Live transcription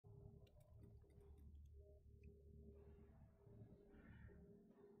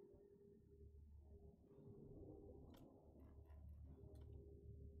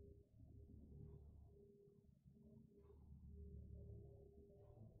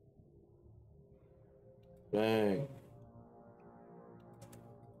Dang.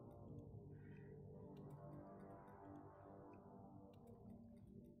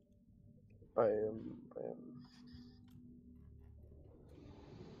 I am.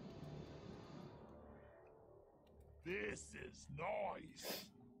 This is nice.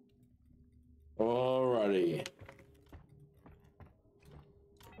 Alrighty.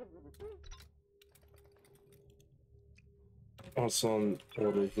 What's on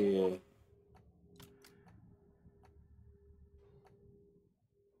order here?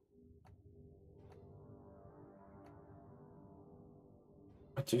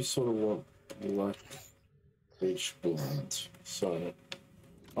 I do sort of want like each blend, so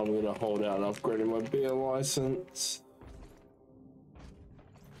I'm gonna hold out on upgrading my beer license.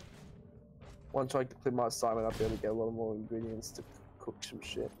 Once I complete my assignment, I'll be able to get a lot more ingredients to cook some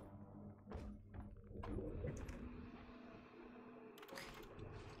shit.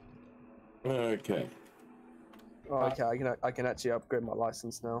 Okay. Oh, okay, I can actually upgrade my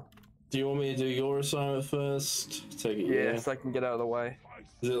license now. Do you want me to do your assignment first? Take it. Yeah, so I can get out of the way.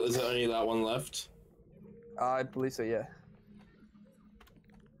 Is it only that one left? I believe so. Yeah.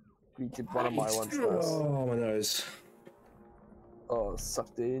 We did one of my ones first. Oh, my nose. Oh,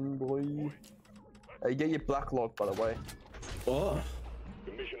 sucked in, boy. You get your black log, by the way. What?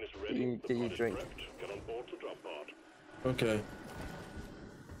 The mission is ready. You get your drink. Get on board to drop pod. Okay.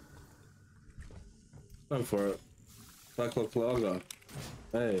 Go for it. Black Lock Lager.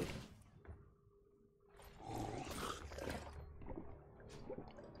 Hey.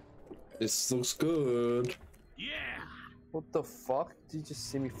 This looks good. Yeah. What the fuck? Did you just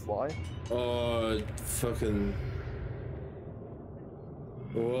see me fly? Oh, fucking.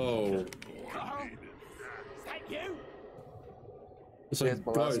 Whoa. Is that you? It's Yeah, like it's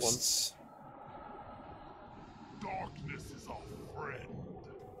my last one. ghosts. Darkness is our friend.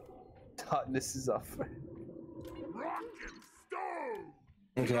 Darkness is our friend. Rock and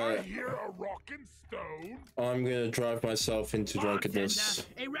stone. Did I Okay, hear a rock and stone? I'm gonna drive myself into drunkenness.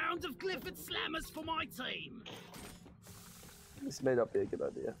 A round of Clifford Slammers for my team. This may not be a good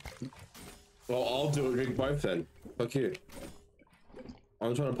idea. Well, I'll do a drink both then. Fuck you.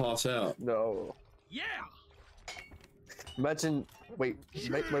 I'm trying to pass out. No. Yeah. Imagine. Wait.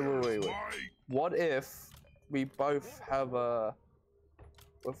 Wait. What if we both have a?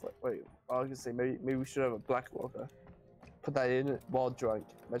 Wait. I was gonna say maybe we should have a black walker. Put that in while drunk.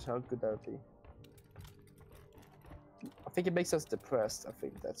 Imagine how good that would be. I think it makes us depressed. I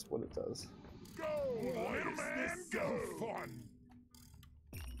think that's what it does. Go, little man, go. Fun.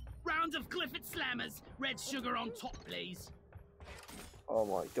 Round of Clifford Slammers. Red sugar on top, please. Oh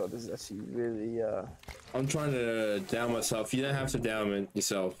my god, this is actually really. I'm trying to down myself. You don't have to down it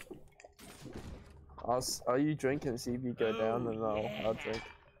yourself. Are you drinking? See if you go down, and I'll drink.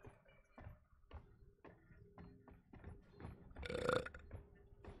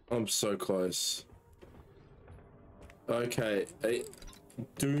 I'm so close. Okay,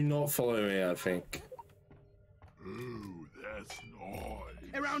 do not follow me, I think. Ooh, that's nice.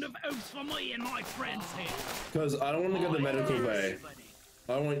 A round of oats for me and my friends here. Because I don't want to go to the medical bay.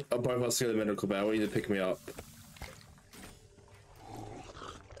 I don't want both of us to go to the medical bay. I want you to pick me up.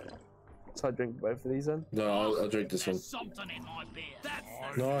 So I drink both of these then? No, I'll drink this one. There's something in my beer.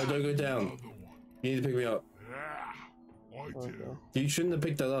 That's No, don't go down. You need to pick me up. Yeah, I do. You shouldn't have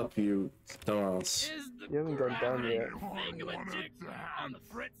picked that up, you dumbass. You haven't gone down yet. On the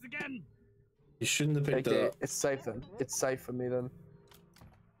fritz again. You shouldn't have picked that Okay, up. it's safe then. It's safe for me then.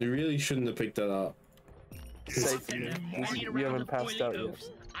 You really shouldn't have picked that up. It's safe for me. You haven't passed out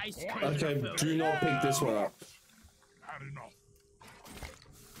yet. Okay, do not pick this one up. Had enough.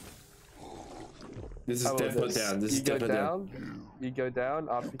 This is How about definitely this? down. This is You go definitely down. down. You go down.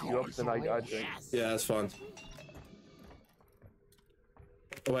 I'll pick you up. Then I drink. Yeah, that's fine.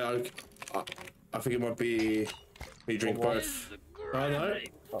 Oh, wait, I think it might be me drink What? both. Oh no.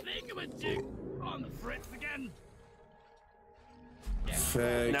 On the fritz again.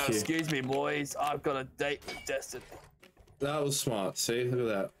 Thank Now, you. excuse me, boys. I've got a date with Destiny. That was smart. See, look at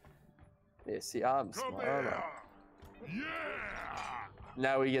that. Yeah, see, I'm Come smart. aren't I? here. Yeah.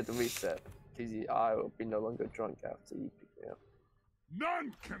 Now we get the reset. Because I will be no longer drunk after you pick me up.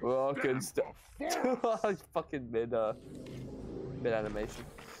 None can Well, good stand stuff. before us. Fucking mid animation.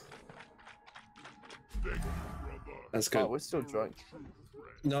 Thank you, brother. That's Oh, good. we're still drunk.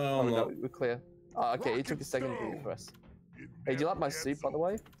 No, Oh, I'm no, not. we're clear. Oh, okay, it took a second to refresh. Hey, do you like my suit, by the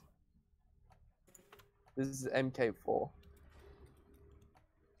way? This is MK4.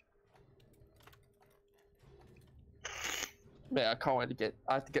 Man, I can't wait to get.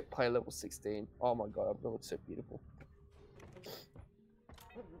 I have to get player level 16. Oh my god, I'm gonna look so beautiful.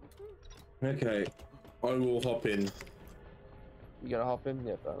 Okay. I will hop in. You gonna hop in?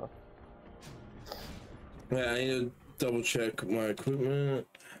 Yeah, fair enough. Yeah, I need to double check my equipment.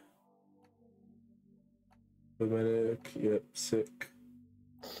 The medic, yep, sick.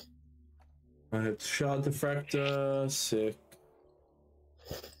 I have shard diffractor, sick.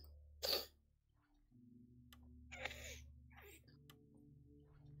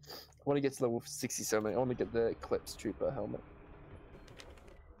 I want to get to level 67. I want to get the Eclipse Trooper helmet.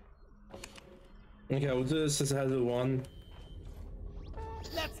 Okay, we'll do this as hazard 1.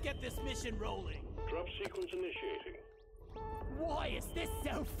 Let's get this mission rolling. Drop sequence initiating. Why is this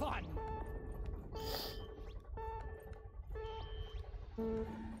so fun?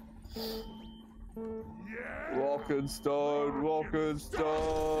 Rock and stone, rock and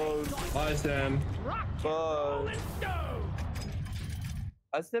stone. Bye, Sam. Rock and Bye. roll and stone.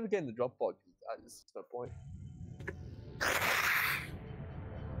 I was never getting the drop pod. There's no point.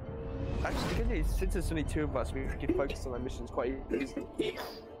 Actually, the good news, since there's only 2 of us, we can focus on our missions quite easily.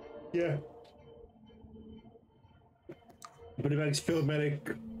 Yeah. But it makes field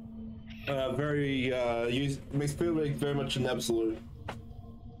medic makes field medic very much an absolute.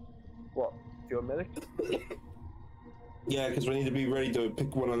 What? Field medic? Yeah, because we need to be ready to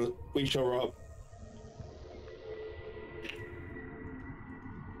pick one on we show up.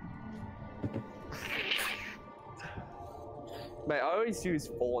 Mate, I always use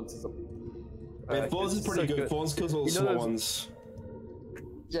Fawns as a... Yeah, Fawns is pretty good. Fawns kills all the small ones.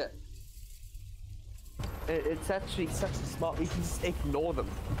 Yeah. It's actually such a smart... You can just ignore them.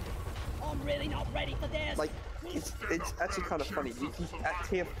 I'm really not ready for this. Like, it's actually kind of funny. You can, at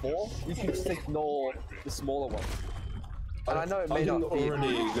tier 4, you can just ignore the smaller ones. And I know it may not be...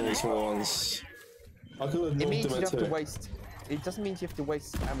 already ignore small ones. I could have It means knocked you them have to too. waste... It doesn't mean you have to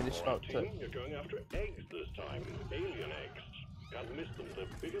waste ammunition on it too. Team, you're going after eggs this time. Alien eggs. Can't miss them. They're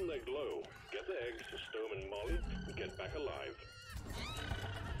big and they glow. Get the eggs to Stone and Molly and get back alive.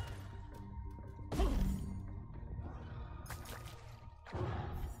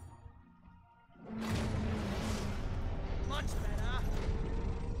 Much better.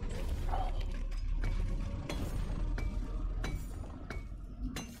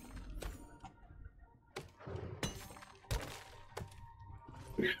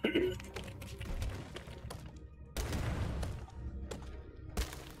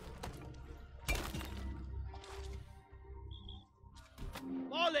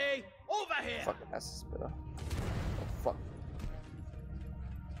 Molly, over here. Fucking ass spitter. Oh, fuck.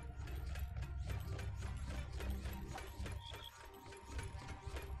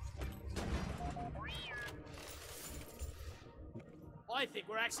 I think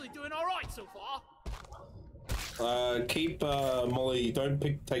we're actually doing all right so far. Keep Molly. Don't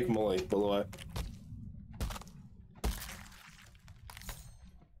take Molly, by the way.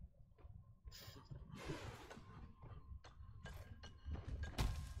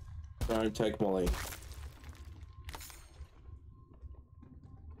 Don't take Molly.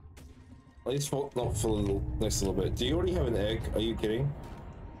 At least for, not for the next little bit. Do you already have an egg? Are you kidding?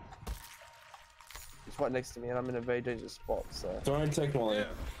 It's right next to me and I'm in a very dangerous spot, so... Don't take Molly.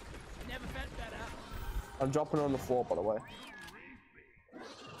 Never felt better. I'm dropping on the floor, by the way.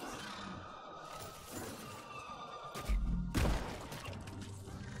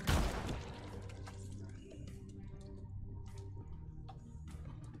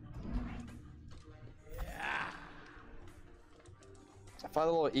 I found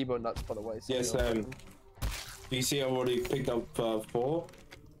a lot of Ebo nuts, by the way. So Yes, do you see I've already picked up 4? Oh,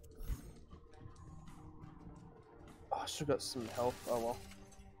 I should have got some health. Oh well.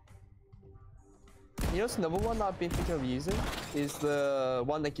 You know what's another one that I've been thinking of using? Is the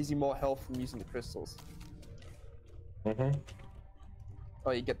one that gives you more health from using the crystals. Mm-hmm.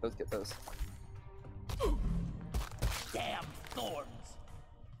 Oh, you get those, Damn thorns.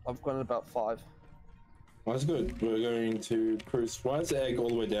 I've got about 5. That's good. We're going to cruise. Why is the egg all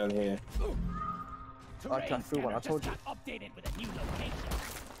the way down here? I can't feel one, I told you. Got updated with a new location.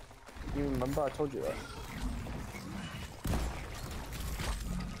 You remember? I told you that.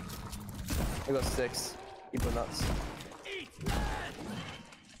 I got 6. Ebo nuts. Eat lead.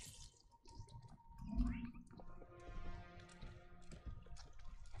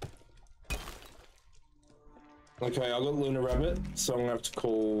 Okay, I got Lunar Rabbit, so I'm gonna have to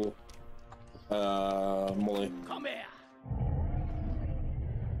call Molly. Come here.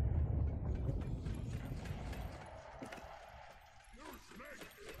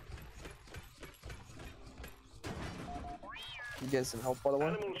 You getting some help, by the way?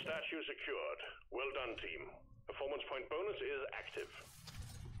 Animal statue secured. Well done, team. Performance point bonus is active.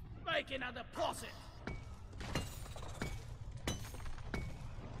 Make another deposit.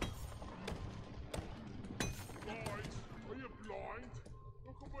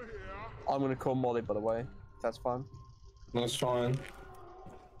 I'm gonna call Molly, by the way. That's fine. That's fine.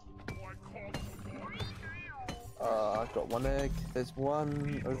 I've got 1 egg. There's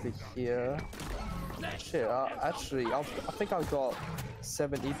one over here. Shit, actually, I think I've got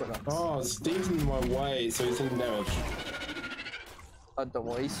 7 Ebra nuts. Oh, Steve's in my way, so he's taking damage. Don't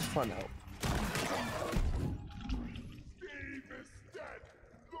worry, he's just trying to help.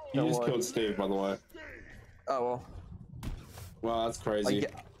 You just killed Steve, by the way. Oh well. Wow, that's crazy.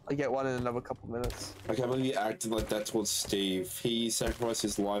 I get one in another couple minutes. I can't believe you acted like that towards Steve. He sacrificed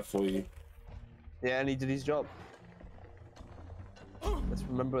his life for you. Yeah, and he did his job. Let's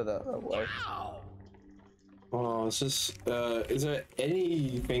remember that way. Oh, it's just, is there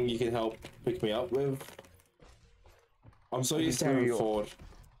anything you can help pick me up with? I'm so used to having Ford.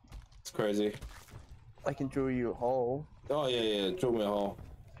 It's crazy. I can drill you a hole. Oh, yeah, drill me a hole.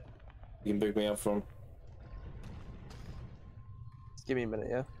 You can pick me up from. Just give me a minute,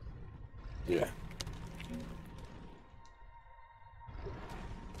 yeah? Yeah.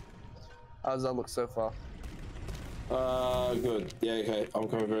 How does that look so far? Good. Yeah, okay, I'm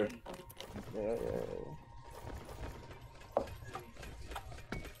coming through. Yeah.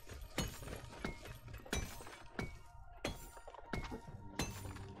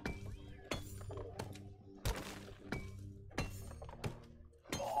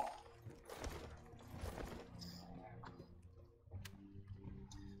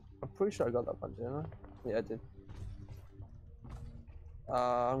 I'm pretty sure I got that bunch, didn't I? Yeah, I did.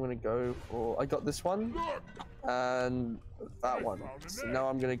 I'm gonna go for... I got this one, and that one. So now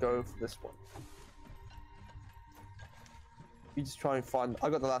I'm gonna go for this one. You just try and find... I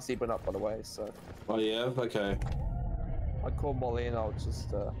got the last Ebon up, by the way, so... Oh, yeah? Okay. I call Molly and I'll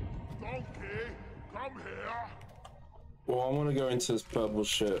just, Donkey, come here. Well, I'm gonna go into this purple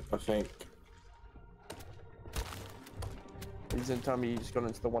shit, I think. He's in time you just got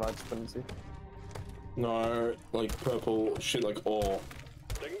into the one I just went into. No, like purple shit, like ore.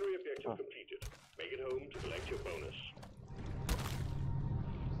 Secondary objective completed. Make it home to collect your bonus.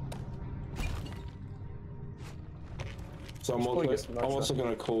 So I'm also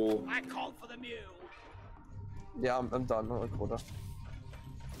gonna call. I called for the mule. Yeah, I'm done. I'm recording.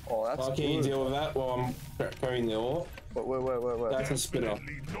 Oh, that's Can you deal with that while I'm carrying the ore? But where? That's a spinner.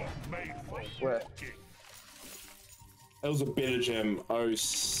 Where? That was a bitter gem. Oh,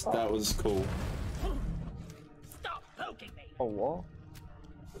 that was cool. Stop poking me. Oh, what?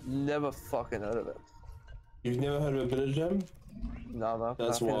 Never fucking heard of it. You've never heard of a bitter gem? No.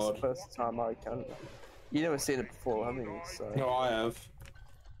 That's I think wild. it's the first time I can. You never seen it before, haven't you? So. No, I have.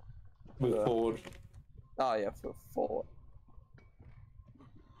 With Ford. Oh yeah, for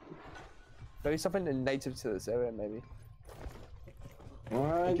maybe something native to this area, maybe. I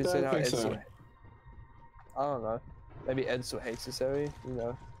don't think so. I don't know. Maybe Edsel hates this area, you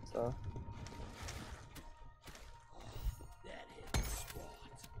know. So. That is spot.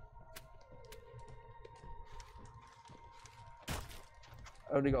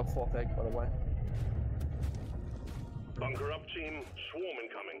 I only got a 4th egg, by the way. Bunker up, team. Swarm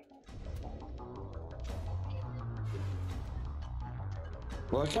incoming.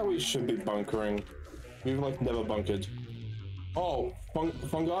 Well, like how we should be bunkering. We've like never bunkered. Oh,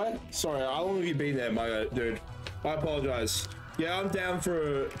 fungi? Sorry, how long have you been there, my dude? I apologize. Yeah, I'm down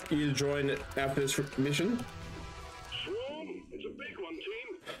for you to join after this mission. Swarm, it's a big one,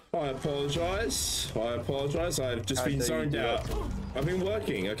 team. I apologize. I've just been zoned out. I've been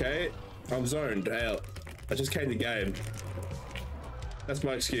working, okay? I'm zoned out. I just came to game. That's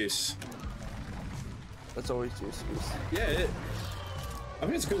my excuse. That's always your excuse. Yeah, I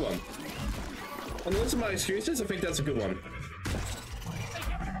think it's a good one. On the list of my excuses, I think that's a good one.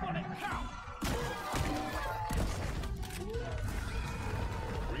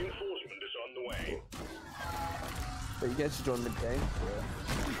 Reinforcement is on the way. But you guys should join mid-game.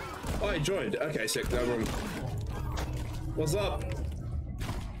 Yeah. Oh, I joined. Okay, sick. No room. What's up?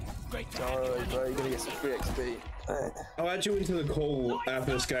 Sorry, bro, you're gonna get some free XP. I'll add you into the call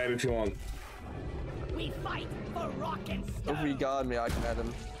after this game if you want. We fight for rock and stone. If you guard me, I can add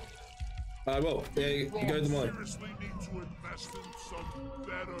him. I will. Yeah, go to the mine. Seriously need to invest in some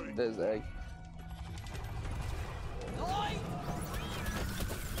better. There's the egg.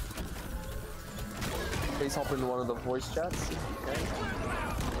 Please hop into one of the voice chats if you can.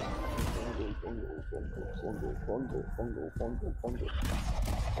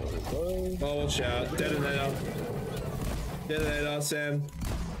 Oh, watch out. Detonator. Detonator, Sam.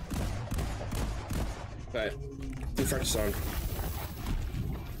 Okay. Defractor on.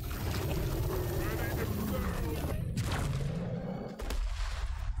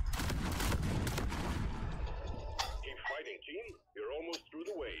 Keep fighting, team. You're almost through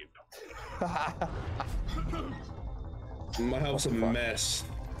the wave. My health's a mess.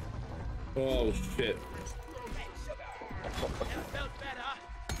 Oh shit.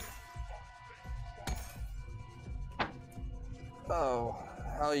 Oh,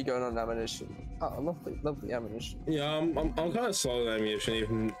 how are you going on ammunition? Oh, lovely ammunition. Yeah, I'm kind of slow on ammunition.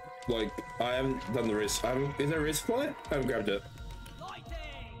 Even like I haven't done the risk. Is there a risk for it? I haven't grabbed it.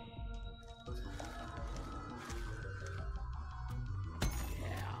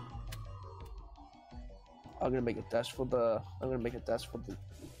 I'm gonna make a dash for the.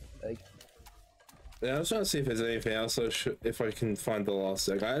 egg. Yeah, I was trying to see if there's anything else. If I can find the last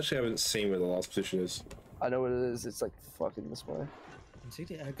egg. I actually haven't seen where the last position is. I know what it is. It's like fucking this way. See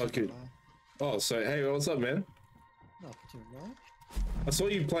the eggs. Okay. Oh, so hey, what's up, man? Not too much. I saw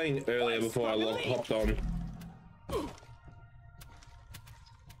you playing earlier before I hopped on.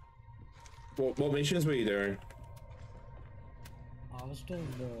 What missions were you doing? I was doing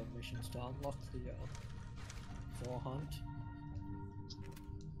the missions to unlock the floor hunt.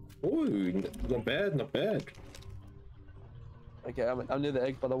 Ooh, not bad, not bad. Okay, I'm near the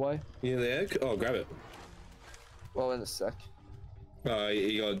egg, by the way. You near the egg? Oh, grab it. Well, in a sec.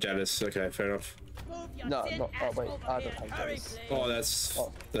 You got Janice. Okay, fair enough. No, not. Oh wait, I don't have Janice. Oh, that's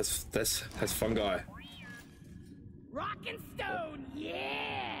fungi. Rock and stone,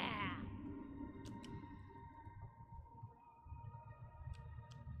 yeah!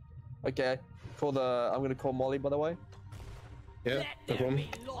 Okay, I'm gonna call Molly, by the way. Yeah, no problem.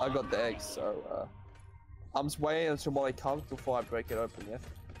 I got the eggs, so I'm just waiting until Molly comes before I break it open. Yeah.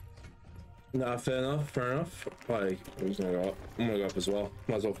 Nah, fair enough, fair enough. Like, I'm gonna go up. I'm gonna go up as well.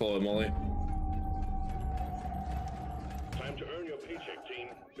 Might as well follow Molly. Time to earn your paycheck, team.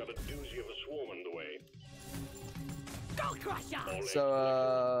 Got a doozy of a swarm underway. Go crusher! So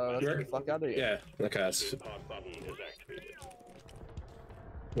let's get the fuck out of here. Yeah, okay. Park button is activated.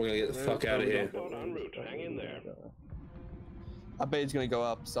 We're gonna get the fuck out of here. Spot en route. Hang in there. I bet he's gonna go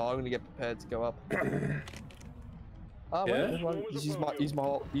up, so I'm gonna get prepared to go up. Ah, wait, Yeah? never mind.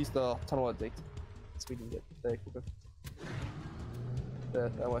 Use the tunnel addict. So we can get there quicker. There,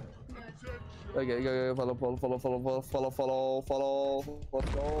 that way. Okay, go, follow. Let's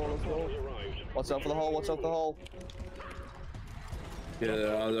go. Watch out for the hole, Yeah,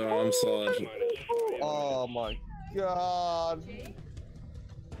 the arm solid. Oh my god.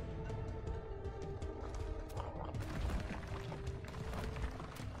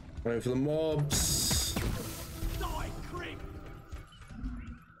 Waiting for the mobs.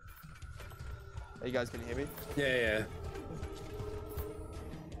 Are you guys gonna hear me? Yeah.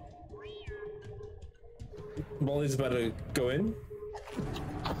 Molly's about to go in.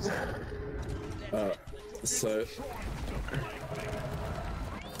 So.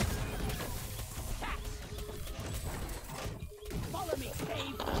 Follow me,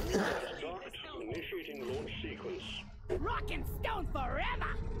 Steve! Initiating launch sequence. Rock and stone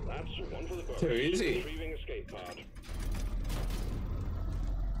forever! That's one for the books. Too easy. Retrieving escape pod.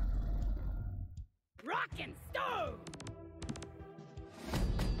 Rock and stone!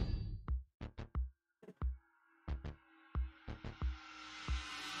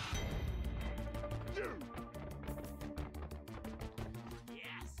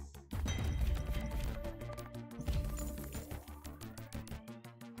 Yes!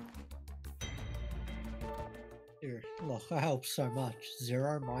 Here, look, that helps so much.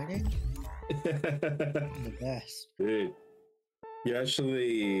 Zero mining? The best. Dude, you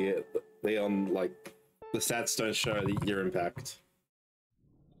actually, they on like the stats don't show your impact.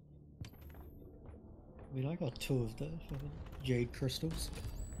 I mean, I got 2 of the jade crystals.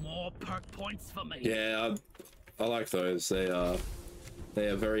 More perk points for me. Yeah, I like those. They are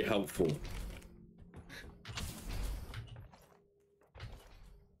very helpful.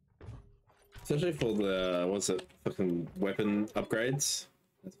 Especially for the what's it, fucking weapon upgrades.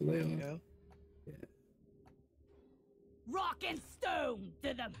 That's what they are. Yeah. Rock and stone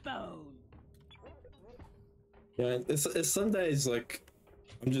to the bone. Yeah, it's some days like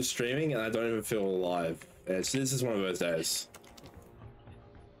I'm just streaming and I don't even feel alive. This is one of those days.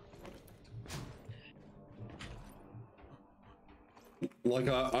 Like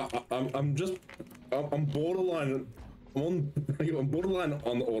I'm borderline. I'm borderline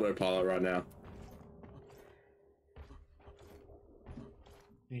on the autopilot right now.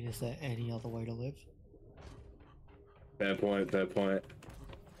 I mean, is there any other way to live? Fair point. Fair point.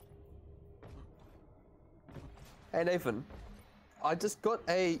 Hey Nathan, I just got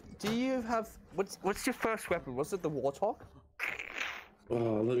a. Do you have what's your first weapon? Was it the Warthog?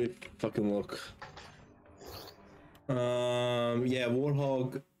 Oh, let me fucking look. Yeah,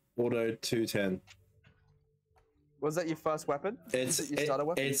 Warthog Auto 210. Was that your first weapon? It's Is it your starter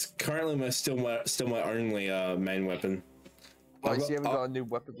weapon? it's currently still my only main weapon. Oh, so you haven't got a new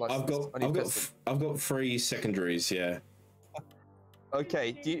weapon license? I've got 3 secondaries. Yeah.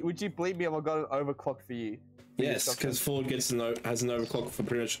 Okay. Would you believe me if I got an overclock for you? Yes, because Ford has an overclock for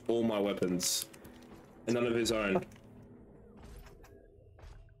pretty much all my weapons, and none of his own.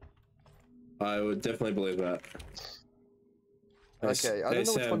 I would definitely believe that. Okay, I don't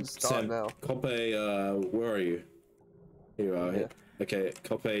know which one to start now. Cop a, where are you? Here you are. Yeah. Okay,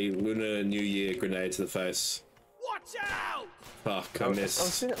 cop a Lunar New Year grenade to the face. Watch out! Fuck, I I've missed.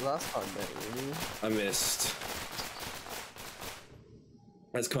 seen it last time, mate. Really? I missed.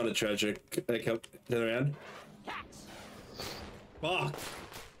 That's kind of tragic. Okay, turn around. Fuck!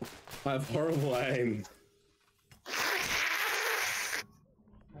 I have horrible aim.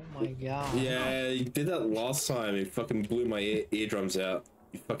 Oh my god. Yeah, you did that last time. You fucking blew my eardrums out.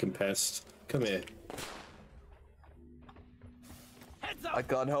 You fucking pest. Come here. Heads up! I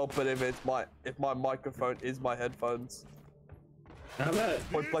can't help it if my microphone is my headphones. How about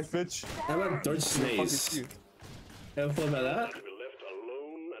Point blank, bitch. don't sneeze? Ever thought about that?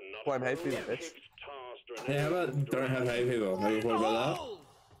 Blame hay fever, bitch. Yeah, how about don't have hay fever? Have you thought about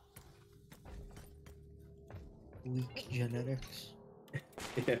Weak genetics. that?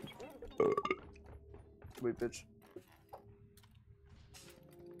 Yeah. Wait, bitch.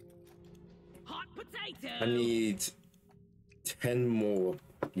 Hot potato! I need 10 more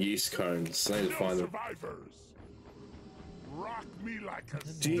yeast cones. I need to find them. Survivors. Rock me like a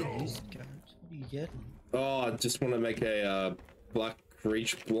Do you- stone. These guys, what are you getting? Oh, I just want to make a black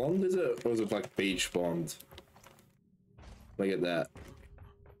reach blonde, is it? Or is it black beach blonde? Look at that.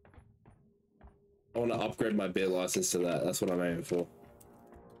 I want to upgrade my beer license to that. That's what I'm aiming for.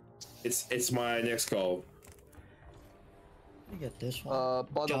 It's my next goal. You get this one.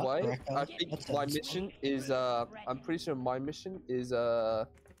 By the Jump way, back I up. think That's my awesome. mission is I'm pretty sure my mission is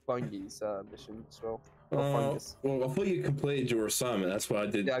Bungy's mission as well. Or Fungus. Well, I thought you completed your assignment. That's what I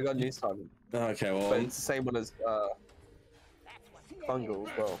did. Yeah, I got a new assignment. Okay, well, But it's the same one as Fungal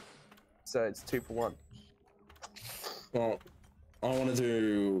as well. So it's 2 for 1. well, I want to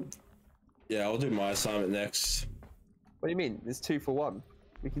do. Yeah, I'll do my assignment next. What do you mean? It's 2 for 1.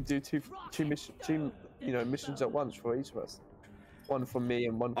 We can do two missions at once for each of us. One for me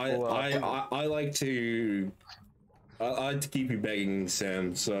and one for Fungal. I like to. I like to keep you begging,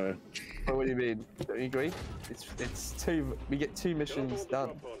 Sam. So. But what do you mean? Don't you agree? It's 2. We get 2 missions done.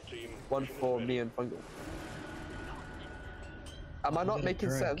 One for me and Fungal. Am I I'm not gonna making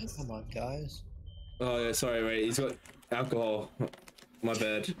drink. sense? Come on, guys. Oh yeah, sorry, mate. He's got alcohol. My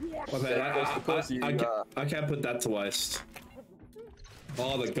bad. My bad. Yeah, of course you, I can't put that to waste.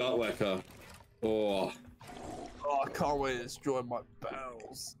 Oh, the gut whacker. Oh, Oh, I can't wait to destroy my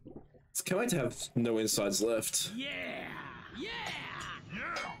bowels. it's kind to have no insides left. Yeah! Yeah!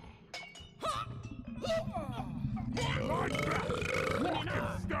 Yeah. Like that. Rock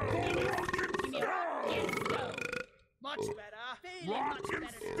and stone. Rock and stone. Much better. Feeling Rock much and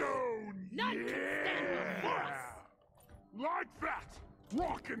better. stone. None can stand before us. Yeah. Like that.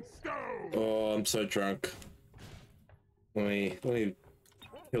 Rock and stone. Oh, I'm so drunk. Let me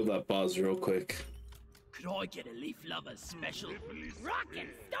kill that buzz real quick. Could I get a leaf lover's special? Rock and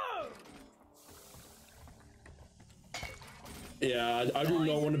stone! Yeah, I do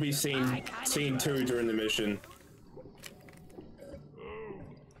not want to be seen too during the mission.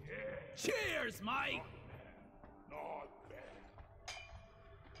 Cheers, mate! Not bad.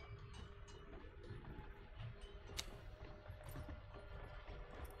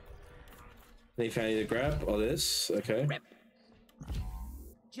 Anything I need to grab? Oh, this. Okay. Rip.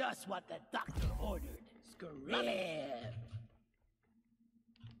 Just what the doctor ordered. Script.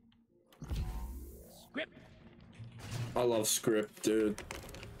 Script. I love script, dude.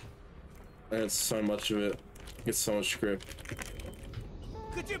 I got so much of it. Get so much script.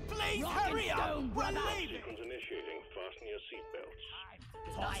 Could you please hurry up? We're leaving. Sequence initiating. Fasten your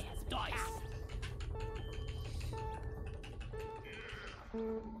seatbelts. Toss dice.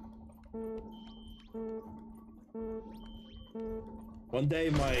 One day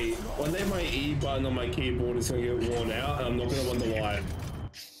my E button on my keyboard is gonna get worn out, and I'm not gonna wonder why.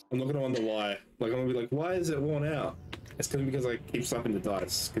 I'm not gonna wonder why. Like I'm gonna be like, why is it worn out? It's gonna be because I keep slapping the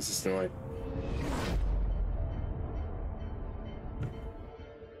dice consistently.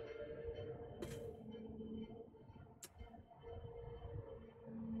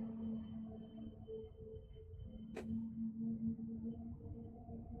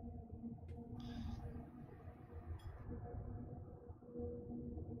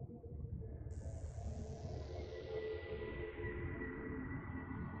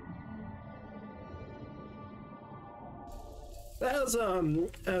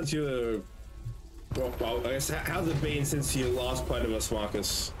 How's your rock ball? I guess how's it been since you last played with us,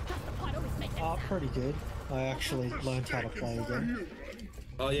 Marcus? Pretty good. I actually learned how to play again.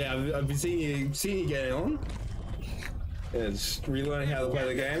 Oh yeah, I've been seeing you getting on. Yeah, just relearning how to play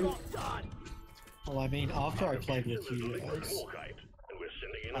the game. Well, I mean, after I played with you guys,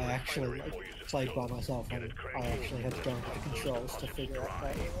 I actually played by myself, and I actually had to go into the controls to figure out how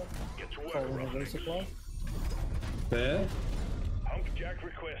to follow the resupply. There. Humpjack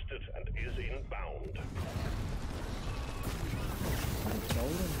requested and is inbound.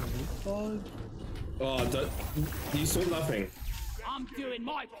 Golden loot bug? Oh, you saw nothing. I'm doing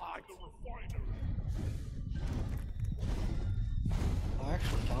my part. I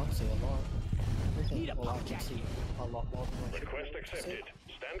actually can't see a lot. Everything, well, I can see a lot more than I should Request be able to see. accepted.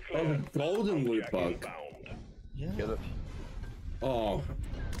 Stand Oh, clear. the golden loot Humpjack bug. inbound. Yeah. Get it? Oh,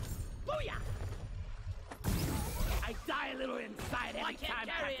 Booyah! I die a little inside every time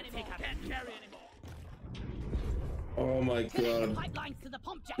I have to take a can't carry anymore. oh my god. Pipelines to the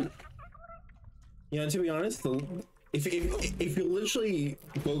pump jack. You know, to be honest, if you literally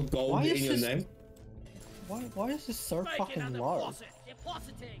got gold Why in is your this- name, Why is this so Breaking fucking on the low? faucet.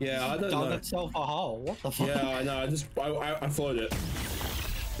 Depositing. yeah, I don't Dug know. itself a hole. What the fuck? Yeah, I know. I followed it.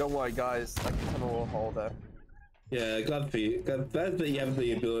 Don't worry, guys. I can tunnel a hole there. Yeah, glad that you have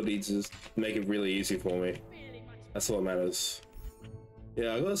the ability to just make it really easy for me. That's all that matters.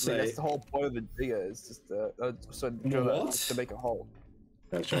 Yeah, I gotta I mean, say. that's the whole point of the digger. Is just so drill What? it to make a hole.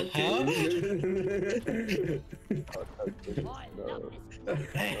 That's right. Huh? Oh,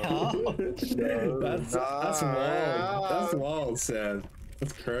 Hell? That's wild. That's wild, Sam.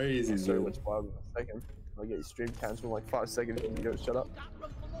 That's crazy, so dude. much fun. A second. I'll get your stream cancelled in like 5 seconds and you don't shut up.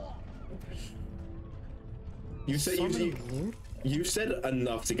 You said So many loot? you said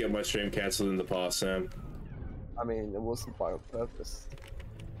enough to get my stream cancelled in the past, Sam. I mean, it wasn't by purpose.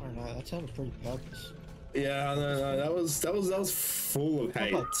 I don't know, that sounded pretty purpose. Yeah, no, that was full of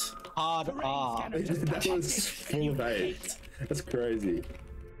hate. Hard R. That was full of hate. That's crazy.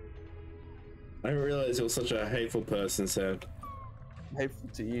 I didn't realize you were such a hateful person, Sam. Hateful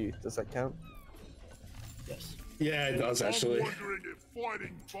to you. Does that count? Yes. Yeah, it does actually. I'm wondering if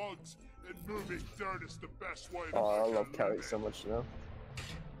fighting bugs and moving dirt is the best way to Oh, I make love a carry living. so much now.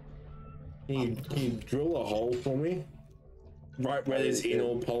 Can you drill a hole for me? Right where these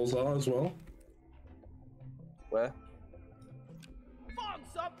inner poles are as well. Where? Found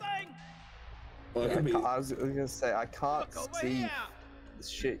something. Well, it I, could be. I was gonna say I can't Look over see here. the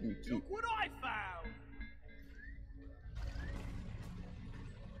shit you keep. Look what I found.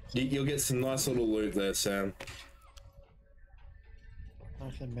 You'll get some nice little loot there, Sam. I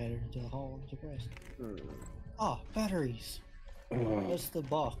actually made it into the hole. I'm surprised. Hmm. Ah, batteries. Oh, Where's the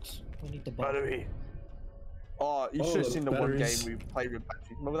box? We need the box. Battery. Oh, you Oh, should have the seen the batteries. one game we played with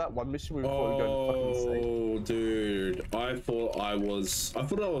batteries. Remember that one mission we were going fucking insane? Oh, dude! I thought I was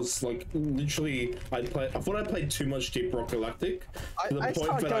like literally. I thought I played too much Deep Rock Galactic to the I point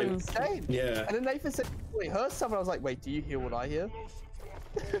started that going insane. yeah, And then Nathan said, "We heard something." I was like, "Wait, do you hear what I hear?"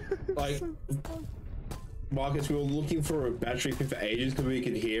 like Marcus, we were looking for a battery pin for ages because we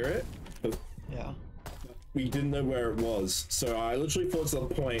could hear it, but Yeah. we didn't know where it was. So I literally thought to the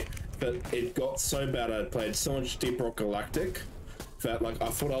point that it got so bad I played so much Deep Rock Galactic that like I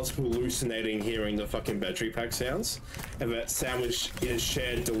thought I was hallucinating hearing the fucking battery pack sounds, and that Sam was in a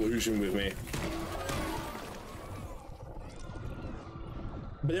shared delusion with me.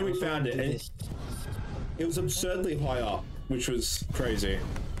 But then we found it, and it was absurdly high up, which was crazy.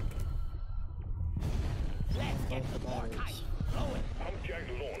 Let's get Both the the more batteries. kite. Blow it.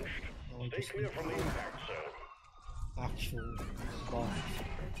 Humpjack launched. Oh, we Stay just clear need from the impact zone. actual box.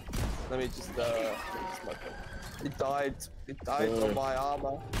 Let me just make this my thing. It died. It died Oh. on my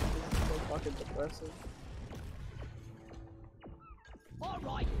armor. It's so fucking depressing. All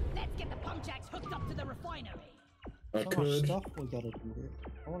right, let's get the pump jacks hooked up to the refinery. I So much could, stuff we gotta do here.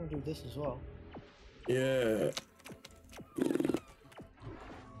 I wanna do this as well. yeah.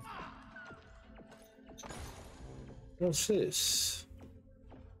 What's this?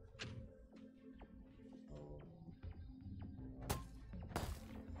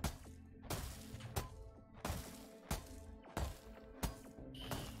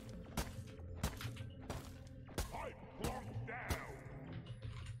 Pipe locked down.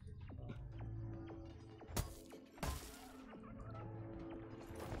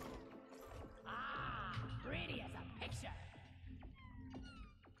 Ah, pretty as a picture.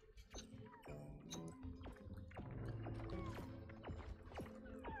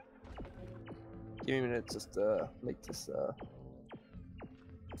 Give me a minute just make this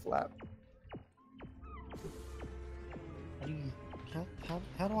flap. How do you,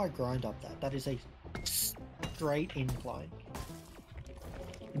 how do I grind up that? That is a straight incline.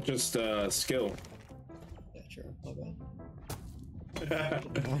 Just skill. Yeah, sure. My bad.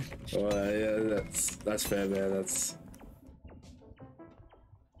 Well, yeah, that's fair, man. That's.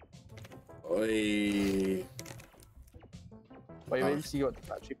 Oi. Wait, so you got the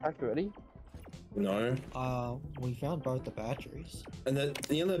battery pack already? No. We found both the batteries. And they're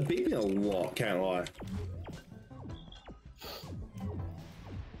beeping a lot, can't lie.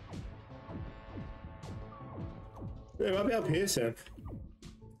 Yeah, it might be up here, Sam.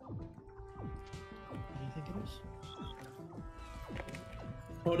 What do you think it is?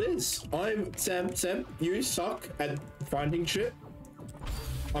 Oh, it is. Sam, you suck at finding shit.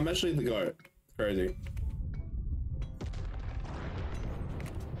 I'm actually the GOAT. Crazy.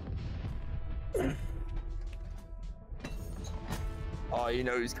 Oh, you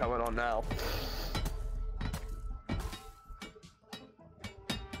know who's coming on now.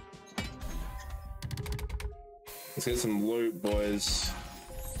 Let's get some loot, boys.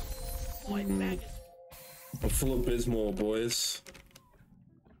 I'm full of Bismol, boys.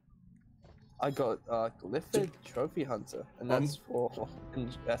 I got Glyphid Trophy Hunter, and that's for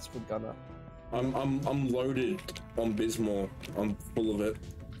Gunner. I'm loaded on Bismol. I'm full of it.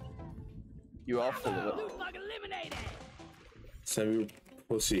 You are full of it. Loot bug eliminated. Samuel,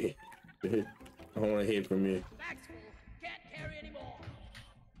 pussy. I want to hear from you. Back school. Can't carry anymore.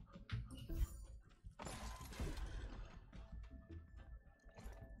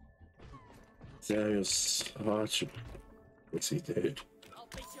 Samuel's such a pussy, dude. I'll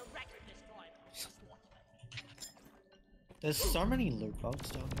face your record this time. Just watch that. There's so many loot bugs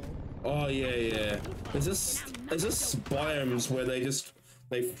down here. Oh yeah. Is this biomes where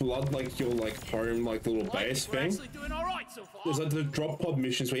they flood like your home little base We're thing? actually doing all right so far. There's like the drop pod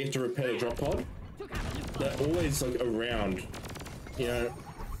missions where you have to repair the drop pod. Took out a loot bug. They're always around, you know.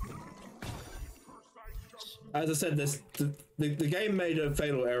 As I said, the game made a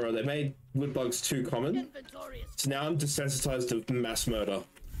fatal error. They made loot bugs too common, Inventory is so now I'm desensitized to mass murder.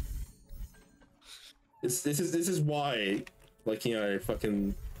 This is why,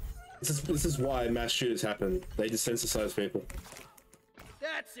 fucking. This is why mass shooters happen. They desensitize people.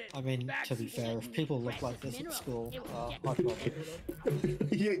 That's it. I mean, Back to be fair, if people look like this at school, I'd probably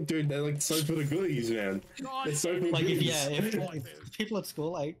Yeah, dude, they're so for the goodies, man. They're so for the like goodies. if people at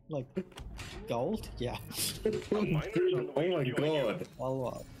school ate gold, yeah. Dude, oh my god.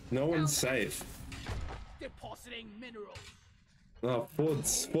 I'll, No one's safe. Depositing minerals. Oh,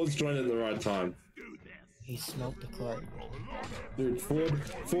 Ford's joined at the right time. he smelt the crate. Dude,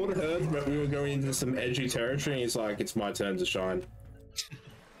 Ford heard that we were going into some edgy territory and he's like, it's my turn to shine.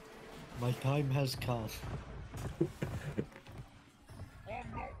 My time has come.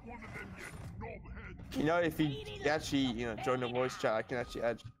 I'm not one of them, you knobhead. You know, if he actually, join the voice chat, I can actually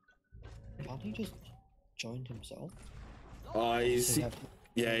add. Can't he just join himself? Oh, Does he have-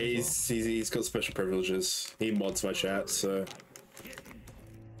 he's got special privileges. He mods my chat, so.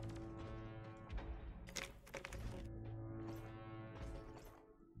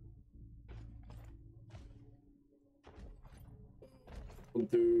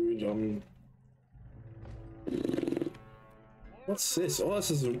 Dude, what's this? Oh,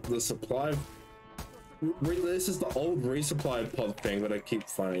 this is the supply. This is the old resupply pod thing that I keep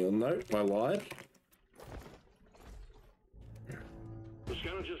finding. Oh, no, I lied. The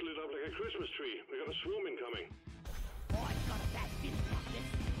scanner just lit up like a Christmas tree. We got a swarm incoming. Oh, I got a bad feeling about this.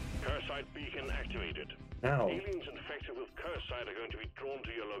 Cursite beacon activated. Ow. Aliens infected with Cursite are going to be drawn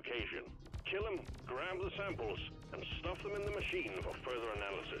to your location. Kill them, grab the samples, and stuff them in the machine for further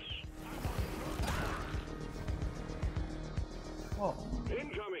analysis. Oh,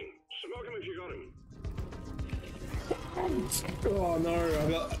 Incoming! Smoke him if you got him. Oh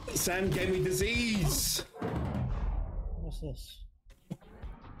no, Sam gave me disease! what's this?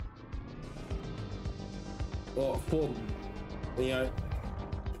 Well, Ford,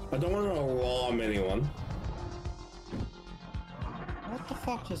 I don't want to alarm anyone. What the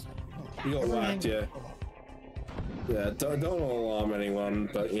fuck just... You got whacked, yeah. Yeah, don't want to alarm anyone,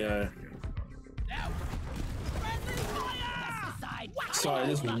 but Now. Friendly fire! Side. sorry, I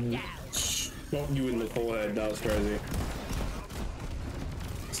just shot you in the forehead. That was crazy.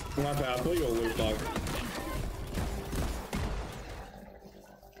 My bad. I thought you were a loot bug.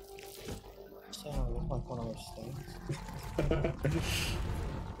 So I look like one of those stones.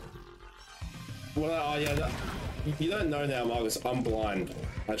 Well, yeah. You don't know now, Marcus. I'm blind.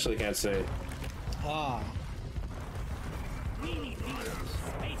 I actually can't see. Ah, We need healers.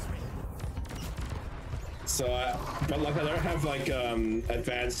 Space race. So, but I don't have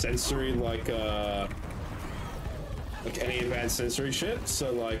advanced sensory like any advanced sensory shit,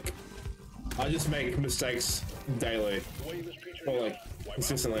 so like I just make mistakes daily or like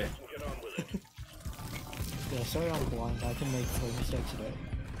consistently. Yeah, sorry I'm blind. I can make 3 mistakes a day.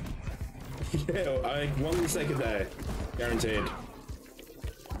 Yeah, I make 1 mistake a day, guaranteed.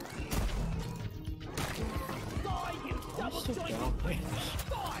 Die, you double-jointed down.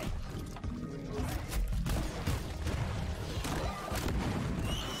 Die!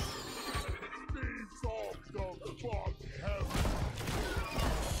 Thieves off the bog heaven.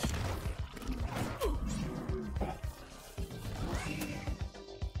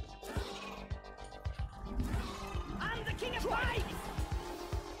 I'm the king of fights!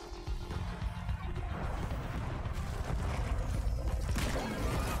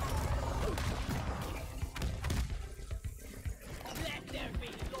 Let there be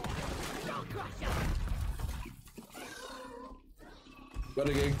Lord! Don't crush us!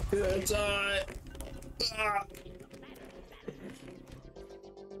 Gotta get good time. Ah.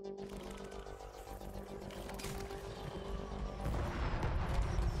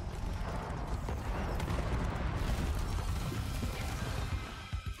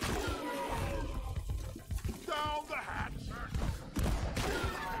 Down the hatch.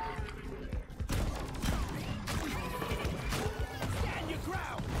 Stand your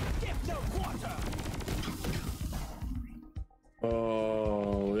ground! Give no quarter!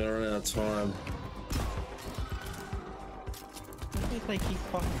 Oh, we're gonna run out of time. I think they keep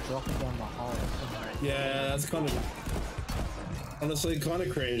fucking dropping down the hole. Yeah, that's kind of honestly kind of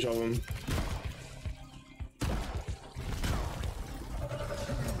cringe of them.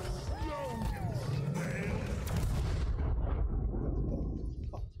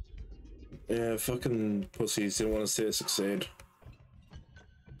 Yeah, fucking pussies didn't want to see it succeed.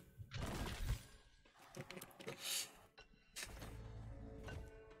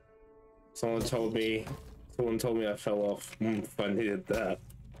 Someone told me I fell off. If I needed that.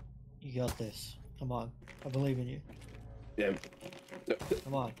 You got this. Come on. I believe in you. Yeah.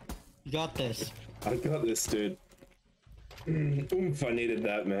 Come on. You got this. I got this, dude. If I needed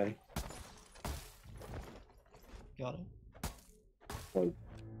that, man. Got it.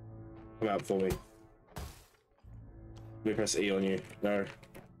 Come out for me. Let me press E on you. No.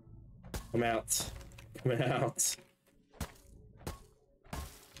 Come out. Come out.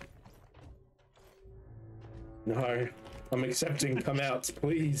 No. I'm accepting. Come out,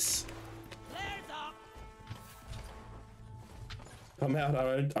 please. Flares up! Come out.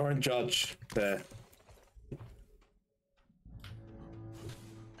 I won't judge. There.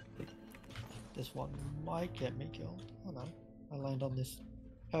 This one might get me killed. Oh no. I land on this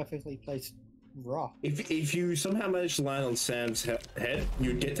perfectly placed rock. If you somehow manage to land on Sam's head,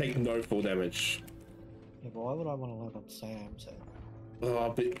 you'd take no full damage. Yeah, but why would I want to land on Sam's head?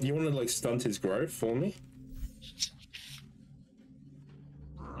 Oh, but you want to like stunt his growth for me?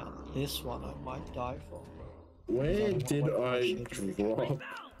 Now, this one I might die for. Where did I drop?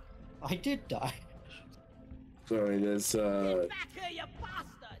 I did die. Sorry, there's Back here, you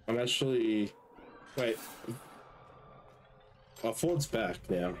bastard! I'm actually wait. Oh, Ford's back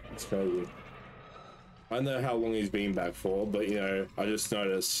now. It's crazy. I don't know how long he's been back for, but you know, I just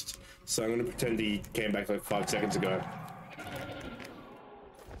noticed. So I'm gonna pretend he came back like 5 seconds ago.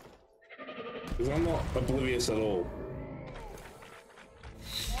 Because I'm not oblivious at all.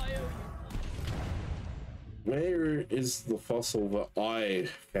 Where is the fossil that I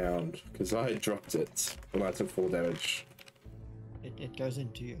found? Because I dropped it when I took 4 damage. It goes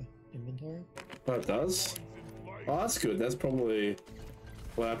into your inventory. Oh, it does? Oh, that's good. That's probably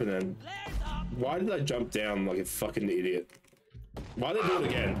what happened then. Why did I jump down like a fucking idiot? Why did they do it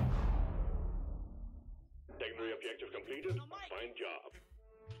again? Secondary objective completed. Fine job.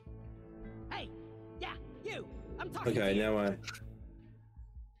 Hey! Yeah, you! I'm talking Okay, to you! now I...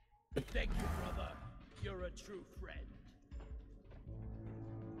 Thank you, brother. You're a true friend.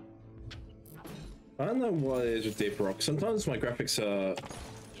 I don't know why there's a deep rock. Sometimes my graphics are...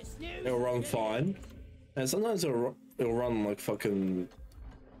 You snooze, It'll run fine. And sometimes it'll run like fucking...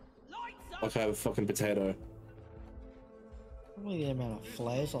 lights up! Like I have a fucking potato. Probably the amount of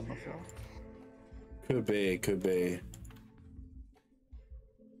flares on the floor. Could be, could be.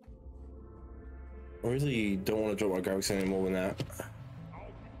 I really don't want to drop my graphics any more than that.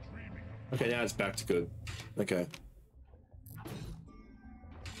 Okay, now it's back to good. Okay.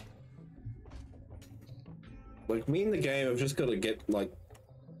 Like, me in the game, I've just got to get, like,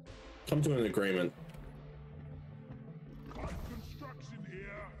 come to an agreement. Construction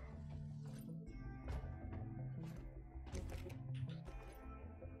here.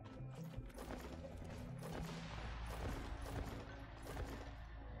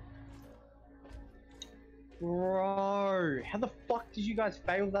 Right. bro, how the fuck did you guys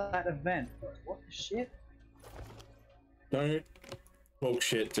fail that event? What the shit? Don't talk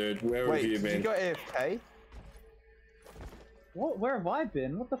shit, dude. Where have you Did been? you go AFK? What? Where have I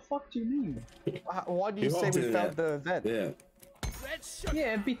been? What the fuck do you mean? Why do you You say walked we in failed there. the event? Yeah.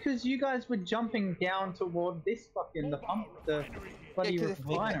 Yeah, because you guys were jumping down toward this fucking the bloody 'cause if-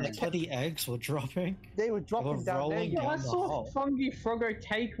 refinery. That's where the eggs were dropping. They were dropping were down there. rolling Yeah, I down the saw hole. Fungi Froggo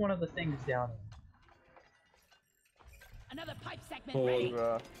take one of the things down. Another pipe segment Hold ready.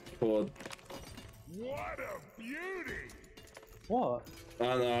 on. Hold on. What a beauty! What? I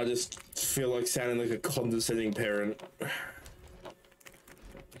don't know, I just feel like sounding like a condescending parent.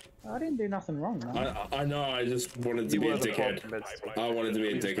 I didn't do nothing wrong, man. I know, I just wanted to You be a were the dickhead. problem, it's- I wanted to be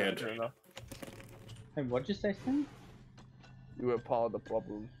a you just dickhead. don't know. Hey, what'd you say, Sam? You were part of the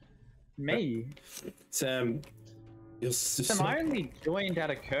problem. Me? Sam, you're Sam, I only joined out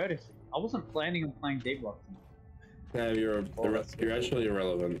of courtesy. I wasn't planning on playing Deep Rock. Sam, you're actually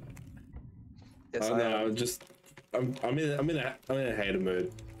irrelevant. Yes, I I know, am. I'm in a hater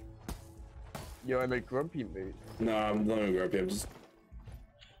mood. You're in a grumpy mood. No, I'm not even grumpy.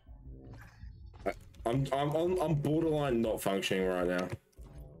 I'm borderline not functioning right now.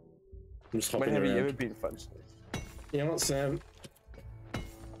 I'm just When hopping have you ever around. been functioning? You know what, Sam?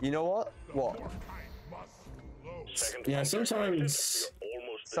 You know what? What? Yeah, sometimes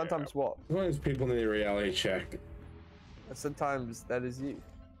Sometimes what? people need a reality check. And sometimes that is you.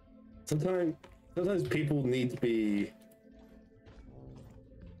 Sometimes people need to be.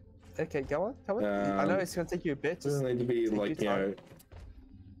 Okay, go on. Come on. I know it's gonna take you a bit. Just Doesn't need to be take like your time.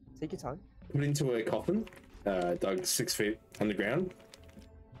 Take your time. put into a coffin, dug 6 feet underground,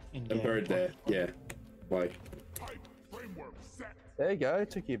 and buried there. Yeah, like. Framework set. There you go. It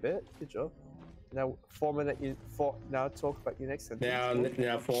took you a bit. Good job. Now now talk about your next sentence.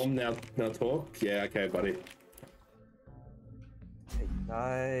 Now form. Now talk. Yeah, okay, buddy. Take it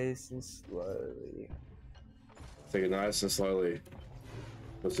nice and slowly. Take it nice and slowly.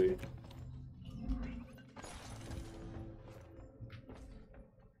 We'll see.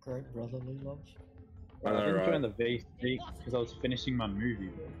 Great brotherly love. I I know, didn't right? join the VC because I was finishing my movie,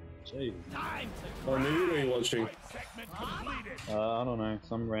 bro. Jeez. What movie are you watching? Segment completed. I don't know,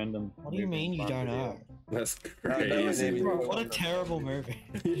 some random. What do you mean you don't know? That's no, crazy. no, What a terrible movie.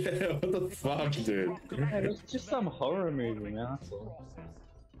 Yeah, what the fuck, dude? Yeah, it was just some horror movie, man. That's all.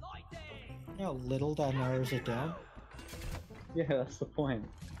 You know how little that narrows it down? Yeah, that's the point.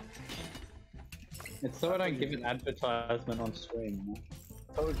 It's so I don't give an advertisement on stream. You know?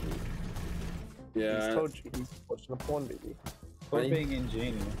 Told you. Yeah, He's told you he's watching a porn movie. For being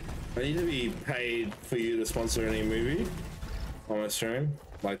ingenious. I need to be paid for you to sponsor any movie on my stream.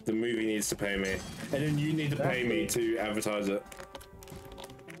 Like, the movie needs to pay me, and then you need to pay me to advertise it.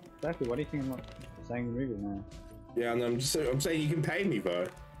 Exactly. What do you think I'm not saying the movie now? Yeah, and I'm saying you can pay me, bro.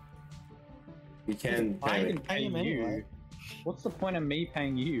 You can I pay can me. pay him you. anyway. What's the point of me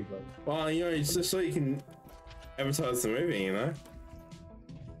paying you, bro? Well, you know, it's just so you can advertise the movie. You know,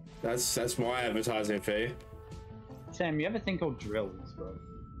 that's my advertising fee. Sam, you ever think of drills, bro?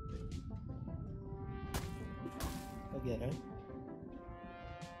 I get it.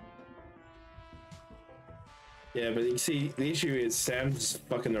 Yeah, but you see, the issue is Sam's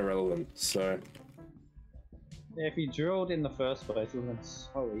fucking irrelevant. So Yeah, if you drilled in the first place, it would have been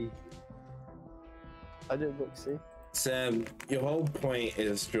so easy. I didn't look, see? Sam, your whole point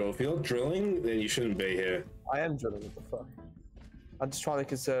is drill. If you're not drilling, then you shouldn't be here. I am drilling, what the fuck? I'm just trying to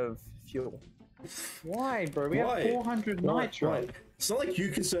conserve fuel. Why, bro? We Why? have 400 Why? nitro. Why? It's not like you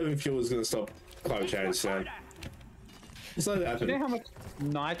conserving fuel is going to stop climate change, Sam. It's not Do you know happening. how much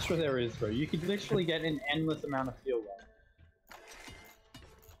nitro there is, bro? You could literally get an endless amount of fuel, bro.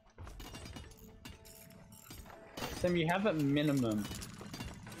 Sam, you have a minimum.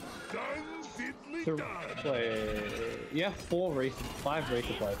 Done, diddly To, done. wait, you have 5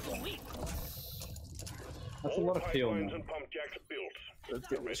 resupply points. That's a lot of fuel, Pipelines man. and pump jacks built. Let's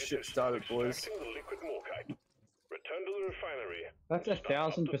get Ready this to shit start started, boys. extracting the liquid morkite. Return to the refinery. That's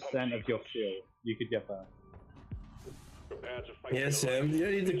 1,000% of your fuel. You could get that. Prepare to fight Yeah, the Sam, alliance. you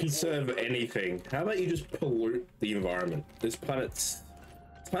don't need to conserve anything. How about you just pollute the environment? This planet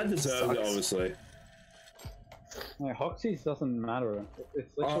deserves it, Sucks. obviously. No, Hoxies doesn't matter. It's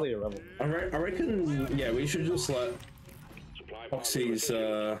literally irrelevant. I reckon, yeah, we should just let Supply Hoxies,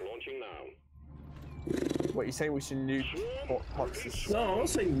 launching now. What, you saying we should nuke Hoxes? No, I'm not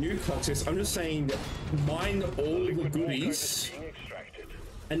saying nuke Hoxis, I'm just saying mine all the goodies Being extracted.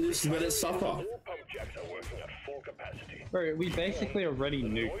 and just let it suffer. All pump jacks are working at full capacity. Bro, we basically already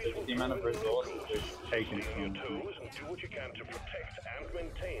nuked it with the amount of resources we've taken Stay on your from toes and do what you can to protect and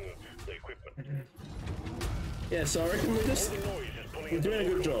maintain the equipment. Yeah, sorry, we're doing a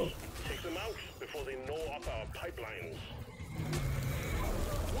good job. Take them out before they gnaw up our pipelines.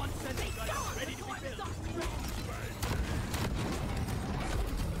 One sensor gun is ready to be built.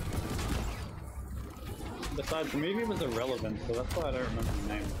 Besides, the movie was irrelevant, so that's why I don't remember the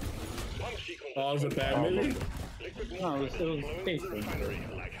name. Oh, it was a bad movie? No, it was decent.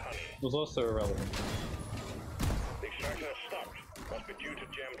 It was also irrelevant. The extraction has stopped. Must be due to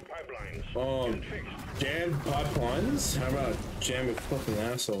jammed pipelines. Get it fixed. Jammed pipelines? How about jam a fucking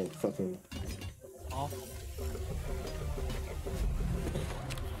asshole? Fucking. Oh.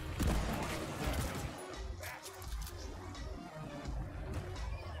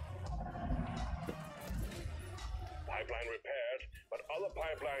 Pipeline repaired, but other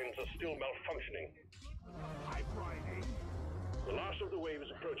pipelines are still malfunctioning. The last of the wave is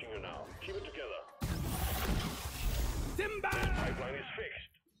approaching you now. Keep it together. Timber! The pipeline is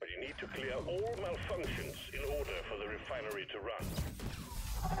fixed, but you need to clear all malfunctions in order for the refinery to run.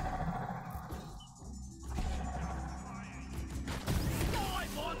 Die,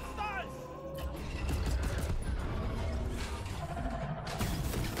 monsters!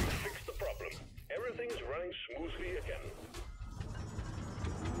 Fix the problem. Everything's running smoothly again.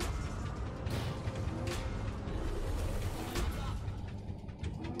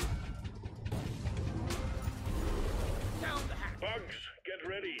 Down the hatch! Bugs, get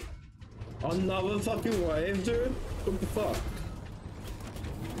ready. Another fucking wave, dude? What the fuck?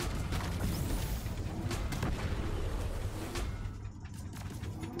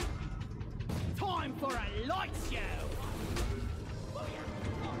 Time for a light show!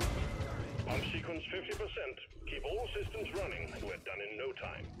 Pump sequence 50%. Keep all systems running, and we're done in no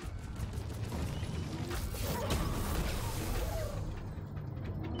time.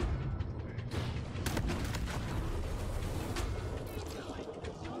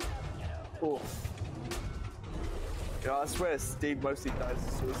 Oh. Yeah, I swear Steve mostly dies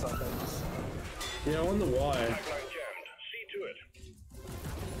of suicide notes. Yeah, I wonder why. Pipeline jammed. See to it.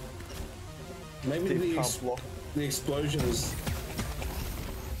 Maybe Steve can't block. the explosion is.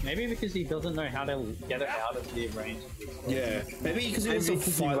 Maybe because he doesn't know how to get it out of the range. Yeah, maybe because he wants to Because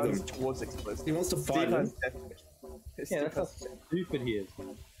he fight runs them. towards explosives. He wants to fight Steve them. has death. Yeah, Steve that's how has- stupid he is.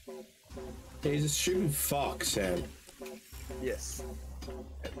 He's a stupid fuck, Sam. Yes.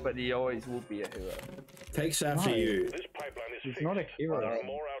 But he always will be a hero. Takes after No. you. This pipeline is He's fixed. not a hero. There are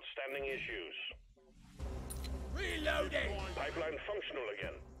more outstanding issues. Reloading! Pipeline functional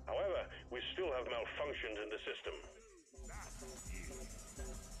again. However, we still have malfunctions in the system.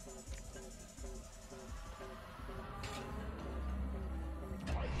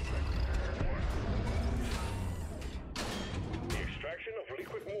 The extraction of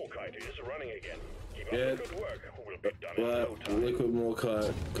liquid morkite is running again. Keep up Yeah. the good work. We'll be done in no But time. liquid more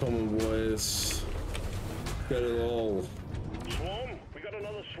common boys. Get it all. Swarm? We got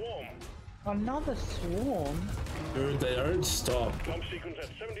another swarm. Another swarm? Dude, they don't stop. Pump sequence at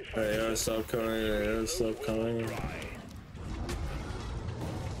 75. They don't stop coming. They don't stop coming. Dry.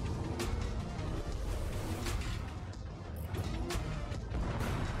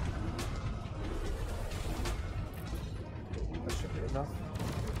 That should be enough.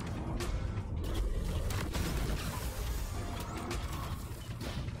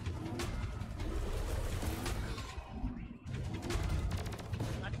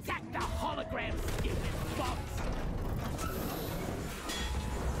 Attack the hologram, stupid bots!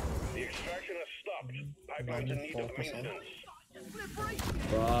 The extraction has stopped. Pipeline's in need of 94%. maintenance.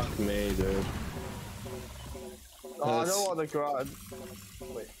 Fuck me, dude. Oh, I That's- don't want to grind.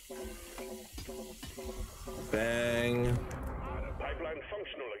 Wait. Bang. Pipeline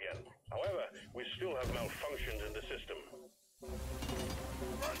functional again. However, we still have malfunctions in the system.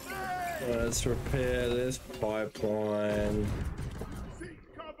 Let's repair this pipeline.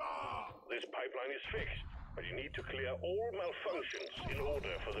 This pipeline is fixed, but you need to clear all malfunctions in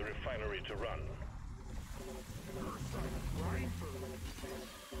order for the refinery to run.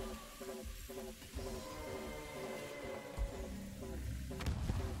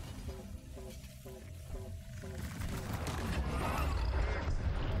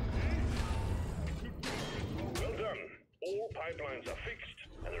 Well done. All pipelines are fixed,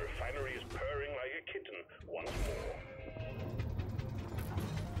 and the refinery is purring like a kitten once more.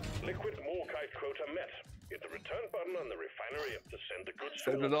 Liquid morkite quota met. Hit the return button on the refinery to send the goods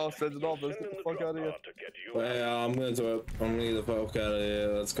Send it off, send it off, let's Send get in the fuck drop out of here. pod to get you out. Yeah, I'm gonna do it. I'm gonna get the fuck out of here.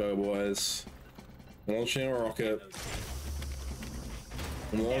 Let's go, boys. Launching a rocket.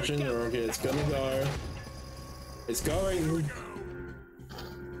 I'm launching a rocket. It's gonna go. It's going.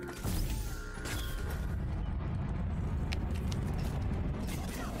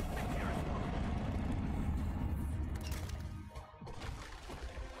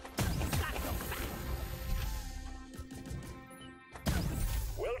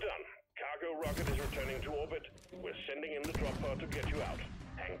 into orbit. We're sending in the drop pod to get you out.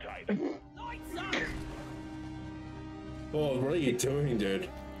 Hang tight. Lights up! Oh, what are you doing, dude?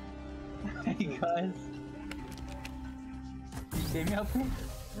 Hey guys. You see me up here?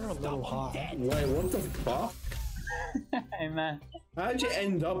 You're a little high. Wait, what the fuck? Hey man. How'd you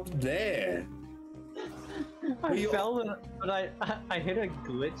end up there? I fell, but I hit a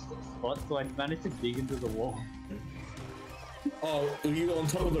glitched spot, so I managed to dig into the wall. Oh, were you on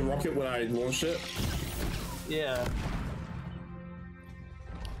top of the rocket when I launched it? Yeah.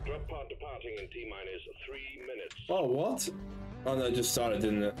 Drop pod departing in T-minus 3 minutes. Oh, what? Oh no, it just started,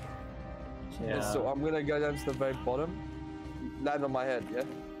 didn't it? Yeah. So I'm gonna go down to the very bottom. Land on my head, yeah?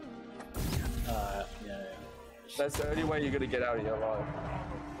 Yeah. That's the only way you're gonna get out of here alive.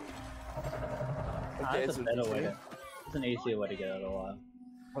 Okay, That's a better way to... It's an easier way to get out alive.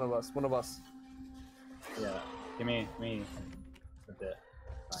 One of us. Yeah. Give me a bit.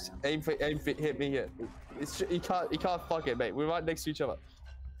 Aim for, hit me here. You can't fuck it, mate. We're right next to each other.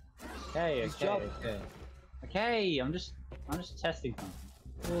 Okay, Just jump. Okay, I'm just testing something.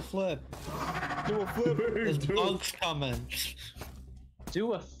 Do a flip. Do a flip. There's bugs coming.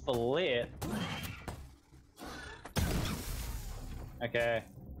 Do a flip. Okay,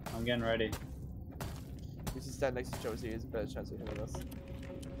 I'm getting ready. We should stand next to each other so there's a better chance of hitting us.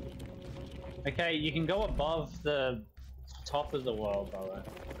 Okay, you can go above the top of the world, by the way.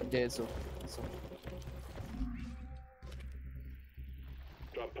 Yeah, so.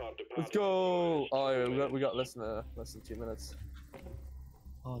 Drop pod departing. Let's go! Oh, yeah, we got less than 2 minutes.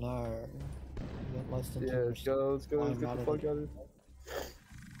 Oh no. We got less than Yeah, 2 let's go, let's I'm get out the of fuck it. out of here.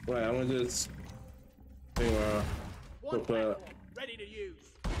 Wait, I'm gonna do this thing where One panel, ready to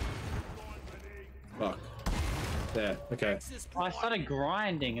use. fuck. There, okay. Access Oh, I started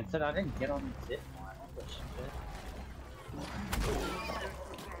grinding and said I didn't get on the zip line. What the shit?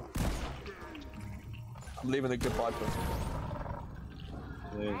 I'm leaving a goodbye person.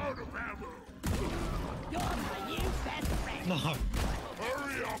 Dude. You're my new best friend. No.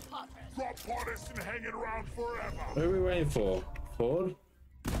 Hurry up! Drop pod isn't hanging around forever! Who are we waiting for? Ford?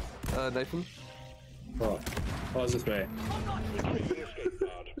 Nathan? Oh, it's just me.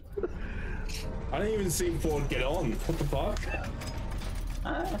 I didn't even see Ford get on. What the fuck?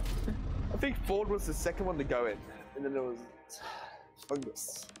 I think Ford was the second one to go in, and then there was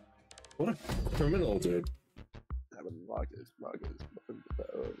Fungus. What a criminal, dude. Marcus. This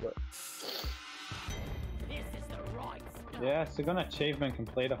is the right stuff. Yeah, so got an achievement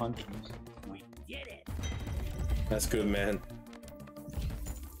complete 100. We did it. That's good, man.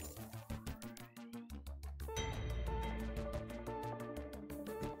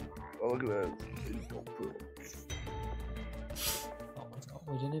 Oh, look at that. Oh my god,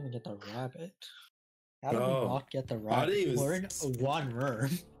 we didn't even get the rabbit. How did we Oh, not get the I rabbit? didn't even We're in one room.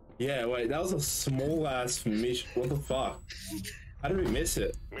 Yeah, wait, that was a small ass mission. What the fuck? How did we miss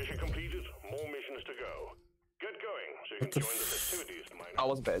it? Mission completed. More missions to go. Get going so you can join the festivities, miner. I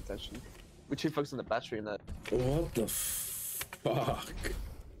wasn't paying attention. We're too focused on the battery and that. What the fuck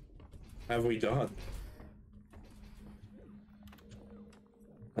have we done?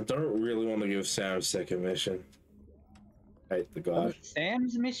 I don't really want to give Sam a second mission. Hate the guy.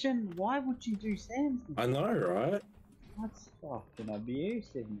 Sam's mission? Why would you do Sam's mission? I know, right? That's fucking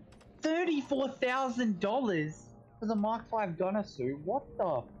abusive. $34,000 for the Mark V gunner suit? What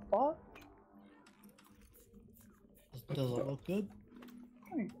the fuck? Does it look good?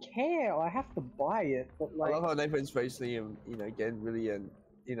 I don't care. I have to buy it, but I like, love how Nathan's basically, getting really,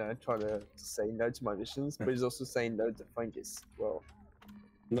 trying to say no to my missions, but he's also saying no to Fungus as well.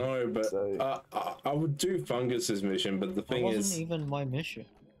 No, but So- I would do Fungus's mission, but the That thing wasn't is, even my mission.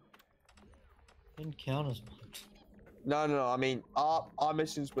 Didn't count as much. No, I mean, our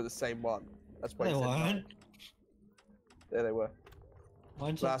missions were the same one. That's why They he said no. weren't. There they were.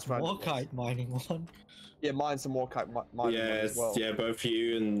 Mine's Last a round it more was. kite mining one. Yeah, mine's a more mining one as well. yeah, both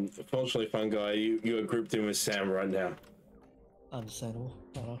you and unfortunately Fungi, you are grouped in with Sam right now. Understandable.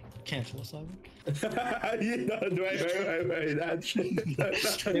 Cancel assignment. Wait, actually.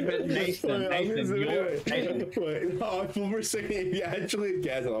 Nathan, Wait, no, for a second, if you actually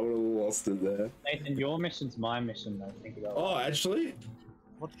guessed, I would have lost it there. Nathan, your mission's my mission though. Think about Oh, actually?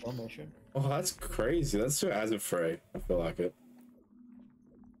 What's your mission? Oh, that's crazy. That's too hazard free. I feel like it.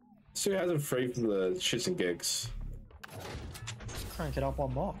 It's too hazard free for the shits and gigs. Crank it up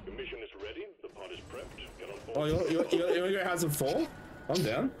one more. The mission is ready. The pod is prepped. Get on board. Oh, you want to go hazard 4? I'm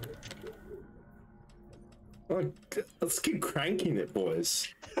down. Oh, let's keep cranking it, boys.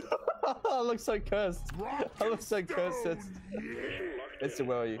 I look so cursed. I look so cursed. It's the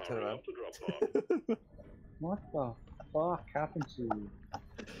where you turn Powering around. up the drop pod. What the fuck happened to you?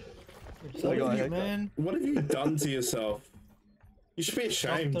 It's I got a like, haircut. man. What have you done to yourself? You should be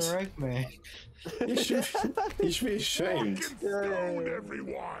ashamed. Dr. Eggman. You should be ashamed. Stone,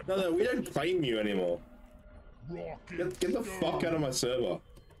 everyone! No, we don't claim you anymore. Rock and Get the fuck out of my server.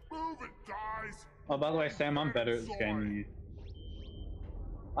 Move it, guys! Oh, by the way, Sam, I'm better at this game than you.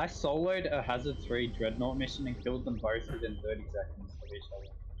 I soloed a Hazard 3 Dreadnought mission and killed them both within 30 seconds of each other.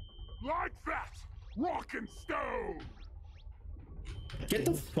 Like that! Rock and stone! Get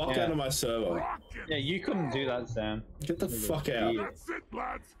the fuck out of my server. Rock and Yeah, you couldn't do that, Sam. Get the fuck out. That's it,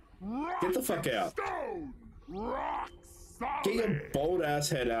 lads! Rock Get the fuck and out. Stone! Rock solid! Get your bold ass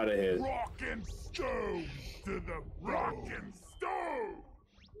head out of here. Rock and stone! To the rock and stone!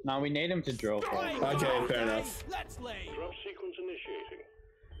 No, we need him to drill for us. Okay, fair enough. Let's lay. Drop sequence initiating.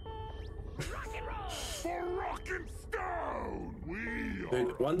 Rock and roll. For rock and stone! We are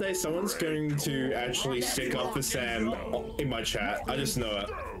Dude, one day someone's going to actually stick up for Sam in my chat. I just know it.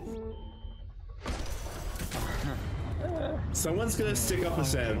 Someone's gonna stick up for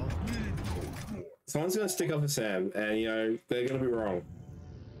Sam. Someone's gonna stick up for Sam, and you know, they're gonna be wrong.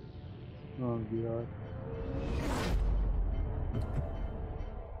 Oh, God.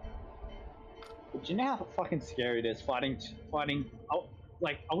 But you know how fucking scary it is fighting. Oh,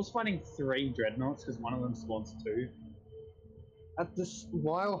 like I was fighting 3 dreadnoughts because one of them spawns 2. At this,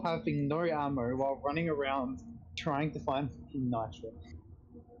 while having no ammo, while running around trying to find fucking nitro.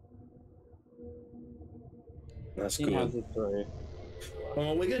 That's He good. has a 3.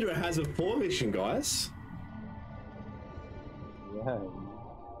 Oh, we're gonna do a Hazard 4 mission, guys. Yeah.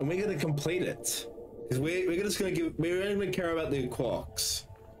 And we're gonna complete it. Because we're just gonna give, we're only gonna care about the clocks.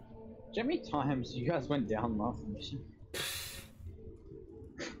 How many times you guys went down last mission?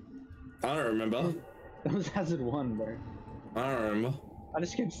 I don't remember. That was Hazard 1, bro. I don't remember. I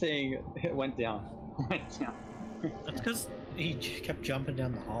just kept saying it went down. Went down. That's because he kept jumping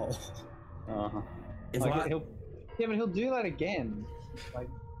down the hole. Uh-huh. If Like, I- yeah, but he'll do that again. Like,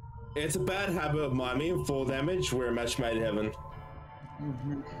 It's a bad habit of mine. Me and 4 damage, we're a match made in heaven.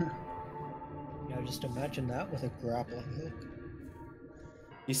 You know, just imagine that with a grappling hook.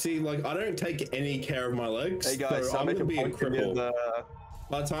 You see, like, I don't take any care of my legs, Hey guys, so I'm gonna be a in cripple. the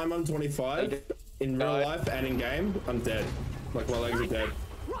By the time I'm 25, in real life and in game, I'm dead. Like, my legs are dead.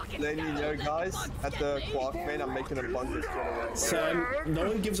 letting you know, guys, at the Quark Man, I'm making a bunker generator. Sam, no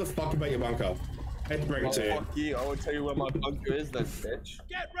one gives a fuck about your bunker. I hate to bring it to you. Fuck you, I will tell you where my bunker is, that bitch.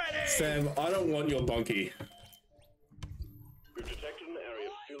 Get ready. Sam, I don't want your bunkie. We've detected an area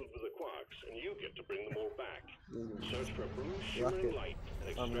filled with the quarks, and you get to bring them all back. Search for a blue shimmering light and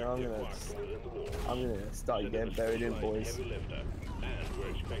extract the quark from within the wall. I'm gonna start getting buried in, boys. Heavy lifter, and we're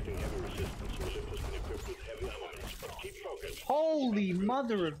expecting heavy resistance. The lift has been equipped with heavy armaments, but keep focused. holy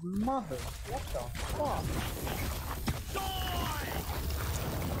mother of mother! What the fuck?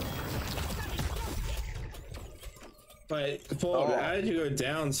 Wait, Ford, how did you go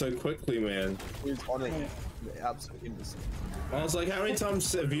down so quickly, man? Who's on it? The absolute imbecile. I was like, how many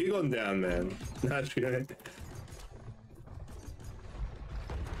times have you gone down, man? Naturally.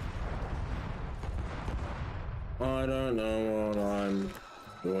 I don't know what I'm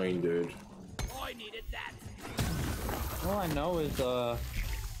doing, dude. I needed that. All I know is, what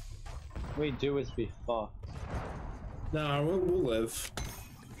we do is be fucked. No, we'll live.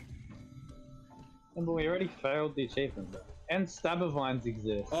 And but we already failed the achievement, and stabber vines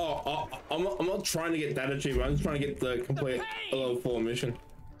exist. Oh, I'm not trying to get that achievement. I'm just trying to get the complete level 4 mission.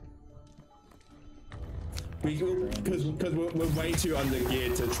 Because we're way too under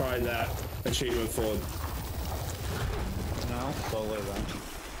geared to try that achievement for. No, solo then.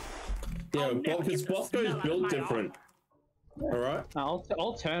 Yeah, because Bosco's built different. Alright?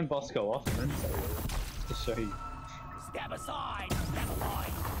 I'll turn Bosco off then, to show you. Stab aside. Stab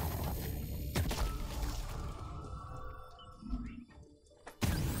aside.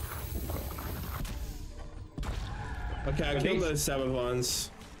 Okay, I killed those Sabavines.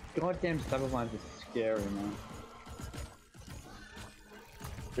 Goddamn stabber vines is scary, man.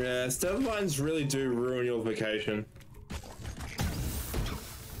 Yeah, Sabavines really do ruin your vacation.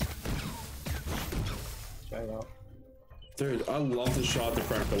 Straight up. Dude, I love the shard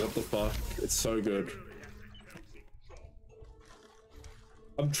diffractor. What the fuck? It's so good.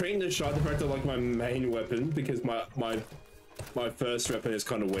 I'm treating the shard diffractor like my main weapon because my first weapon is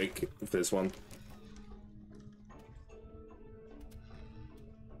kind of weak with this one.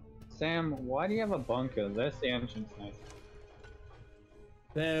 Sam, why do you have a bunker? There's the entrance next.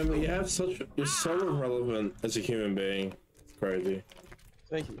 Damn, you have such. You're so irrelevant as a human being. It's crazy.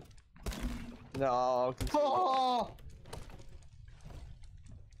 Thank you. No, I'll continue. Oh!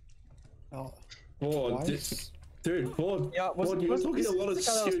 Oh, Oh, twice? Dude, Ford, Yeah, Ford, you were talking a lot of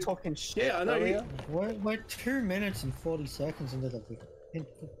shit. Talking shit. Yeah, I know. earlier. We're 2 minutes and 40 seconds into the video.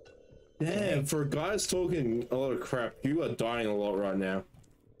 Damn, for a guy that's talking a lot of crap, you are dying a lot right now.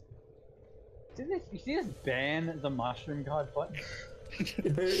 You see this ban the mushroom guy button?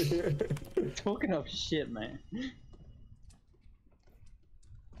 Talking of shit, man.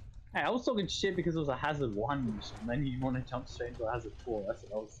 Hey, I was talking shit because it was a hazard 1 mission, and then you want to jump straight into a hazard 4. That's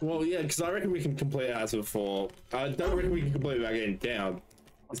what I was. Well, yeah, because I reckon we can complete hazard 4. I don't reckon we can complete it without getting down.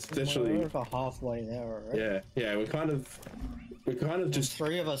 Especially. We're about halfway there already. Yeah, we're kind of just.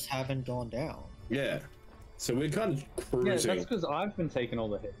 3 of us haven't gone down. Yeah, so we're kind of Yeah, cruising. that's because I've been taking all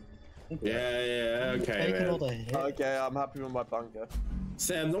the hits. Yeah, okay, Taking all man. the hits. Okay, I'm happy with my bunker.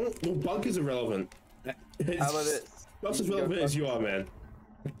 Sam, well, bunker's irrelevant. How about it? Just as relevant as you are, man.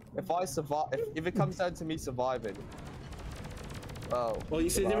 If I survive, if it comes down to me surviving, oh. Well, you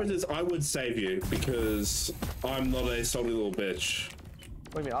see, the difference is I would save you because I'm not a salty little bitch.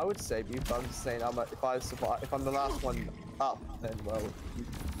 What do you mean? I would save you, but I'm just saying, if I survive, if I'm the last one up, then well, you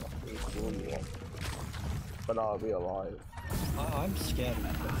can fucking me off. But I'll be alive. I'm scared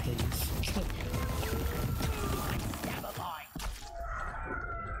of things.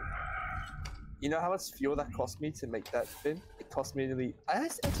 You know how much fuel that cost me to make that spin? It cost me nearly.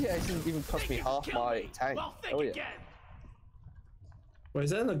 Actually, it didn't even cost me half my tank. Oh yeah. Wait, is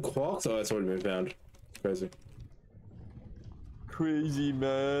that in the quarks? Oh, that's already been found. Crazy. Crazy,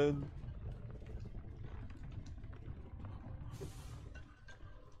 man.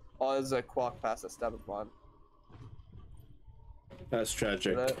 Oh, there's a quark past that stab of mine. That's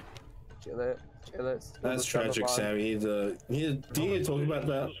tragic. Chill it. That's tragic, Sam. Do you need to talk about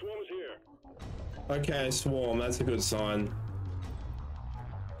that? Okay, swarm. That's a good sign.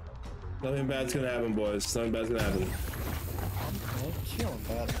 Nothing bad's gonna happen, boys. Nothing bad's gonna happen. I'm feeling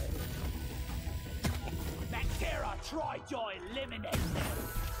bad. Bacteria, Trijoy, eliminate them.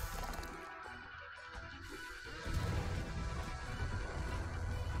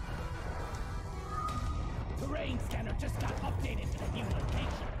 Terrain scanner just got updated to the new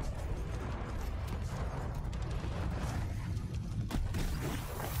location.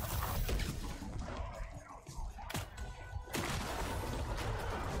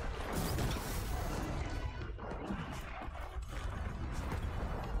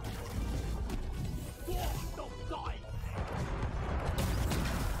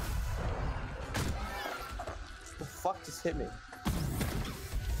 The fuck just hit me?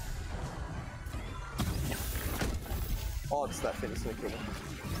 Oh, it's that thing. It's gonna kill me.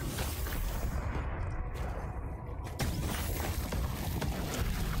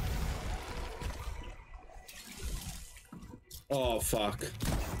 Oh, fuck.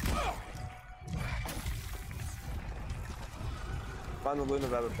 Find the lunar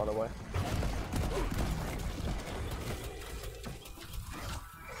rabbit, by the way.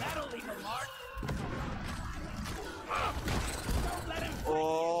 That'll leave a mark.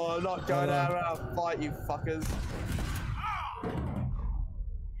 Oh, not going out of our fight, you fuckers.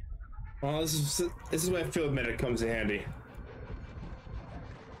 Oh, this is where field medic comes in handy.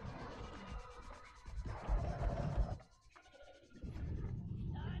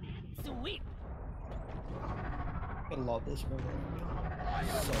 Sweet. I love this movie.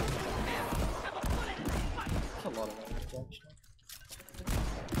 So, it's a lot of damage, actually.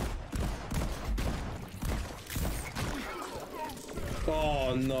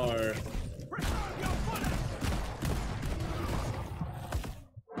 Oh no.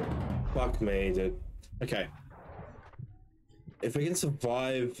 Fuck me, dude. Okay. If we can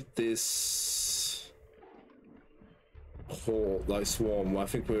survive this whole like swarm, I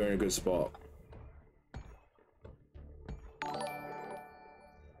think we're in a good spot.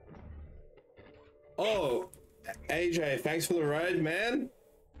 Oh, AJ, thanks for the raid, man.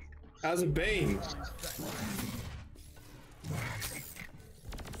 How's it been?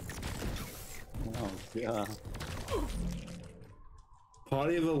 Oh, yeah.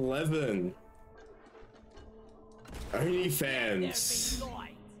 Party of 11. OnlyFans.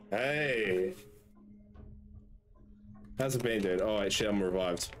 Hey. How's it been, dude? Oh, wait, shit, I'm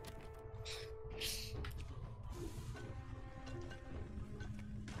revived.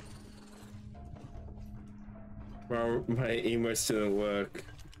 My emotes didn't work.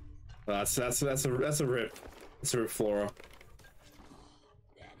 That's a rip. That's a rip, Flora.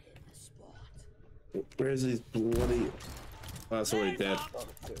 Where is his bloody? Oh, that's already dead. I'm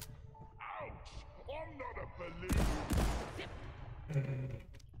not a believer.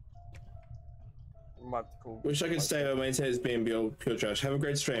 Wish I could stay or maintain as being pure trash. Have a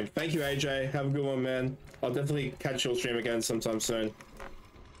great stream. Thank you, AJ. Have a good one, man. I'll definitely catch your stream again sometime soon.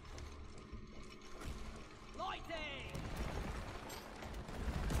 Light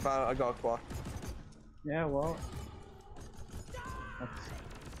I got a quark. Yeah, well.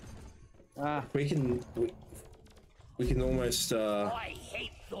 We can almost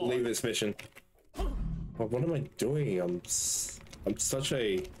leave this mission. Oh, what am I doing? I'm such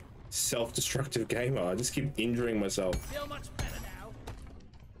a self-destructive gamer. I just keep injuring myself. Feel much better now.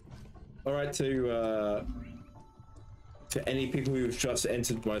 All right, to any people who've just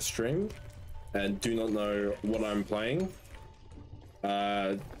entered my stream and do not know what I'm playing,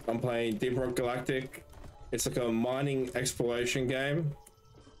 I'm playing Deep Rock Galactic. It's like a mining exploration game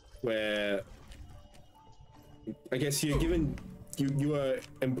where I guess you're given you are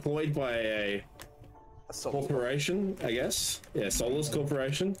employed by a corporation, I guess. Yeah, Solus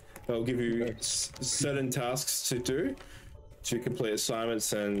Corporation. They'll give you certain tasks to do to complete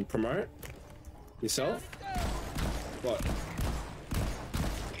assignments and promote yourself. What?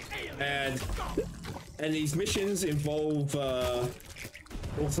 And these missions involve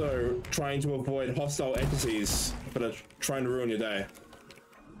also trying to avoid hostile entities that are trying to ruin your day.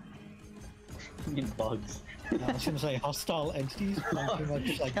 In bugs. I was gonna say hostile entities. Pretty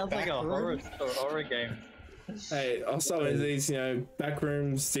much like Sounds like a horror game. Hey, hostile entities, you know,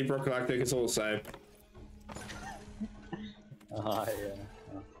 backrooms, Deep Rock Galactic, it's all the same. Yeah.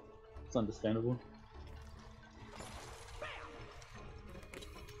 It's understandable.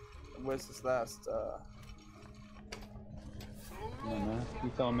 Where's this last? I don't know.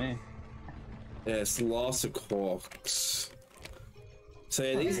 You tell me. Yeah, it's the last of Quarks. So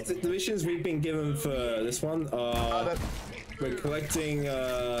yeah, these the missions we've been given for this one are we're collecting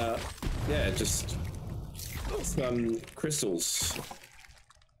just some crystals.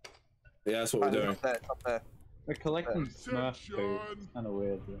 Yeah, that's what we're doing. Up there. We're collecting Smurf food. It's kind of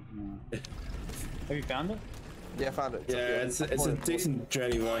weird, but no. Have you found it? Yeah, I found it. Yeah, it's a decent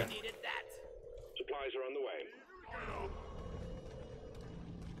journey, though. Needed that. Supplies are on the way.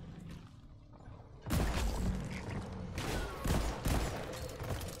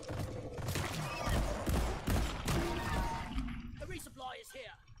 The resupply is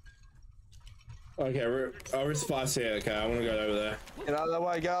here. Okay, our response here. Okay, I want to go over there. Get out of the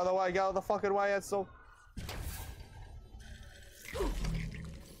way, get out of the way, get out of the fucking way, Edsel.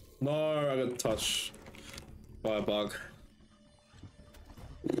 No, I got touched by a bug.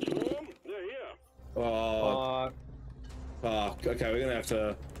 They're here. Oh, fuck. Okay, we're gonna have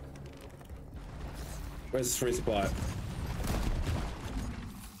to. Where's this resupply?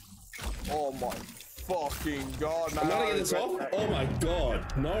 Oh my fucking god, man. I'm gonna get this off. Oh my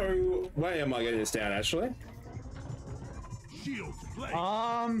god. No way am I getting this down, actually. Shields play.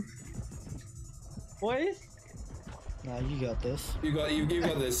 Boys? Nah, you got this. You got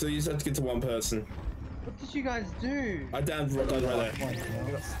this, so you just have to get to one person. What did you guys do? I downed right there. I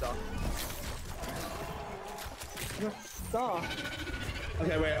got stuck. You're stuck.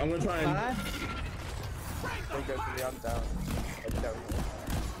 Okay, wait, I'm gonna try and. Don't go for the undown.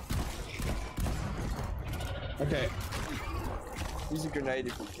 Okay. Use a grenade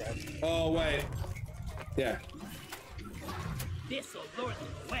if you can. Oh, wait. Yeah. This'll lure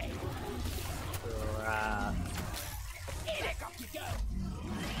them away. Here up you go.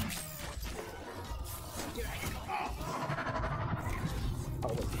 Oh,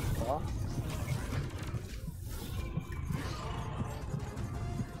 what the fuck?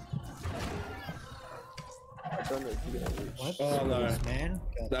 I don't know if you're gonna reach. What? Oh no, man.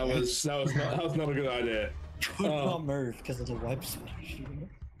 that was not a good idea. Could not move because of the web smash.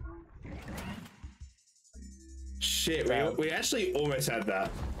 Shit, we actually almost had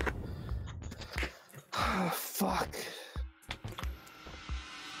that. Oh, fuck.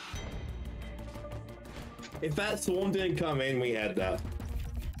 If that swarm didn't come in, we had that.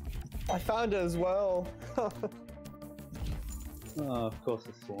 I found it as well. Oh, of course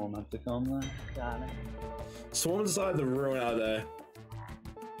the swarm had to come then. Got it. Swarm decided to ruin our day.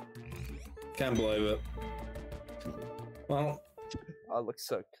 Can't believe it. Well, I look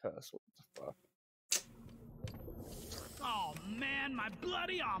so cursed. What the fuck? Oh man, my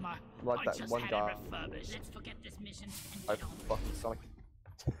bloody armor. Like I that just one had guy. it refurbished. Let's forget this mission and I get on. fucking Sonic.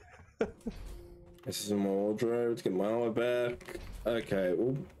 this is my wardrobe to get my armor back. Okay,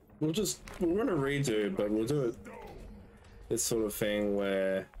 we're gonna redo, but we'll do it this sort of thing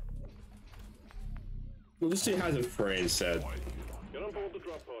where we'll just do hazard free instead. Get on board the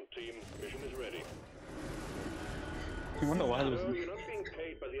drop pod team. Mission is ready. You wonder why there was. No, you're not being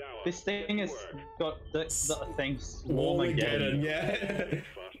paid by the hour. This thing has got the thing Swarmageddon, yeah.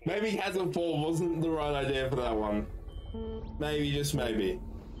 Maybe hazard 4 wasn't the right idea for that one. Maybe, just maybe.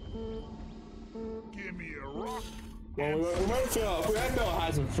 Give me a rock. Well, we won't feel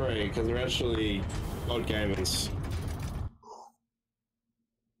hazard free because we're actually god gamers.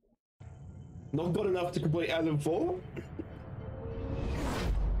 Not good enough to complete Hazard 4?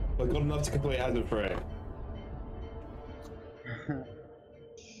 But good enough to complete Hazard 3.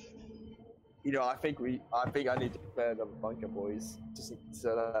 You know, I think I need to play another bunker, boys, just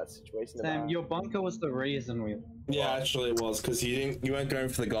so that situation. Sam, your bunker was the reason we. Yeah, actually it was, because you weren't going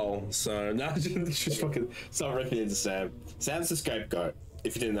for the goal, so now just fucking start wrecking into Sam. Sam's the scapegoat,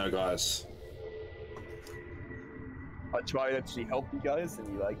 if you didn't know, guys. I try to actually help you guys, and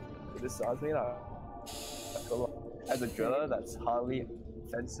you like criticize me. I feel like, as a driller, that's highly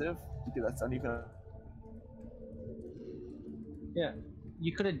offensive because that's not even. Yeah,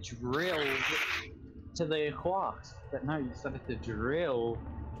 you could have drilled to the quarks, but no, you started to drill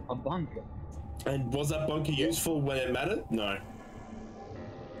a bunker. And was that bunker useful when it mattered? No.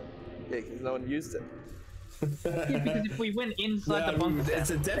 Yeah, because no one used it. Yeah, because if we went inside the bunker, it's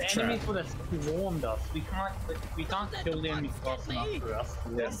a death the enemies trap. would have swarmed us. We can't kill the enemies fast enough for us.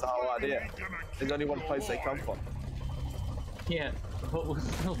 Yeah, that's the whole idea. There's only one place they come from. Yeah, but we'll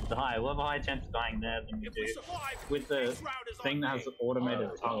still die. We'll have a high chance of dying there than we do with the thing that has automated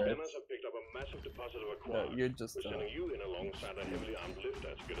turrets. Scanners have picked up a massive deposit of No, aqua. you're just. We're sending you in alongside a heavily armed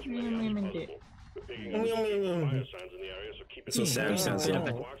lifter to get as many as possible. We're picking up fire signs in the area, so keep it. So Sam sounds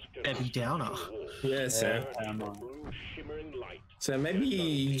like Heavy downer. yeah, Sam. Blue shimmering light. So maybe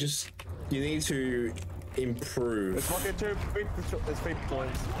you need to improve. There's fucking there's 3 patrols.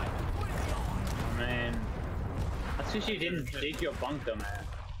 Man, that's because you didn't dig your bunker, man.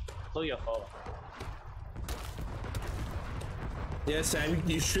 It's all your fault. Yeah, Sam,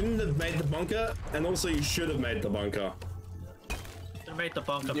 you shouldn't have made the bunker, and also you should have made the bunker. Should have made the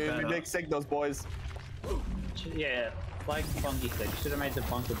bunker You better. make signals, boys. Yeah, like Funky said, you should have made the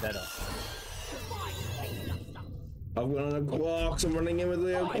bunker better. I've got an clocks. I'm running in with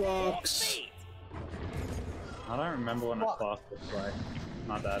Leo clocks. I don't remember what a clock looks like.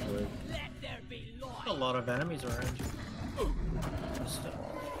 My bad, Luke. A lot of enemies around you. Just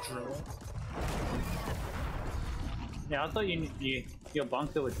drill. Yeah, I thought your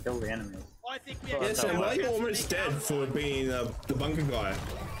bunker would kill the enemies. I think Yeah, Sam, why are you almost dead for being the bunker guy?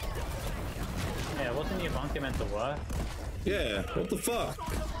 Yeah, wasn't your bunker meant to work? Yeah, what the fuck?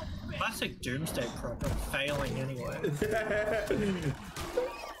 Classic Doomsday prop, failing anyway.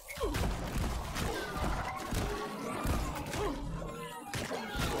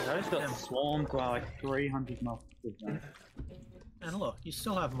 I just got swarmed by like 300 monsters, man. And look, you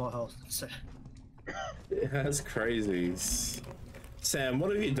still have more health than Sam. That's crazy. Sam,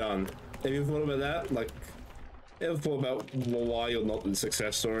 what have you done? Have you thought about that? Like, ever thought about why you're not the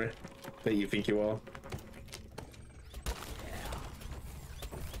success story that you think you are?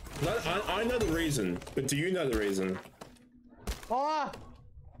 I know the reason, but do you know the reason? Ah!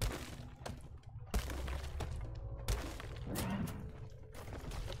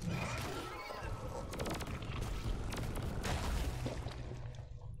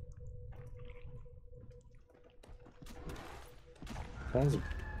 That's a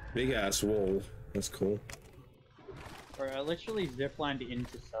big ass wall. That's cool. Bro, I literally ziplined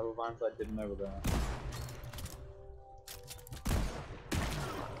into cell lines I didn't know were there.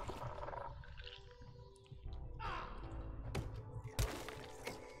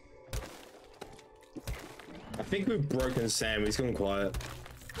 I think we've broken Sam. He's gone quiet.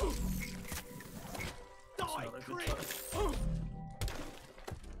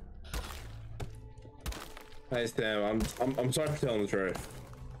 Hey Sam, I'm sorry for telling the truth.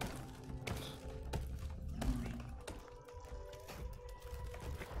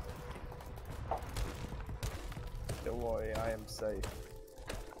 Don't worry, I am safe.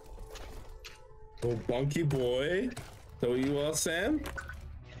 Little bunky boy. So you are, Sam?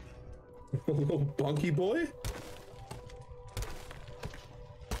 Little bunky boy?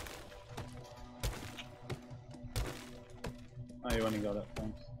 Oh, you only got it,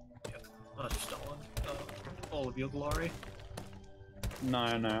 thanks. I've stolen all of your glory. No,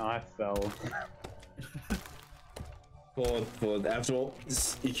 I fell. Ford, after all,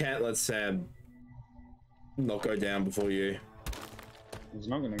 you can't let Sam not go down before you. He's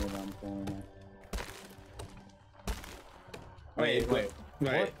not gonna go down for me. Wait.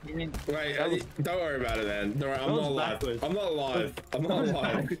 What? You mean Don't worry about it, then. Don't worry, I'm not alive. backwards. I'm not alive. I'm not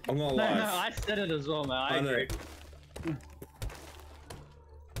alive. I'm not No, alive. I said it as well, man. I know. agree.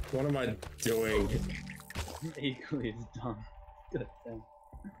 What am I doing? Equally is dumb. God damn.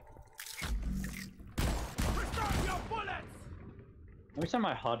 Let me turn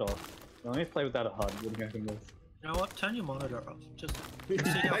my HUD off. Let me play without a HUD. What do you think of this? You know what? Turn your monitor off. Just see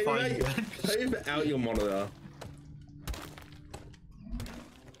how far you get. Leave out your monitor.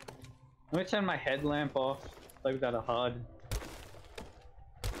 Let me turn my headlamp off. Play without a HUD.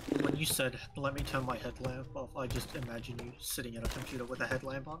 When you said, let me turn my headlamp off, I just imagine you sitting at a computer with a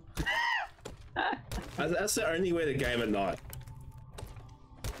headlamp on. That's the only way to game at night.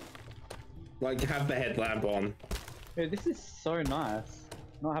 Like, have the headlamp on. Dude, this is so nice.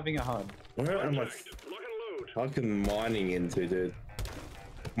 Not having a HUD. Where am I fucking mining into, dude?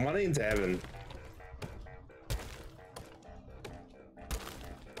 Mining into heaven.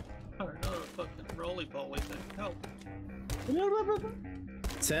 Oh no, fucking roly-poly thing, help.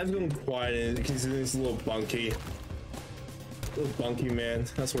 Sam's gone quiet in because he's this little bunky. Little bunky man,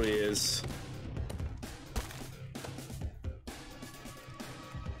 that's what he is.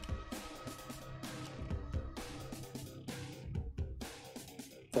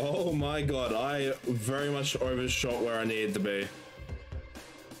 Oh my god, I very much overshot where I needed to be.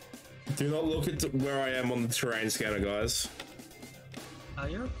 Do not look at where I am on the terrain scanner, guys.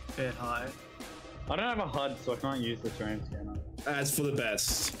 You're a bit high. I don't have a HUD, so I can't use the terrain scanner. That's for the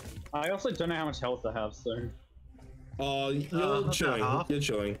best. I also don't know how much health I have, so Oh, you're chilling. You're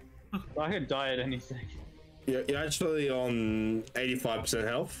chilling. I could die at any second. You're actually on 85%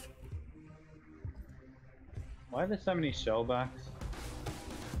 health. Why are there so many shellbacks?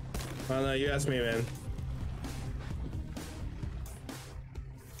 Oh no, you asked me, man.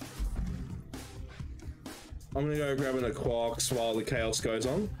 I'm gonna go grabbing the quarks while the chaos goes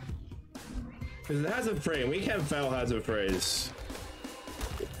on. Because it has a free, and we can't fail hazard freeze.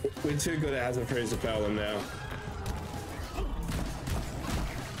 We're too good at hazard freeze to fail them now.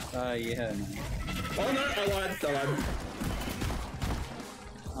 Yeah. Oh no, I lied.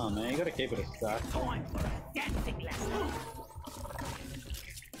 Oh man, you gotta keep it a stack. Going for a dancing lesson.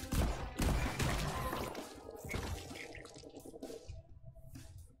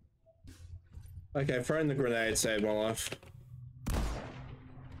 Okay, throwing the grenade saved my life. I'm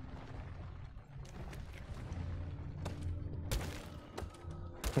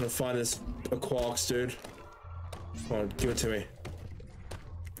gonna find this quarks, dude. Come on, give it to me.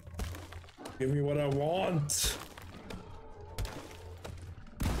 Give me what I want.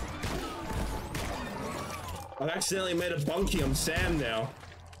 I've accidentally made a bunkie on Sam now.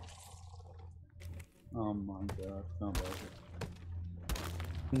 Oh my god, not bad.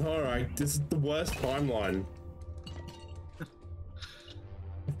 Alright, this is the worst timeline.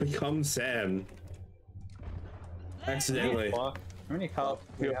 I've become Sam. Accidentally. How many health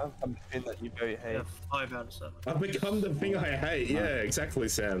do you have? Something that you very hate. Yeah, 5 out of 7. I've become the thing I hate. Yeah, exactly,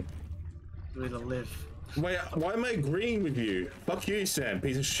 Sam. You either live. Wait, why am I agreeing with you? Fuck you, Sam,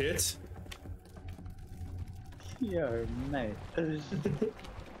 piece of shit. Yo, mate.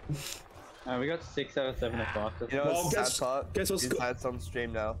 We got 6 out of 7 o'clock. You know Well, what's the guess- sad part? guess what's Is that it's on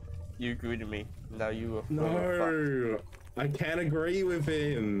stream now. You agreed to me. Now you were No, I can't agree with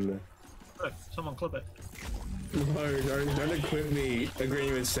him. Look, someone clip it. No, don't equip me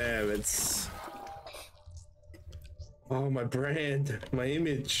agreeing with Sam. It's... Oh, my brand, my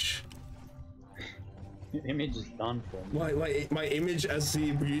image. Your image is done for me. My image as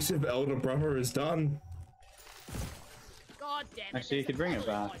the abusive elder brother is done. God damn it. Actually, you could bring it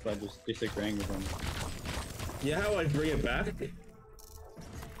back by just disagreeing with him. Yeah, how I bring it back?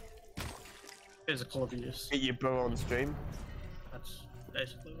 Physical abuse. Get your bro on stream. That's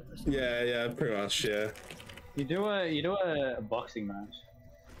basically what this is. Yeah, pretty much, yeah. You do a boxing match.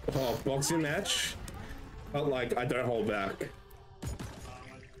 Oh, boxing match? But like, I don't hold back.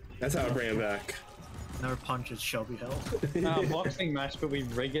 That's how I bring it back. No punches shall be held. Boxing match, but we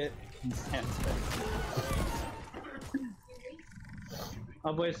rig it in Sam's face.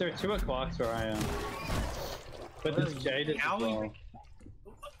 Oh boys, there are 2 quarks where I am. But there's Jade as well.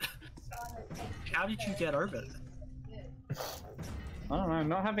 How did you get over there? I don't know,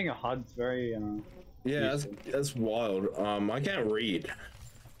 not having a HUD's very, Yeah, that's wild. I can't read.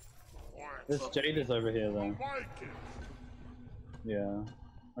 This Jade is over here though. Yeah.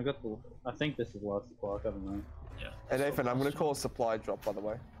 I think this is last quark, I don't know. Yeah. Hey Nathan, I'm gonna call a supply drop, by the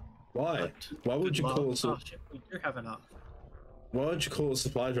way. Why? Why would you call it? Oh shit, we do have enough. Why would you call a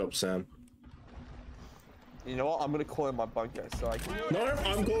supply drop, Sam? You know what? I'm gonna call in my bunker so I can. No,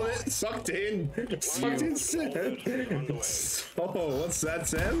 I'm calling it sucked in. Sucked in, Sam. Oh, what's that,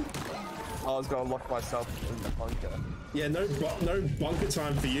 Sam? I was gonna lock myself in the bunker. Yeah, no bunker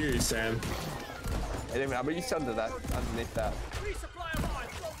time for you, Sam. Anyway, I'm used under that, underneath that. Resupply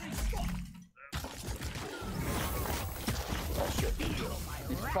arrived. Go restock. Oh shit.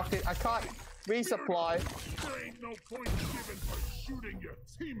 You fucking, I can't resupply. There ain't no point given for shooting your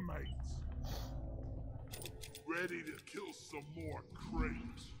teammates. Ready to kill some more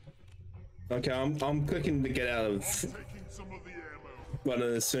crates. Okay, I'm clicking to get out of Taking some of the ammo.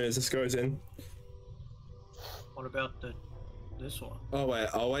 button as soon as this goes in. What about the this one. Oh wait,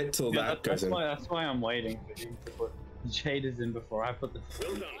 I'll wait till that goes in. That's why I'm waiting for you to put shaders in before I put the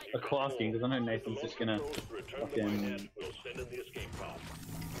clock in, because I know Nathan's just gonna fucking...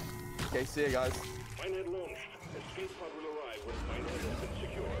 Okay, see you guys. Minehead launched. Escape pod will arrive when Minehead has been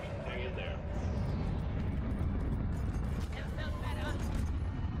secured. Hang in there.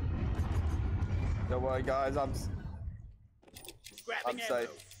 Don't worry, guys. I'm safe.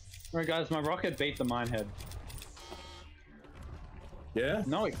 Alright, guys, my rocket beat the minehead. Yeah?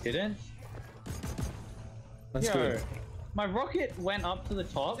 No, it didn't. That's Yo, good. my rocket went up to the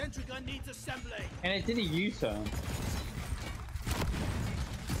top, Sentry gun needs assembly. and it did a U-turn.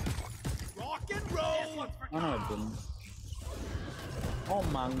 Rock and roll. Oh no, it didn't. Oh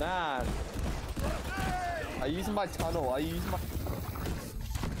my god. Are you using my tunnel? Are you using my...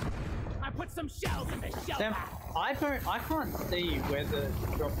 I put some shells in the shell Sam, pack. I can't see where the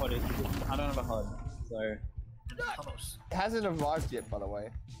drop pod is because I don't have a HUD, so... It hasn't arrived yet, by the way.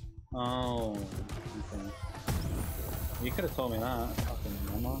 Oh, okay. You could have told me that.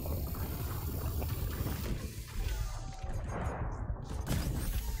 Fucking mama.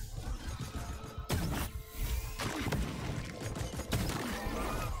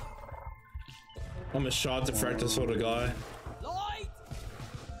 I'm a shard deflector sort of guy. Lloyd!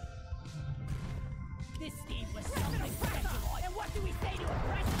 This Steve was something special. And what do we say to a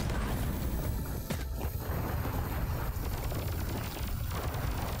pressure?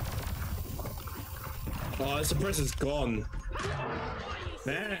 Oh, the suppressor's gone.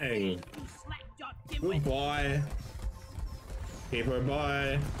 Dang. Goodbye. Keeper,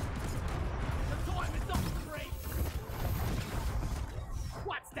 bye. The time is not free.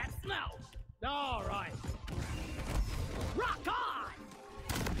 What's that smell? All right. Rock on!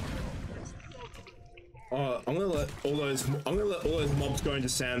 Oh, I'm gonna let all those mobs go into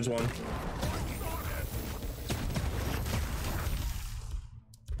Sam's one.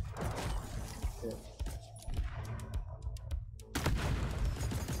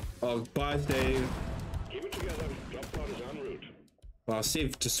 Oh, bye, Steve. Keep it together. Drop pod is en route. Wow,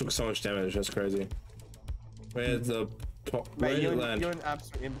 Steve just took so much damage. That's crazy. Where's the where did it land? You're an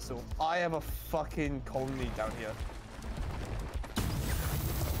absolute imbecile. I have a fucking colony down here.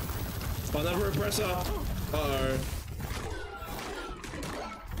 Another repressor. Uh-oh.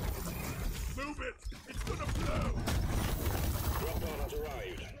 Move it! It's gonna blow! Drop pod has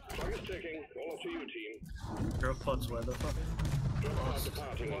arrived. Clock is ticking. All up to you, team. Drop pods where the fuck? Drop pod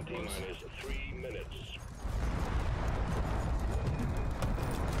departing in T-minus 3 minutes.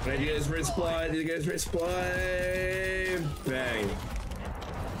 Did you guys resupply? Did you guys resupply? Bang.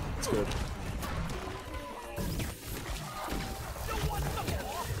 That's good.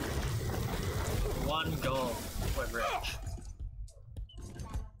 One goal. We're rich.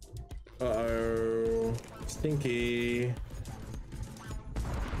 Uh-oh. Stinky.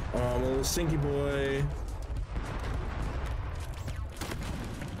 Oh, little stinky boy.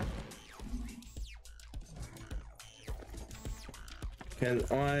 Can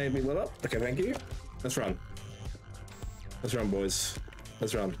I be lit up? Okay, thank you. Let's run. Let's run, boys.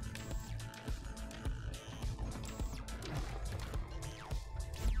 Let's run.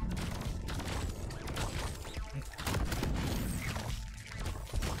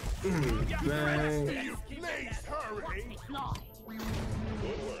 Bang. Please hurry! Good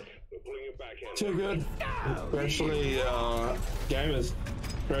work. We're pulling you back in. Too good. Especially gamers.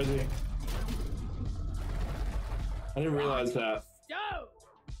 Crazy. I didn't realize that. Go!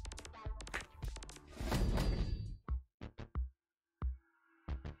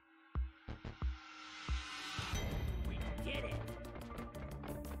 We did it!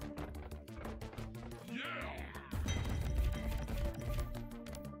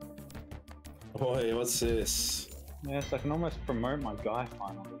 Boy, what's this? Yes, I can almost promote my guy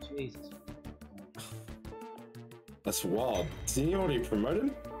finally. Jesus. That's wild. Didn't you already promote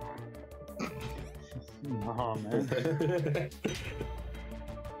him? Oh man.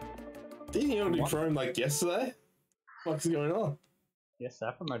 Didn't you already promote him like yesterday? What's going on? Yes,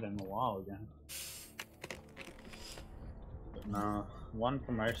 I promoted him a while ago. But no, one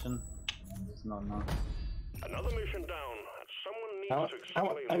promotion is not enough. Another mission down. Someone needs to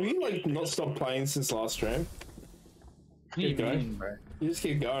explain. Have you like not stopped playing since last stream? What do you mean, bro? You just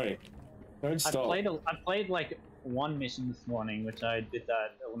keep going. Don't stop. I played like one mission this morning, which I did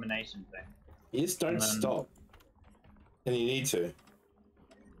that elimination thing. You just don't stop. And you need to.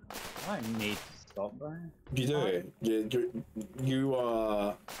 I don't need to stop, bro. You do.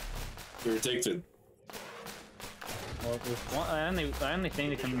 You're addicted. Well, the only thing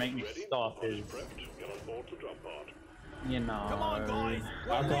that can make me stop is Get on board the drop pod. You know. Come on, guys.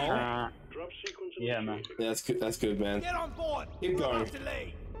 Alcohol? Yeah, man. Yeah, that's good. That's good, man. Get on board. Keep We're going. about to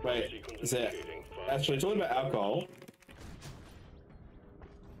leave. Wait, is that actually talking about alcohol?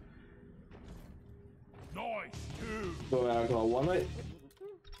 Nice, too. Talking about alcohol. Why don't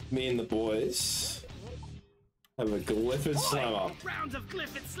me and the boys have a Glyphid Slammer? Rounds of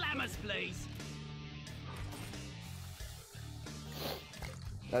Glyphid Slammers, please.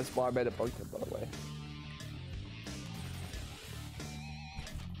 That's why I made a bunker, by the way.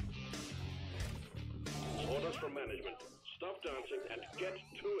 Orders from management. Stop dancing and get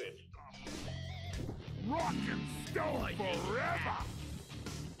to it. Rock and stone forever.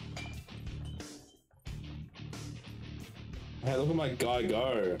 Hey, look at my guy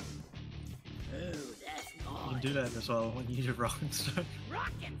go. Oh, that's You nice. can do that as well when you use your rock and stone.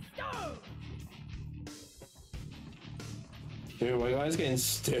 Rock and stone. Dude, my guy's getting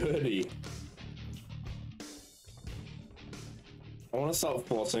sturdy. I want to start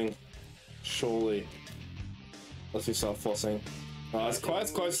flossing. Surely. Let's we start flossing. It's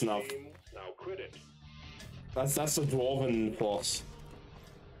close enough. Now quit it. That's the dwarven floss.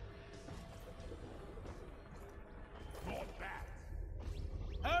 Not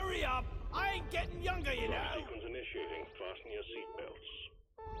bad. Hurry up. I ain't getting younger, you know. Sequence initiating. Fasten your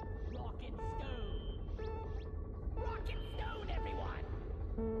seatbelts. Rock and stone. Rock and stone, everyone.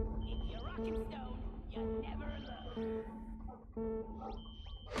 If you're rock and stone, you're never alone.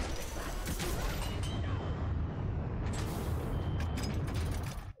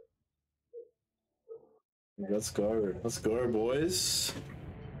 Let's go, boys.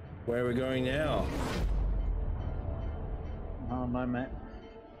 Where are we going now? Oh no, mate.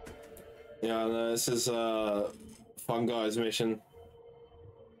 Yeah, no, this is Fungi's mission.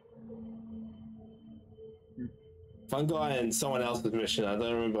 Fungi and someone else's mission. I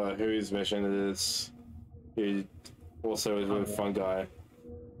don't remember whose mission it is. Who also is with Fungi.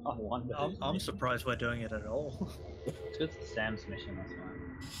 I wonder. I'm surprised we're doing it at all. It's just Sam's mission, that's fine.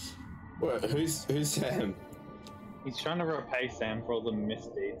 What? Who's Sam? He's trying to repay Sam for all the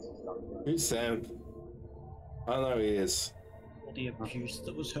misdeeds he's done. Who's Sam? I don't know who he is. All the abuse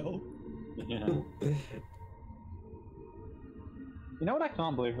that was held. Yeah. You know what I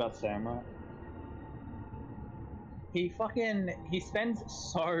can't believe about Sam, right? He spends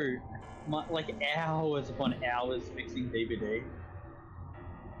so much, like hours upon hours fixing DVD,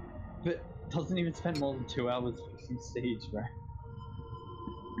 but doesn't even spend more than 2 hours fixing Siege, bro.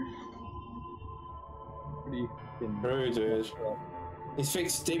 Pretty fucking True, dude. He's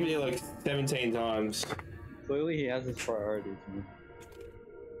fixed DVD like 17 times. Clearly he has his priorities, man.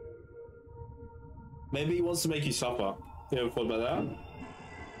 Maybe he wants to make you suffer. You ever thought about that?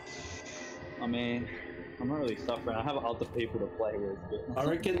 I mean, I'm not really suffering. I have other people to play with. But I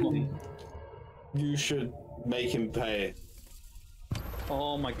reckon you should make him pay.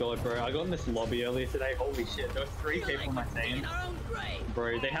 Oh my god, bro! I got in this lobby earlier today. Holy shit! There were 3 people on my team,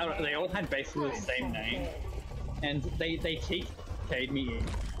 bro. They all had basically the same name, and they TK'd me in.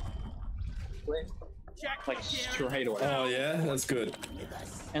 Like straight away. Oh yeah, that's good.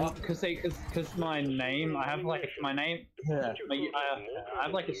 And because my name, I have like my name. Yeah, I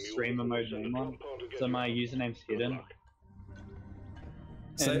have like a streamer mode name on, so my username's hidden.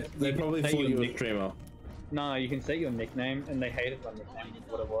 So And they you can probably say thought your you were a nick- streamer. No, you can say your nickname, and they hated my nickname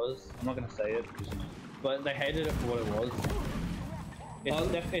for what it was. I'm not gonna say it, but they hated it for what it was.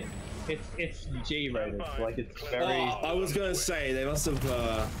 It's G rated, like it's very. I was gonna say they must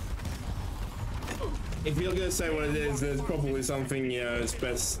have. If you're gonna say what it is, there's probably something it's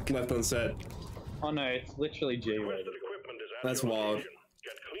best left unsaid. Oh no, it's literally G rated. That's wild. Get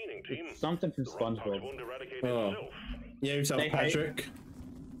cleaning, team. It's something from SpongeBob, Won't eradicate Oh, itself. yeah, yourself, They hate- Patrick.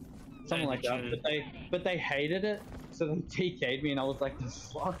 something like that. But they hated it, so they TK'd me, and I was like, "The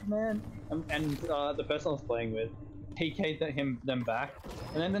fuck, man!" And the person I was playing with TK'd them back,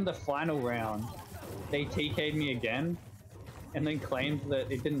 and then in the final round, they TK'd me again, and then claimed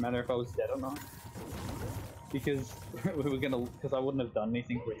that it didn't matter if I was dead or not, because I wouldn't have done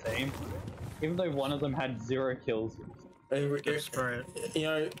anything for a team, even though one of them had 0 kills. Good spirit. You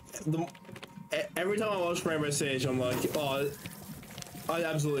know, every time I watch Rainbow Siege, I'm like, oh, I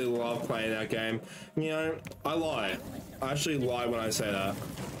absolutely love playing that game. You know, I lie. I actually lie when I say that.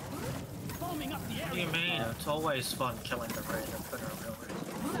 What do you mean? It's always fun killing the random for no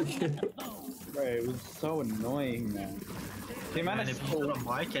real reason. Bro, it was so annoying, man. The amount And of if you put a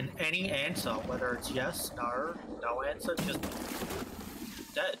mic and any answer, whether it's yes, no answer, just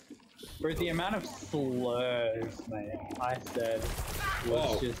dead. Bro, the amount of slurs, man, I said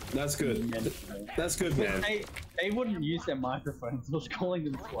was Oh, just that's good. mental. That's good, man. They wouldn't use their microphones. I was calling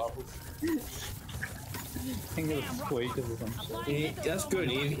them slurs. Think of the squeakers or some shit. That's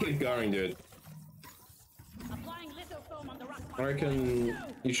good. You need to keep going, dude. Applying lithofoam on the rock. I reckon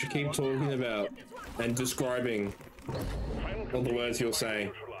you should keep talking about and describing all the words you're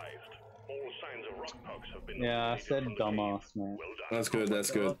saying. Yeah, I said dumbass, man. That's good. That's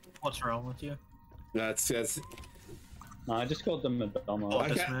good. What's wrong with you? That's. No, I just called them a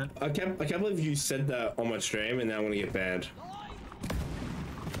dumbass. I can't believe you said that on my stream, and now I'm gonna get banned.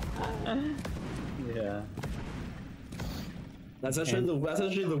 Yeah. That's actually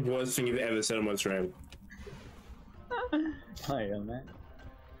the worst thing you've ever said on my stream. Oh yeah, man.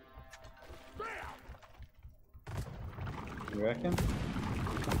 You reckon?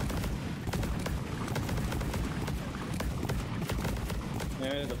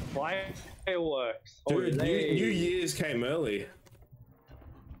 Yeah, the fireworks. Dude, New Holy. Year's came early.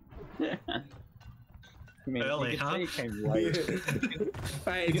 I mean, Early, you could huh? say it came late.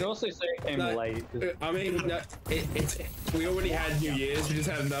 Hey, You could also say it came no, late. I mean, no, it's we already had New Year's. We just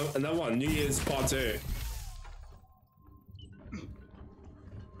had another one. New Year's Part 2.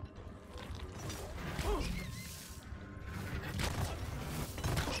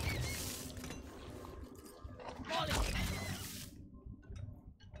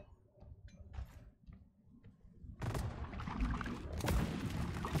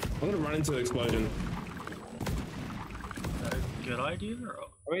 I'm gonna run into the explosion. Good idea, or?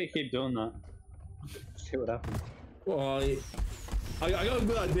 Why do you keep doing that? See what happens. Well, I got a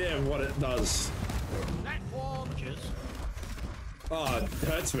good idea of what it does. Cheers. Oh, it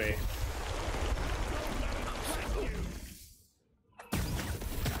hurts me.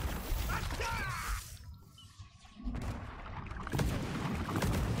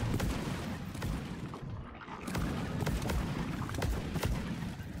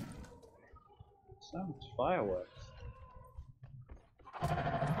 So much fireworks.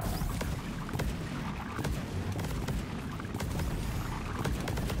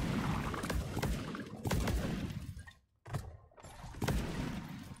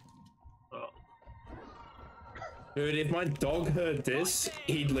 Dude, if my dog heard this,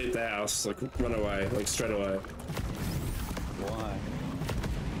 he'd leave the house, like run away, like straight away. Why?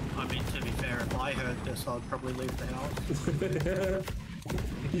 I mean, to be fair, if I heard this, I'd probably leave the house.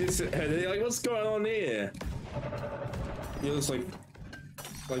 You just heard it, like, what's going on here? You're just like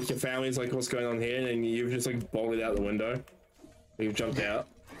your family's like, what's going on here? And then you've just like bolted out the window. You've jumped out.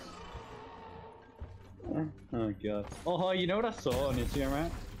 Oh god. Oh, you know what I saw on Instagram,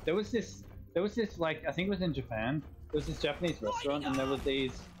 right? There was this like, I think it was in Japan. There was this Japanese restaurant, and there were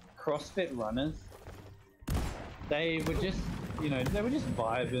these CrossFit runners. They were just, they were just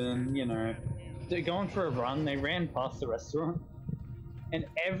vibing, they're going for a run. They ran past the restaurant, and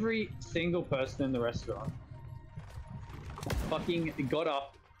every single person in the restaurant fucking got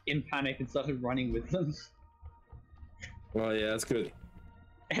up in panic and started running with them. Well, yeah, that's good.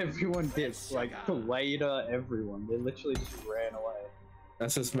 Everyone did, like the waiter, everyone. They literally just ran away.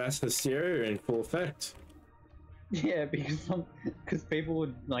 That's just mass hysteria in full effect. Yeah, because people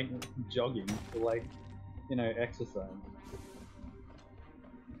were like jogging for like, exercise.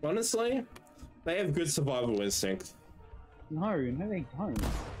 Honestly, they have good survival instinct. No, they don't.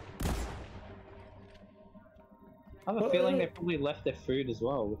 I have a feeling they probably left their food as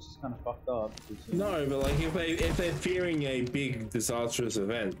well, which is kind of fucked up. No, but like if they're fearing a big disastrous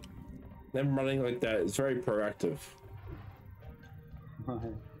event, them running like that is very proactive.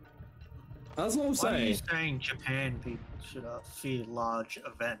 That's what I'm Why are you saying. saying Japan people should fear large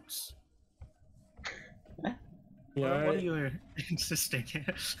events? You What know, are you insisting here?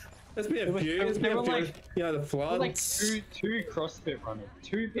 there's been a few. There's been a few. The floods. Like two CrossFit runners,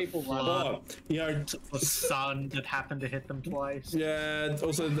 two people running. Oh, The sun that happened to hit them twice. Yeah.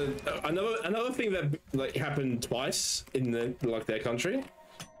 Also, another thing that like happened twice in their country.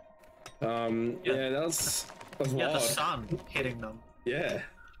 Yeah, that's wild. Yeah, the sun hitting them. Yeah,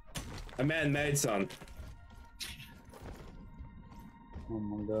 a man-made sun. Oh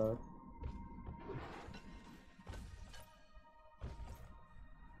my god.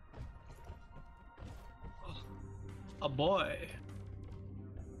 A boy.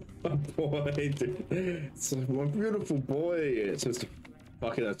 A boy, dude. It's my beautiful boy. It's just a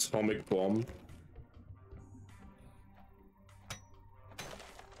fucking atomic bomb.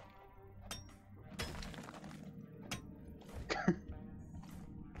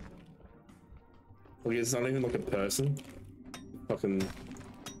 Like, it's not even like a person. Fucking.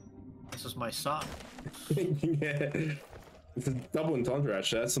 This is my son. Yeah. It's a double entendre,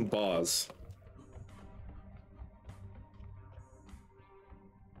 actually. That's some bars.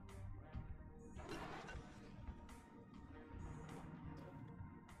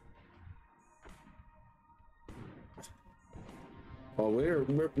 Oh, we're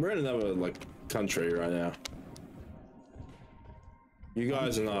in another like country right now. You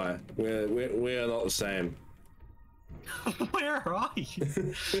guys and I, we're not the same. Where are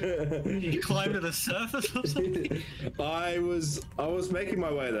you? You climbed to the surface or something? I was making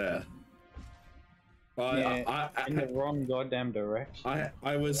my way there. In the wrong goddamn direction.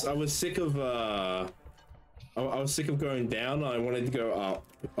 I was sick of I was sick of going down. I wanted to go up.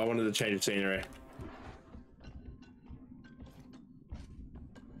 I wanted to change the scenery.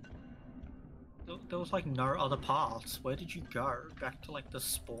 There was like no other paths. Where did you go? Back to like the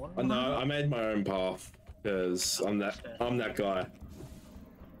spawn? No, I made my own path because I'm that guy.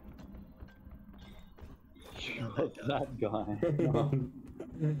 You're that guy. No.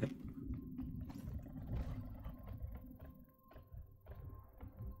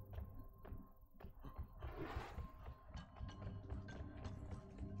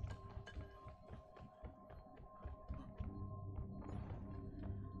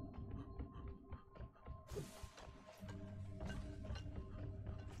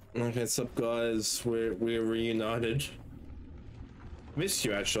 Okay, what's up, guys? We're reunited. Missed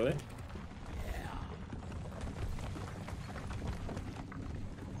you actually.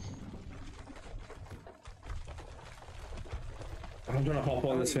 I'm gonna hop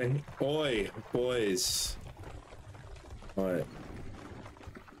on this thing. Oi, boys. Alright.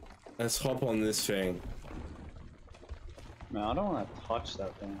 Let's hop on this thing. Man, I don't want to touch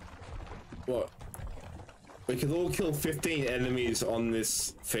that thing. What? We could all kill 15 enemies on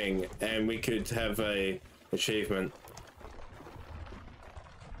this thing, and we could have a achievement.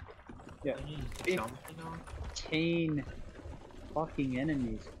 Yeah, 15 fucking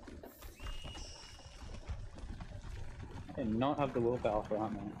enemies. I did not have the willpower for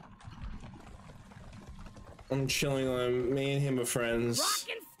that, man. I'm chilling on. Me and him are friends. Rock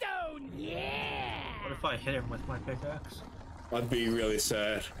and stone, yeah! What if I hit him with my pickaxe? I'd be really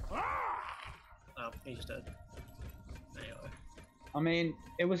sad. Oh, he's dead. Anyway. I mean,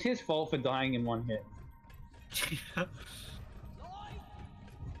 it was his fault for dying in one hit.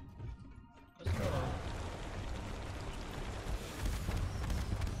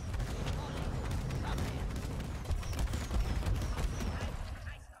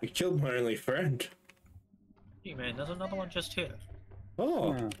 You killed my only friend. Hey man, there's another one just here.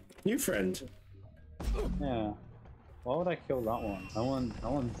 Oh, Yeah. new friend. Yeah. Why would I kill that one? That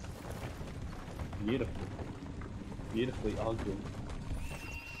one's beautiful. Beautifully ugly.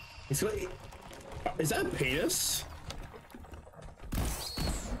 He's got. Is that a penis?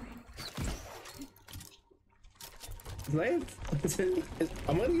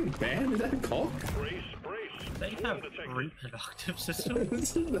 I'm gonna get banned. Is that a cock? Brace, brace. They have reproductive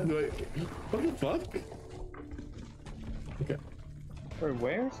systems. What the fuck? Okay. Bro,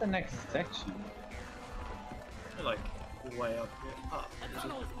 where's the next section? They're like way up here. Ah, is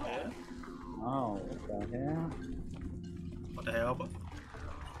it there? Oh, what the hell? What the hell?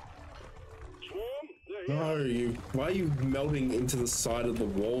 Swarm, there you No, you. Why are you melting into the side of the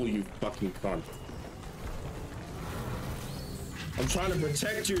wall, you fucking cunt? I'm trying to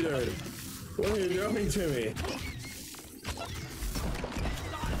protect you, dude. What are you doing to me?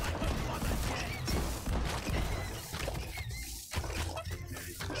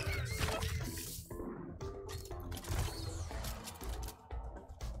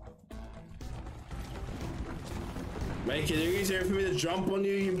 Make it easier for me to jump on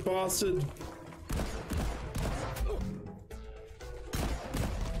you, you bastard.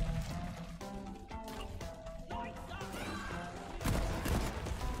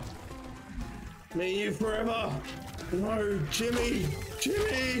 Me and you forever. No, Jimmy.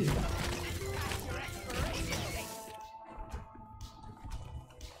 Jimmy.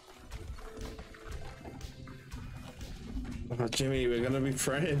 Oh, Jimmy, we're gonna be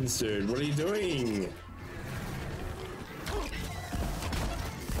friends, dude. What are you doing?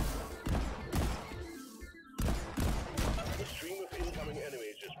 The stream of incoming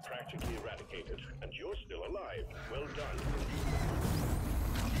enemies is practically eradicated, and you're still alive. Well done.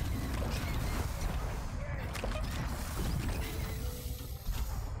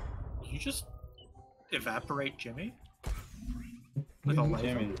 You just evaporate Jimmy? With a laser?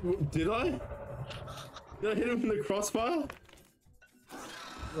 Jimmy. Did I? Did I hit him in the crossfire?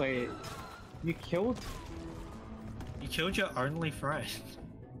 Wait, you killed? You killed your only friend.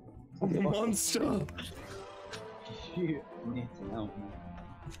 Monster. You need to help me.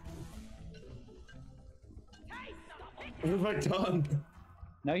 What have I done?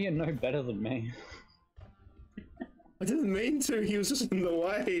 Now you're no better than me. I didn't mean to. He was just in the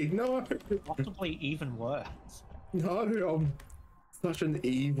way. No. Possibly even worse. No, I'm such an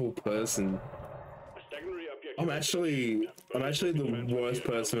evil person. A secondary I'm actually the worst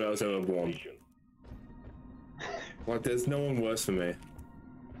person that was ever born. Like, there's no one worse than me.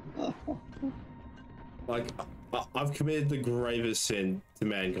 Like, I've committed the gravest sin to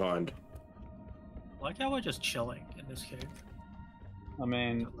mankind. Like how we're just chilling in this cave. I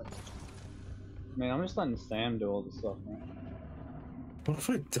mean, I'm just letting Sam do all the stuff, man. What have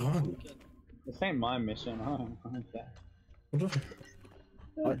I done? This ain't my mission. I don't care. What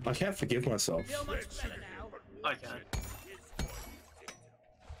have I can't forgive myself. Feel much better now. I can't.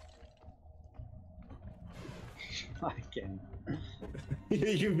 I can.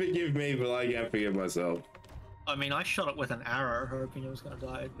 You forgive me, but I can't forgive myself. I mean, I shot it with an arrow, hoping it was gonna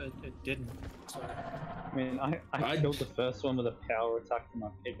die, but it didn't. So. I mean, I killed the first one with a power attack from my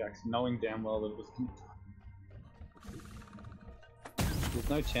pickaxe, knowing damn well that it was gonna die. There's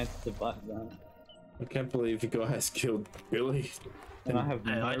no chance to survive that. I can't believe you guys killed Billy. And I have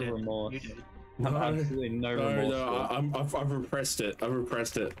no remorse. I have absolutely no remorse. No, I've repressed it. I've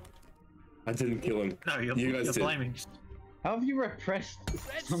repressed it. I didn't kill him. No, you're did. blaming. How have you repressed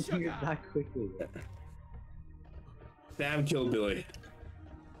something that quickly? Sam killed Billy.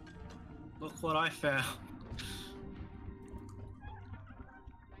 Look what I found.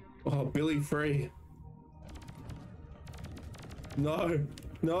 Oh, Billy free. No,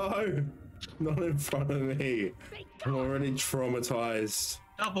 no, not in front of me. I'm already traumatized.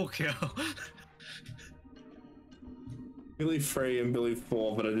 Double kill. Billy 3 and Billy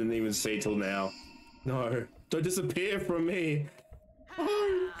 4, but I didn't even see till now. No, don't disappear from me.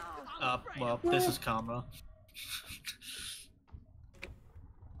 Well, this is karma.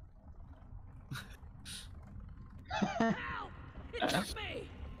 It's me.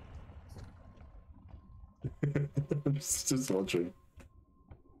 I'm just watching.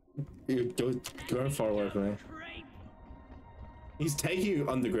 You go far away from me. He's taking you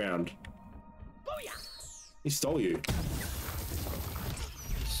underground. He stole you.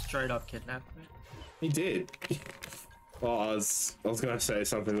 He straight up kidnapped me. He did. Well, I was gonna say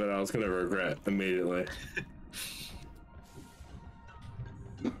something that I was gonna regret immediately.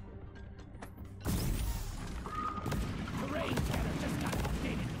 Terrain terror just got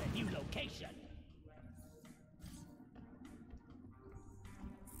updated with a new location.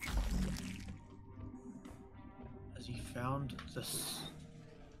 Has he found this?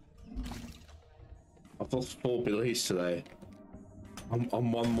 I've lost 4 Billies today.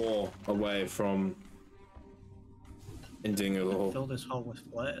 I'm one more away from ending it all. Fill this hole with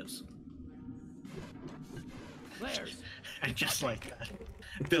flares. Flares. And just like that,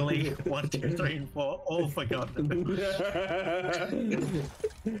 Billy 1, 2, 3, and 4 all forgotten.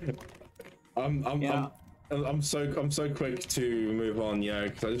 I'm so quick to move on, you know,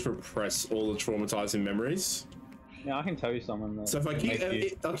 because I just repress all the traumatizing memories. Yeah, I can tell you something that So if I keep,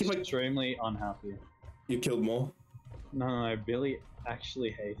 I'll keep extremely unhappy. You killed more. No, Billy actually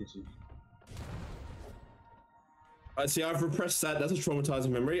hated you. I see. I've repressed that. That's a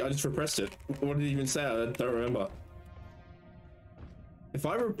traumatizing memory. I just repressed it. What did he even say? I don't remember. If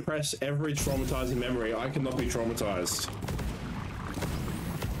I repress every traumatizing memory, I cannot be traumatized.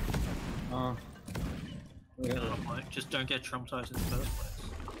 No, like, just don't get traumatized in the first place.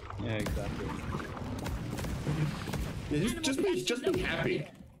 Yeah, exactly. Yeah, just be happy.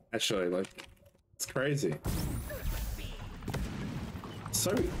 Actually, like, it's crazy.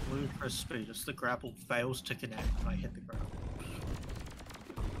 So Ludicrous speed, as the grapple fails to connect when I hit the ground.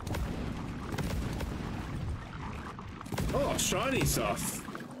 oh, shiny stuff.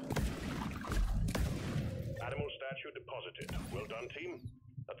 Animal statue deposited. Well done, team.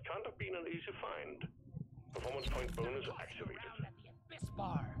 That can't have been an easy find. Performance point bonus activated. Around at the Abyss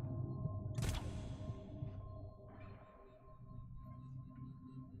Bar.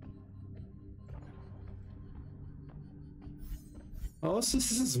 Oh, this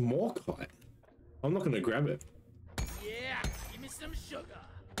is more kite. I'm not gonna grab it. Yeah, give me some sugar.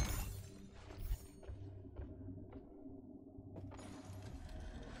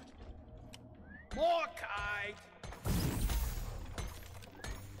 More kite.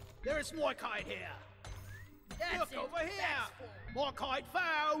 There is more kite here. Look over here. More kite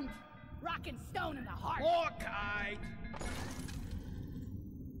found. Rock and stone in the heart. More kite.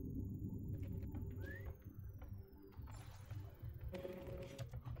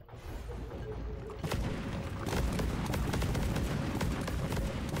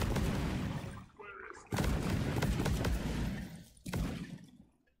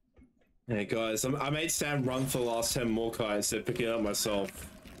 Hey guys, I made Sam run for the last 10 more kites instead of picking it up myself.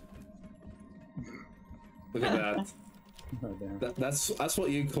 Look at that. Oh, damn. That's what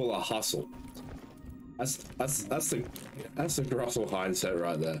you call a hustle. That's the Russell mindset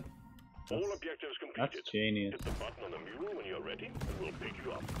right there. All objectives completed. That's genius. Hit the button on the mule when you're ready, and we'll pick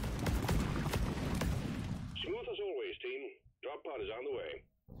you up. Smooth as always, team. Drop pod is on the way.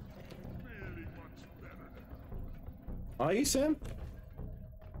 Really much better. Are you, Sam?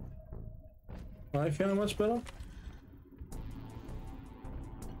 Are you feeling much better?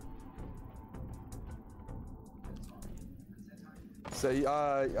 So,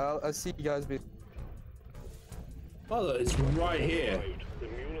 I see you guys be. Oh, it's right here. The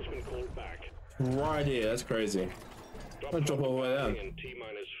mule has been called back. Right here. That's crazy. I'm gonna drop all the way down. In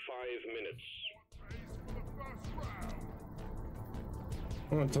T-minus 5 minutes.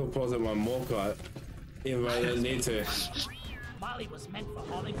 I'm gonna deposit my Morkite, even though I don't need to. Molly was meant for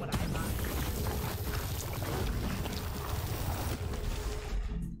hauling what I buy.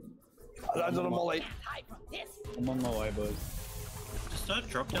 That's on a molly. Hide from this. I'm on my way, boys. Just don't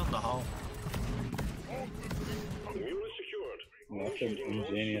drop down the hole. The mule is secured. Yeah, that's an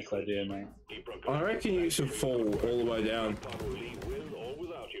ingenious idea, mate. I reckon you should fall all the way down. Pod will leave with or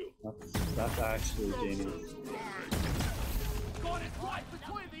without you. That's actually genius. Got it right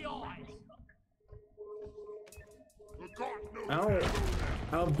between the eyes.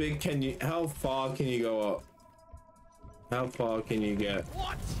 How big can you? How far can you go up? How far can you get?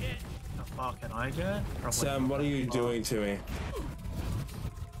 Watch it. How far can I get? Probably Sam, what are you doing to me?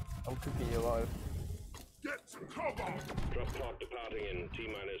 I'm cooking you alive. Get to cover! Drop pod departing in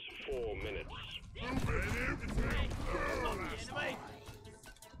T-minus 4 minutes. Not the enemy.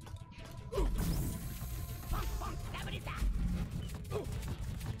 Punk, punk, stab it that.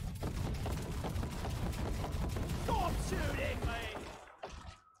 Stop shooting me.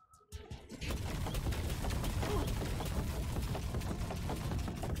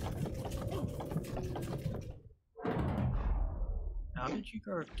 How did you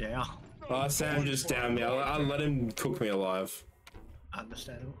go down? Sam just downed me. I'll let him cook me alive.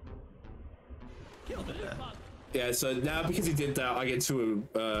 Understandable. Killed it there. Yeah, so now because he did that, I get to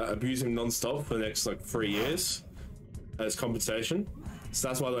abuse him non-stop for the next like 3 years as compensation. So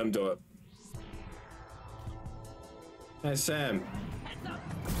that's why I let him do it. Hey Sam,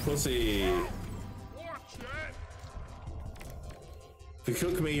 pussy. Watch it! If you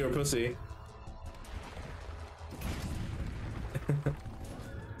cook me, you're a pussy.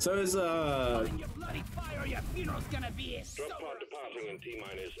 So is Your bloody fire, your funeral's gonna be a Drop pod departing in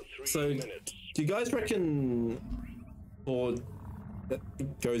T-minus 3 so minutes. do you guys reckon or that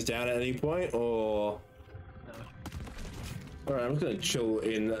it goes down at any point or? Alright, I'm just gonna chill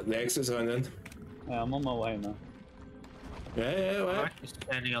in the exit zone then. Yeah, I'm on my way now. Yeah, I'm well. actually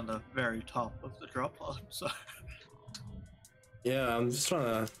standing on the very top of the drop pod, so Yeah, I'm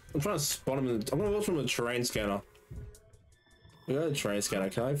trying to spot him. I'm gonna look from the terrain scanner. We got a terrain scanner.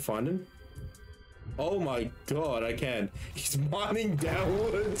 Can I find him? Oh my god, I can. He's mining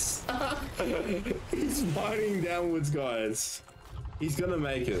downwards. He's mining downwards, guys. He's gonna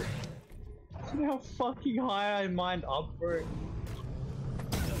make it. See how fucking high I mined up for it.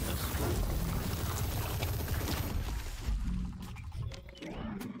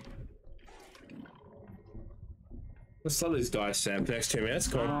 Let's let these guys, Sam. Next 2 minutes.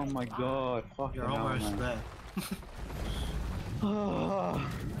 Go Oh on. my god, fucking you're hell, almost man. there.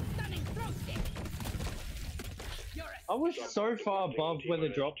 stunning throw stick. You're a I was so far above where the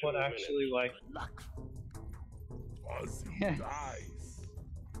drop pod actually like. luck. Yeah. Nice.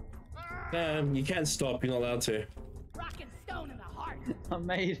 Sam, you can't stop. You're not allowed to. Rock and stone in the heart. I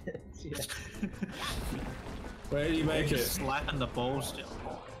made it. Yeah. Where did you make it? Slapping the ball still.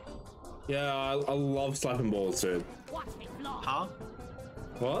 Yeah, I love slapping balls, dude. Watch me fly. Huh?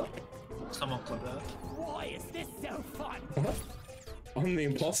 What? Someone clip that. Why is this so fun? What? I'm the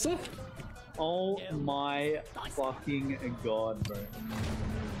imposter? Oh my fucking god, bro.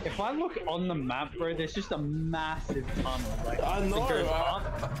 If I look on the map, bro, there's just a massive tunnel. Like, I know, it goes right?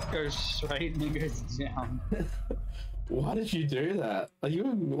 up, goes straight, and then goes down. Why did you do that? Are you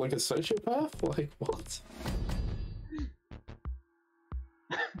like a sociopath? Like what?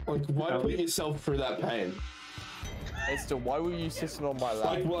 Like why put yourself through that pain? Esther, why were you sitting on my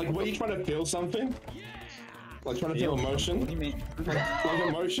lap? Like were you trying to feel something? Like trying to feel emotion? What do you mean? Like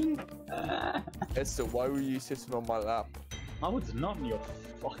emotion? Esther, why were you sitting on my lap? I was not in your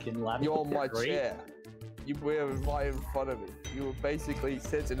fucking lap. You're on my Great. chair. You were right in front of me. You were basically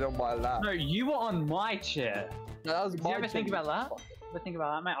sitting on my lap. No, you were on my chair. That was Did my you ever think chair. about that? Ever think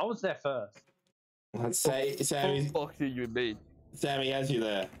about that, mate? I was there first. Let's say Sammy, What the fuck do you mean? Sammy has you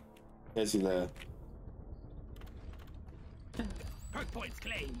there. Has you there. Hurt points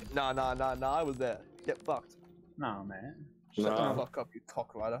claimed. Nah, I was there. Get fucked. No, man. Shut the Nah. fuck up, you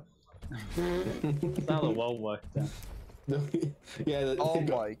cock rider. That's how the world works. Then. Yeah, Oh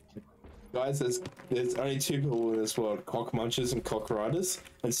my. Guys, there's only two people in this world: cock munchers and cock riders.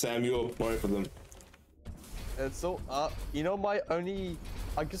 And Sam, you're both of them. And so, you know,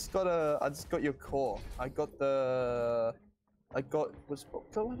 I just got your core. What's the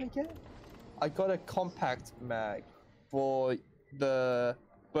one again? I got a compact mag for the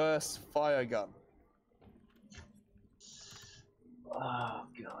burst fire gun. Oh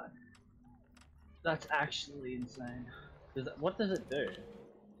god, that's actually insane. What does it do?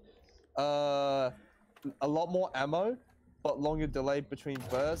 A lot more ammo, but longer delay between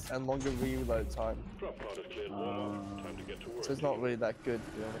bursts and longer reload time. Drop pod is cleared warm. Time to get to work. So it's not really that good,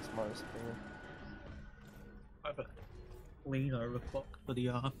 to be honest, in my opinion. I have a lean overclock for the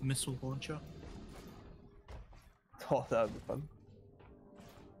missile launcher. Oh, that would be fun.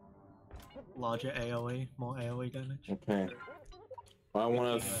 Larger AoE, more AoE damage. Okay. I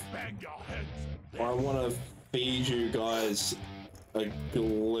wanna feed you guys a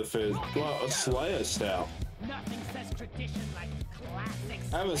Glyphid, well, a Slayer Stout. Nothing says tradition like classic.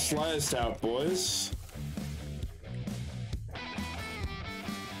 Have a Slayer Stout, boys.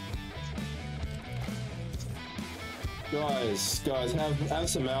 Guys, have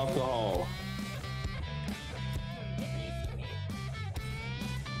some alcohol.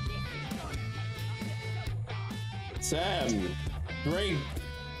 Sam, drink.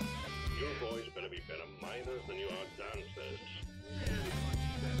 Your boys better be better miners than you are dancers.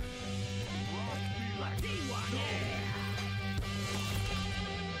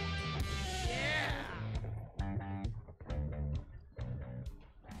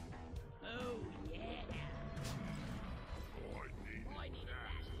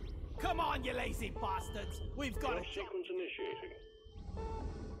 Come on, you lazy bastards! We've got a Sequence initiating.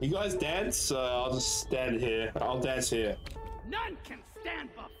 You guys dance? I'll just stand here. I'll dance here. None can stand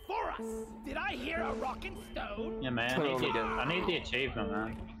before us! Did I hear a rockin' stone? Yeah, man. I need the achievement,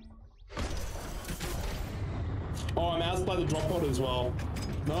 man. Oh, I'm out by the drop pod as well.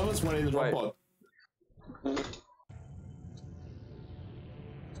 None of us went in the drop pod.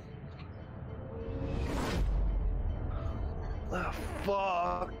 Ah,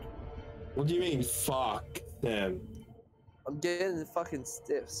 fuck. What do you mean, fuck them? I'm getting the fucking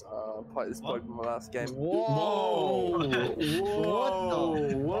stiffs. This broke my last game. Whoa!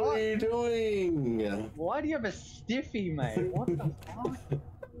 Whoa! What are you doing? Why do you have a stiffy, mate? What the fuck?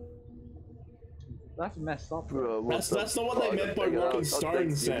 That's messed up, bro. That's not what they meant by rocking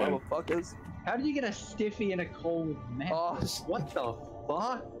stone, Sam. Motherfuckers. How do you get a stiffy in a cold mess? Oh, what the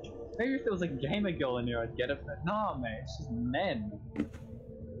fuck? Maybe if there was a gamer girl in here, I'd get it, but nah, mate, it's just men.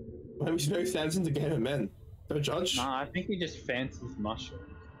 Maybe Snow stands into game of men. Don't judge. Nah, I think he just fancies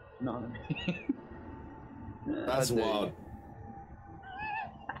mushrooms. You know what I mean? That's wild.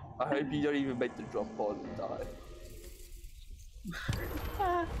 I hope you don't even make the drop pod and die.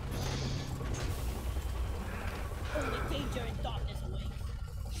 Only danger in darkness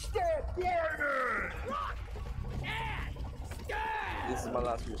awaits. Stop whining! Rock! And stand! This is my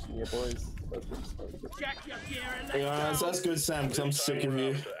last mission here, boys. Check your gear and let's Yeah, go! that's good, Sam, because I'm sick of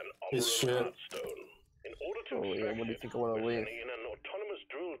you. This shit. Oh yeah, what do you think I want to leave?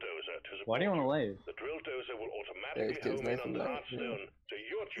 Why do you want to leave? The drill dozer will Yeah, automatically it's home in on Nathan the back. Hearthstone, so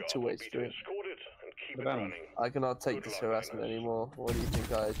your job Two will ways be to street. escort it and keep What it about him? running. I cannot take this harassment anymore. What do you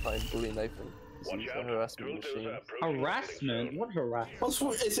think I try and bully Nathan? This is a harassment machine. Harassment? What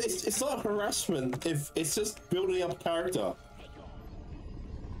harassment? It's not harassment. If it's just building up character.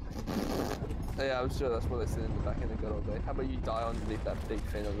 Yeah, I'm sure that's what they said in the back end of good old day. How about you die underneath that big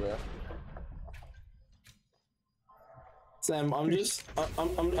fin over there? Sam, I'm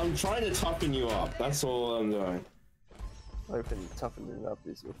trying to toughen you up. That's all I'm doing. Hoping toughening up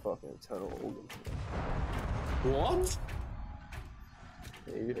is your fucking eternal organ. What?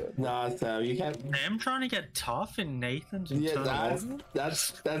 Yeah, you heard. Nah, Sam, you can't. I'm trying to get tough in Nathan's Yeah, internal organ?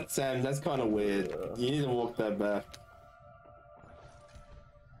 that's Sam. That's kind of weird. You need to walk that back.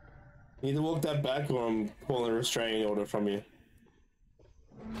 You need to walk that back, or I'm calling a restraining order from you.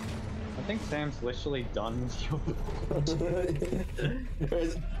 I think Sam's literally done with your...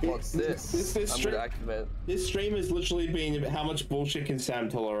 What's this? I'm stream, gonna activate. this stream has literally been how much bullshit can Sam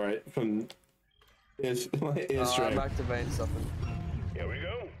tolerate from his stream. I'm activating something. Here we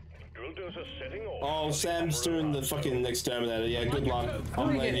go. Drill dozer setting off. Oh, Sam's doing the fucking exterminator. Yeah, good luck.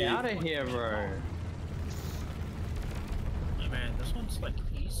 I'm letting Get you. out of here, bro. Oh, man, this one's like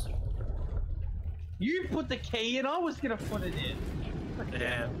easy. You put the key in, I was gonna put it in.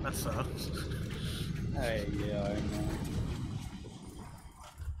 Yeah, that sucks. Hey, yeah, I know.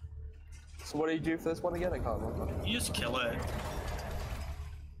 So what do you do for this one again? I can't remember. You just kill it.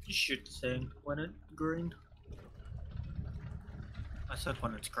 You shoot the thing when it's green. I said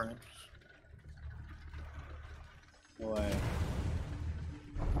when it's green. Wait.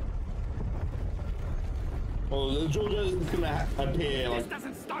 Well, the drill is gonna appear like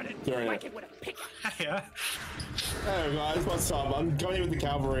Doesn't start it during like it. it with a pick. Yeah. Hey guys, what's up? I'm going in with the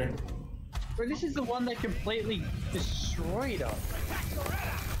cavalry. Bro, this is the one that completely destroyed us.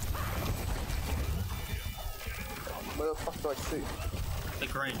 Where the fuck do I shoot? The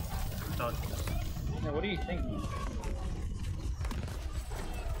green. Dodge. Yeah, what do you think? Man?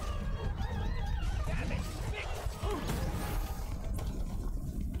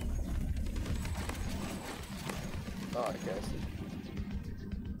 Alright, guys.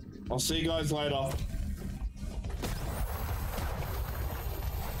 I'll see you guys later.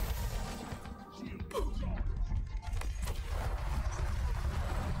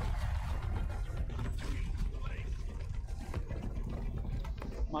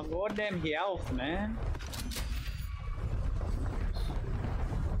 My goddamn health, man.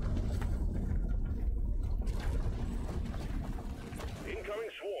 Incoming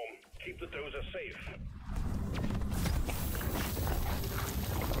swarm. Keep the dozer safe.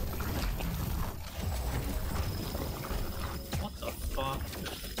 What the fuck?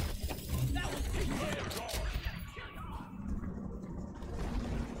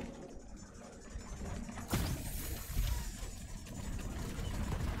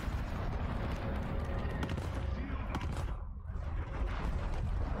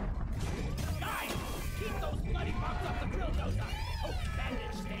 Guys, keep those bloody bombs off the drill dozer. Hope the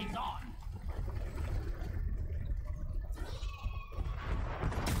bandage stays on.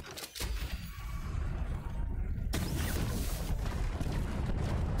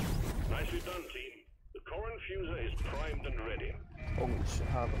 Nicely done, team. The core infuser is primed and ready. Holy shit,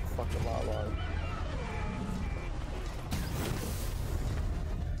 how the fuck am I alive?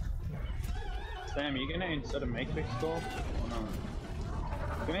 Sam, you gonna insert a matrix door? Or no?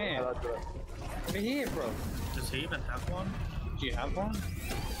 Come here. How'd I do it? Over here, bro. Does he even have one? Do you have one?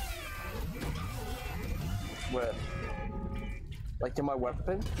 Where? Like in my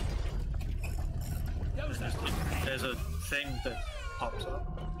weapon? There's a thing that pops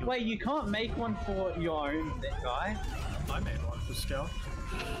up. Wait, you can't make one for your own guy? I made one for Scout.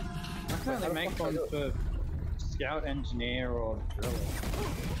 I can only make one for scout, engineer, or driller.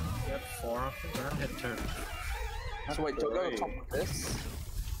 You have 4 of them? I had 2. So wait, do I go on top of this?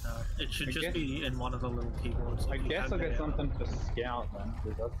 It should I just guess- be in one of the little keyboards. I if you guess have I'll get it. something for scout then,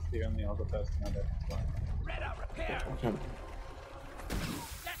 because that's the only other person I'd ever play. Red out repair. Okay.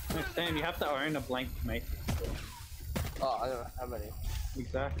 No, Sam, you have to own a blank matrix door. Oh, I don't know how many.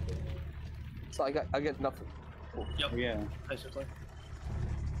 Exactly. So I get nothing. Yep, Yeah. basically.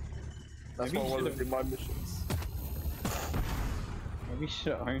 That's Maybe one you of my missions. Maybe you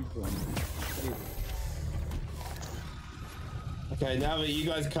should have owned one. Okay, now that you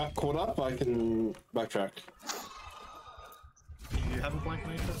guys caught up, I can backtrack. Do you have a blank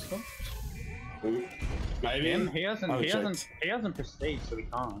matrix still? Ooh. Maybe. Him? He hasn't. I He haven't hasn't. He hasn't prestige, so we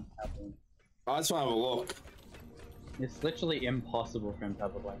can't have one. I just want to have a look. It's literally impossible for him to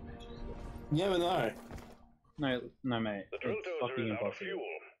have a blank matrix door. You never know. No, no, mate. The drill It's dozer fucking is out of impossible. fuel.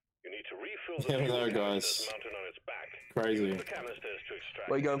 You need to refill You the never fuel know, canisters guys. mounted on its back. Crazy. Use the canisters to extract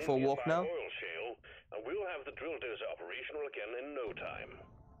Where you going for a any walk nearby now? oil shale, and we'll have the drill dozer operational again in no time.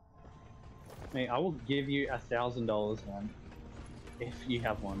 Mate, I will give you $1,000, man, if you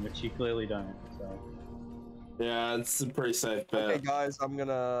have one, which you clearly don't. So. Yeah, it's a pretty safe bet. Okay, guys, I'm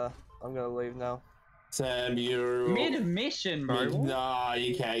gonna leave now. Sam, you're... Mid mission, bro. Nah,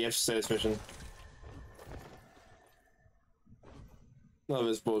 you can't. You have to stay this mission. None of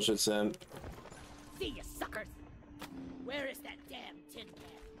this bullshit, Sam. See you suckers. Where is that damn tin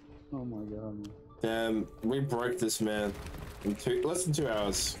can? Oh my god. Damn, we broke this man in less than 2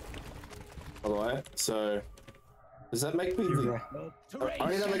 hours. By the way, so does that make me the? I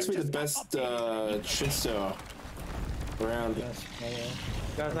mean, that makes me the best shitster around. Yes,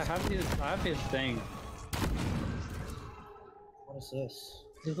 Guys, I have this thing. what is this?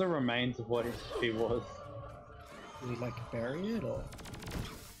 This is the remains of what he was. Do we like bury it or?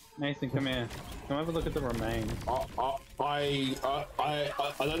 Nathan, come here. Come have a look at the remains. I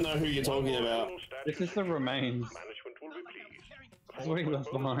don't know who you're talking about. This is the remains. Management will be pleased. That's what he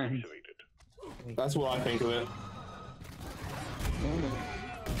left behind. That's what I think of it.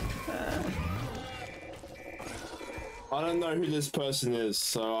 I don't know who this person is,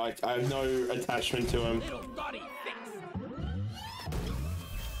 so I have no attachment to him. Little Roddy fix.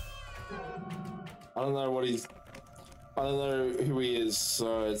 I don't know what he's. I don't know who he is,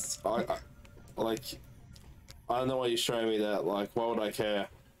 so it's I don't know why you're showing me that. Like, why would I care?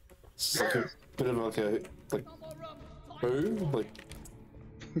 It's like a bit of like a like who like.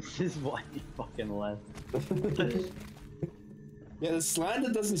 This is why he fucking left. Yeah, the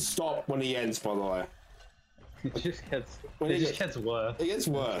slander doesn't stop when he ends, by the way. It just gets. When It just gets worse. It gets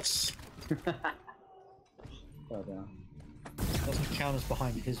worse. Oh, no. Doesn't count as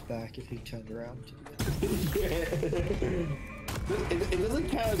behind his back if he turned around. It doesn't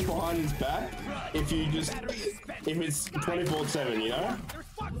count as behind his back if you just if it's 24/7, you know.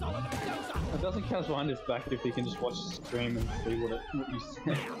 It doesn't count behind his back if you can just watch the stream and see what you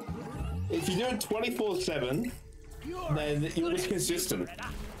say. If you do it 24/7, then you're just consistent.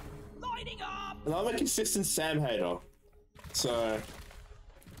 And I'm a consistent Sam hater, so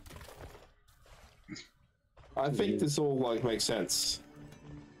I think this all like makes sense.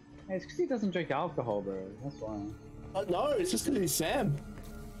 Hey, it's because he doesn't drink alcohol, bro. That's why. No, it's just because he's Sam.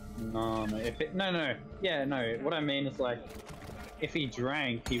 No, no. Yeah, no. What I mean is like, if he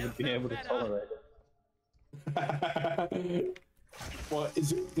drank, he would be able to tolerate it. What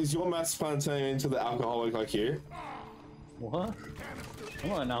is your master plan turning into the alcoholic like you? What? I'm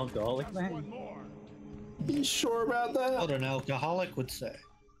not an alcoholic, man. Are you sure about that? What an alcoholic would say.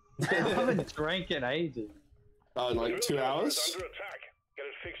 I haven't drank in ages. Oh, like 2 hours? Under attack. Get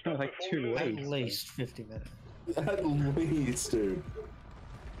it fixed up Like before 2 we weeks. At least 50 minutes. At least, dude.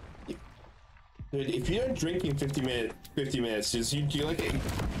 Dude, if you don't drink in 50 minutes, do you like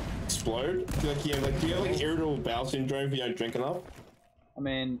explode? Do you have like irritable bowel syndrome if you don't drink enough? I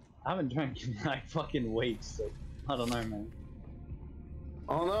mean, I haven't drank in like fucking weeks, so I don't know, man.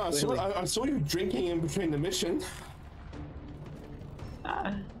 Oh no, I saw you drinking in between the mission.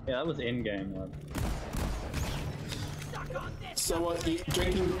 Yeah, that was in-game, man. So what,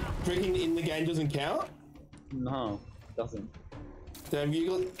 drinking in the game doesn't count? No, it doesn't. Damn, you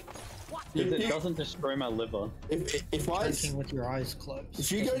got... Because it doesn't destroy my liver. If I... Drinking with your eyes closed.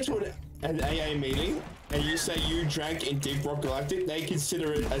 If you go to an AA meeting and you say you drank in Deep Rock Galactic, they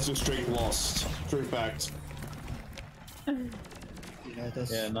consider it as your streak lost. True fact. You know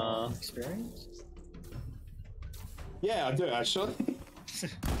this experience? Yeah, I do actually.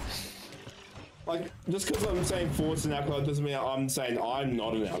 Like, just because I'm saying Ford's an alcoholic doesn't mean I'm saying I'm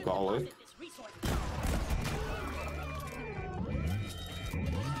not an alcoholic.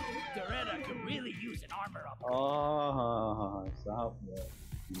 Doretta could really use an armor up. Oh, stop that.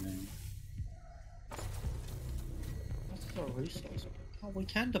 Man. What's the resource? Oh, we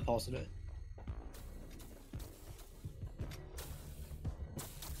can deposit it.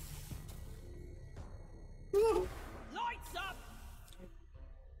 Lights up!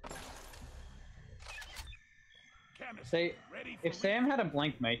 See, if Sam had a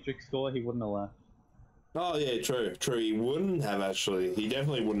blank matrix score, he wouldn't have left. Oh yeah, true. He wouldn't have actually. He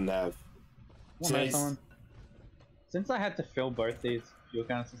definitely wouldn't have. Since I had to fill both these fuel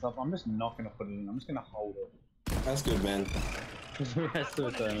canisters stuff, I'm just not gonna put it in. I'm just gonna hold it. That's good, man. The rest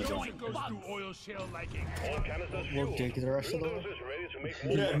of eternity. Oil shale liking. We'll dig the rest of them.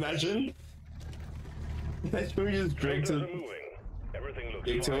 Yeah, imagine. Imagine we just drink to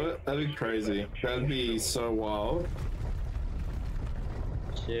it. That'd be crazy. That'd be so wild.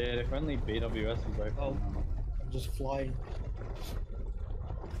 Shit, if only BWS was open. Oh, I'm just flying.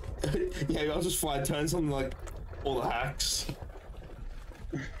 Yeah, I'll just fly, turns on like all the hacks.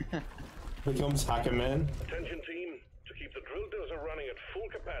 Becomes Hacker Man. Attention team, to keep the drill dozer running at full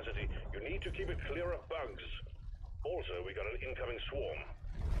capacity, you need to keep it clear of bugs. Also, we got an incoming swarm.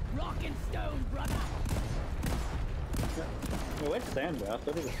 Rock and stone, brother! Well, where's Sam, bro? I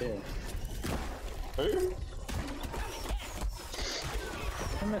thought it was here. Who?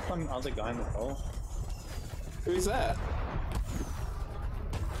 Isn't there some other guy in the hole? Who's that?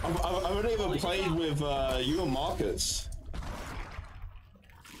 I've only ever played with you and Marcus.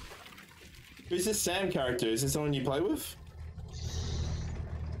 Who's this Sam character? Is this someone you play with?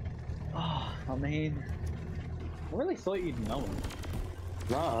 Oh, I mean, I really thought you'd know him.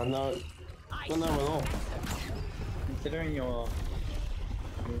 Nah, no, don't know him at all. Considering your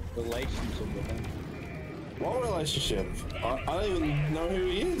relationship with him. What relationship? I don't even know who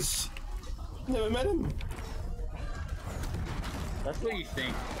he is. Never met him. That's what you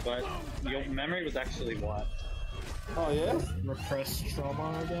think, but your memory was actually what? Oh yeah? Repressed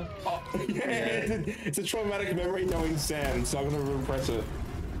trauma again? Oh, yeah. It's a traumatic memory knowing Sam, so I'm gonna repress it.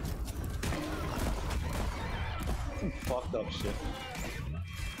 Some fucked up shit.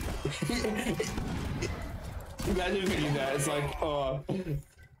 Imagine thinking that, it's like,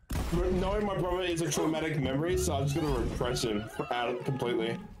 knowing my brother is a traumatic memory, so I'm just gonna repress him out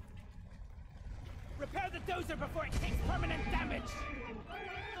completely. Repair the dozer before it takes permanent damage!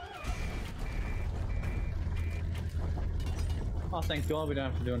 Oh, thank God we don't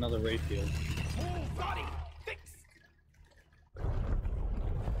have to do another refuel. Whole body fixed!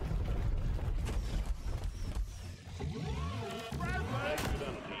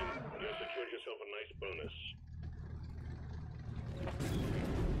 nice bonus.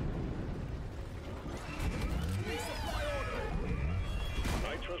 Resupply order.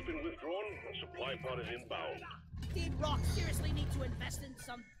 Nitro's been withdrawn and supply pod is inbound. Did Rock seriously need to invest in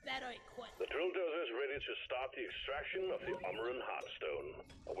some better equipment? The drill dozer is ready to start the extraction of the Umaran Heartstone.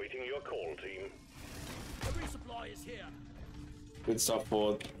 Awaiting your call, team. The resupply is here. Good stuff,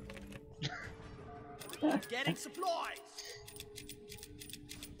 Ford. Getting supplies.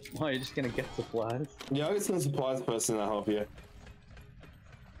 Why are you just gonna get supplies? Yeah, I'll get some supplies first and I'll help you.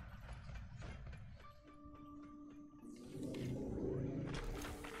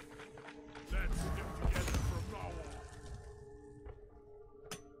 Let's get together for now.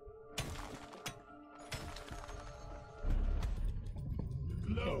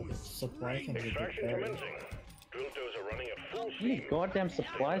 Glow is Supply can be Extraction better. commencing. Drill dozer running at full How steam. many goddamn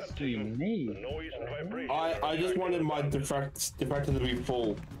supplies do you need? Noise and vibration. I just wanted my diffractor to be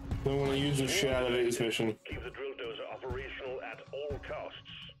full. I'm gonna use the shit out of it this mission. Keep the drill dozer operational at all costs.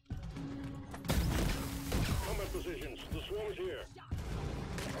 Combat positions. The swarm is here.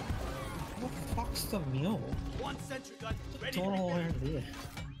 What the fuck's the mule? One sentry gun ready Don't to know where engage. it is.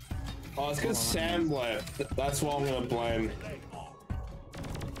 Oh, it's because Sam left. That's what I'm gonna blame.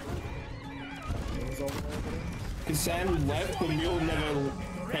 It was over there, buddy. Because Sam left, the mule never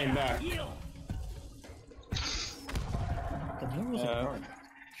came back. Heal. The mule was in charge.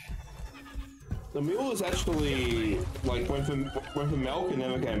 The mule was actually like went for milk and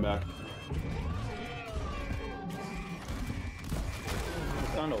never came back.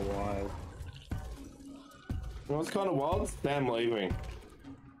 It's kinda wild. You know what's kind of wild? Sam leaving.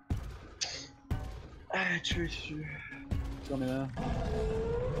 Ah, true. Tell me that.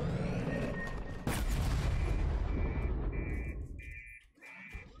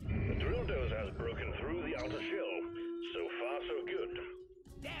 The drill dozer has broken through the outer shell. So far, so good.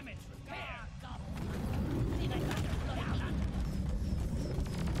 Damage repair.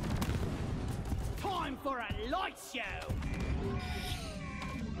 Time for a light show.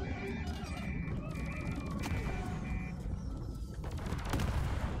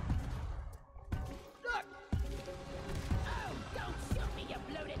 Look. Oh, don't shoot me, you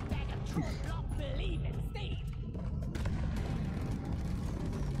bloated bag of true block believing Steve.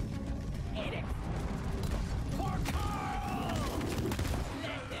 Eat it. For Carl.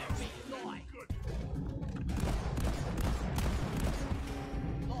 Let there be light.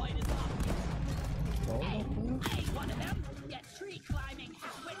 Light is up. Hey, one of them. Get tree climbing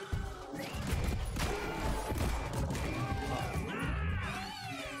halfway.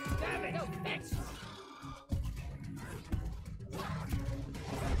 Damn it, oh, bitch.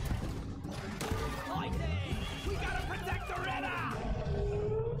 Fighting! We gotta protect the Retta!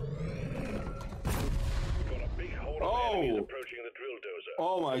 Got a big horde of enemies approaching the drill dozer.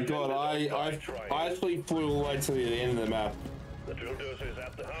 Oh my god, I actually flew all the way to the end of the map. The drill dozer is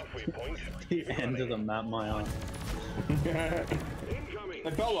at the halfway point. The end of the map, my eye. Incoming.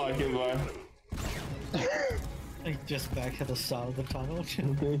 I felt like it, though. Like just back at the start of the tunnel.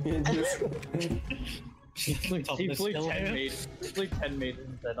 Just He flew 10 meters. He flew 10 meters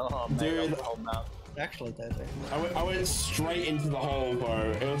and said, "Oh man, Dude. the whole map." Actually, did it? I went straight into the hole,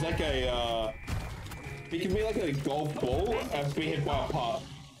 bro. It was like a, it could be like a golf ball and be hit by a putt.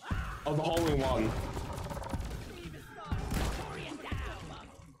 Of the hole in one.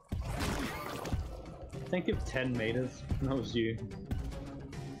 Think of 10 meters. That was you.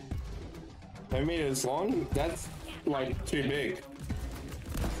 10 meters long? That's like too big.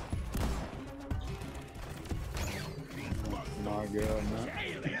 Not good,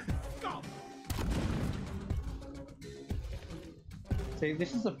 no. See,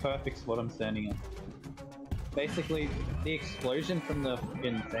 this is the perfect spot I'm standing in. Basically, the explosion from the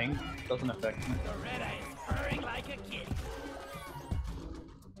fucking thing doesn't affect me. The Retta is purring like a kid.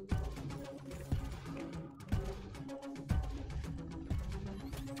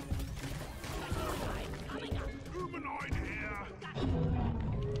 humanoid here.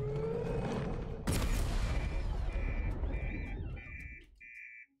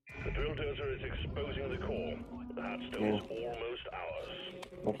 The drill dozer is exposing the core. The Heartstone is almost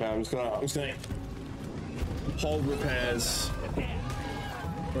ours. Okay, I'm just gonna hold repairs.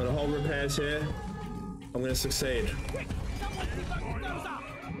 I'm gonna hold repairs here. I'm gonna succeed. Someone keep our nose up!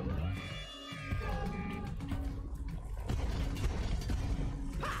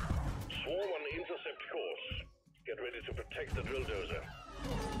 Swarm on intercept course. Get ready to protect the drill dozer.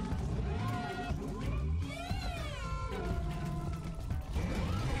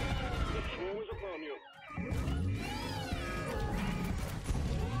 The swarm is upon you.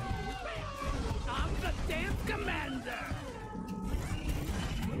 I'm the damn commander!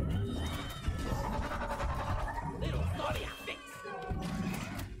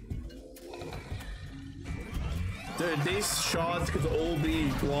 like these shards could all be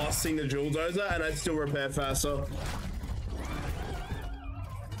blasting the drill dozer and I'd still repair faster.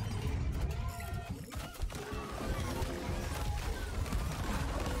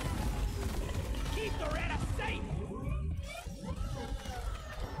 Keep the Retta safe!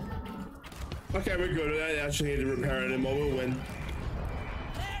 Okay, we're good. I don't actually need to repair it anymore. We'll win.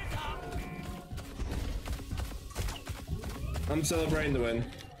 There's up! I'm celebrating the win.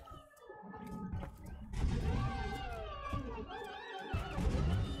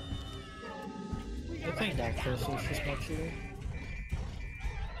 I think that crystal is just not true.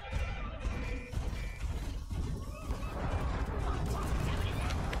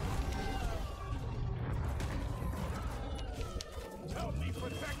 Help me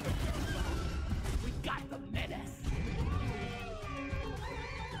protect the jungle! We got the menace!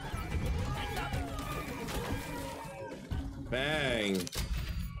 Bang.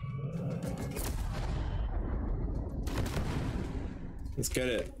 Let's get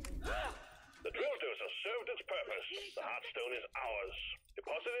it. The drill dozer served its purpose. The Heartstone is ours.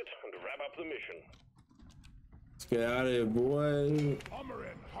 Deposit it and wrap up the mission. Let's get out of here, boy.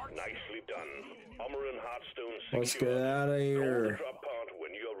 Nicely done. Armor and Heartstone secure. Let's get out of Call the here. drop pod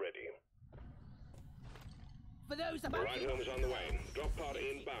when you're ready. For those The about ride you, home is on the way. Drop pod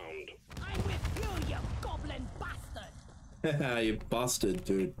inbound. I'm with you, you goblin bastard! You busted,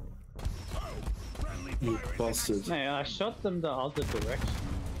 dude. You busted. Hey, I shot them the other direction.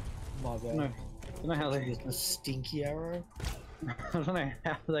 My bad. No, I don't know how they. A stinky arrow. I don't know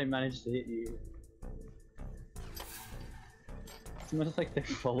how they managed to hit you. It's almost like they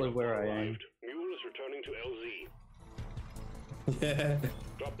followed where I am. Arrived. Mule is returning to LZ. Yeah.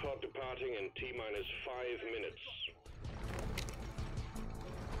 Drop pod departing in T-minus 5 minutes.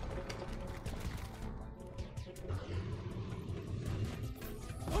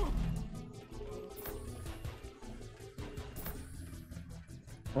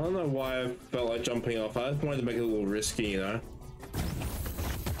 I don't know why I felt like jumping off. I just wanted to make it a little risky, you know?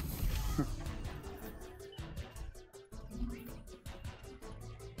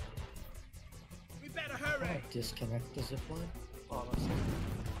 We better hurry! Disconnect the zipline. Honestly.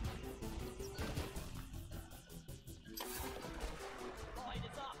 Line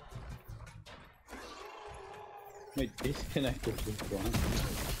is up! Wait, disconnected this one.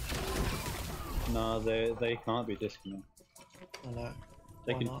 No, they can't be disconnected. I know.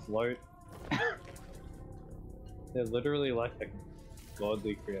 They Why can not? float. They're literally like a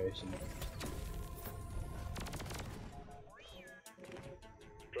godly creation.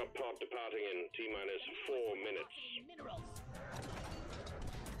 Drop pod departing in T-minus 4 minutes. Minerals!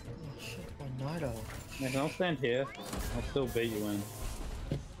 Oh shit, my night owl. Man, I'll stand here. I'll still beat you in.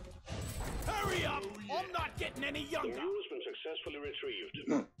 Hurry up! I'm not getting any The younger! mule has been successfully retrieved.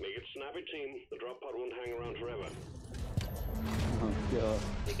 Make it snappy, team. The drop pod won't hang around forever. Oh god.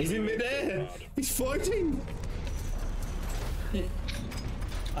 He's in midair! He's floating!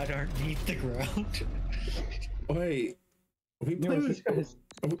 I don't need the ground. Wait. Are we No, playing this guy's.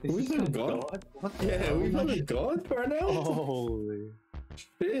 Are we playing God? What the Yeah, hell? are we playing God right now? Holy.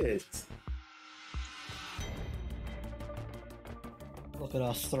 Shit. Look at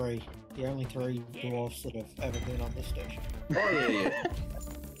us three. The only three dwarfs that have ever been on this station. Oh yeah,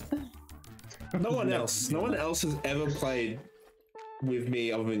 yeah. No one else. No one else has ever played with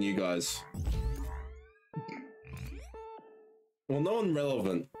me other than you guys. Well, no one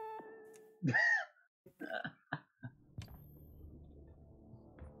relevant.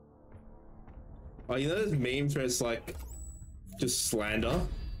 Oh, you know those memes where it's like just slander?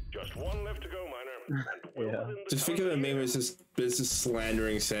 Just one left to go, miner. And well Yeah. within the Just think of a meme as just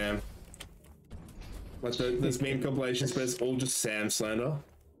slandering Sam. Like those meme compilations, but it's all just Sam slander.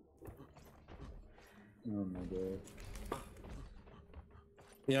 Oh my god.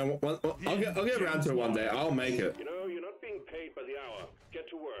 Yeah, I'll get around to it one day. I'll make it. You know, you're not being paid by the hour. Get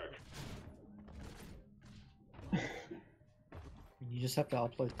to work. You just have to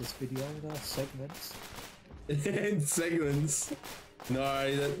upload this video with segments. In segments.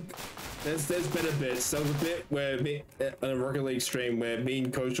 No, there's better bits. There was a bit where me on a Rocket League stream where me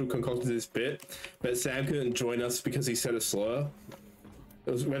and Coach concocted this bit, but Sam couldn't join us because he said a slur.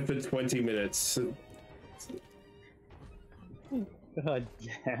 It went for 20 minutes. God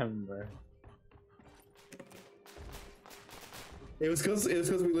damn, bro. It was because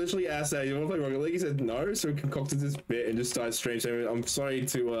we literally asked that, you want to play Rocket League? He said no, so we concocted this bit and just started streaming. So I'm sorry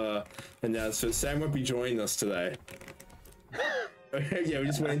to announce that Sam won't be joining us today. Yeah, we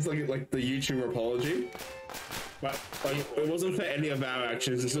just went into like the YouTuber apology. But like, it wasn't for any of our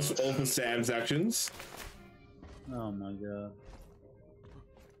actions, it's just all for Sam's actions. Oh my god.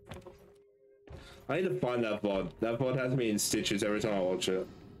 I need to find that VOD. That VOD has me in stitches every time I watch it.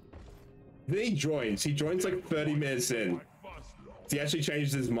 Then he joins. He joins like 30 minutes in. He actually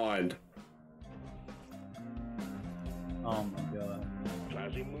changed his mind. Oh my god.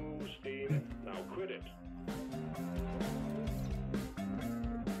 Classy moves, team. Now quit it.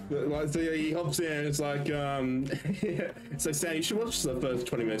 Like, so yeah, he hops in and it's like, so Sam, you should watch the first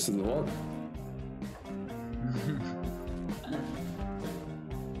 20 minutes of the VOD.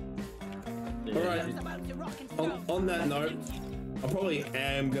 Alright, on that note, I probably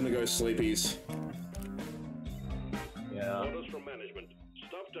am gonna go sleepies. Yeah. Orders from management.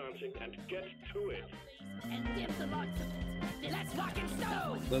 Stop dancing and get to it. And dip the lots of it. Let's rock and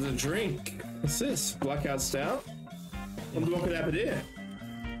stone. There's a drink. What's this? Blackout Stout? I'm looking at it here.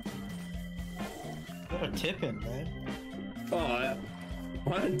 Put a tip in, man. Oh,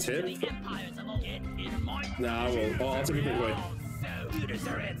 I didn't tip. The empires of old. It might. Nah, I will. Oh, I'll take a quick way. No, you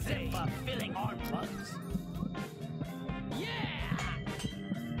deserve it for filling our plugs. Yeah.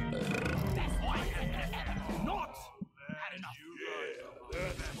 That's why I have not had enough.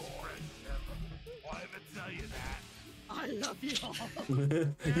 Yeah, that's more. Why ever tell you that? I love you all.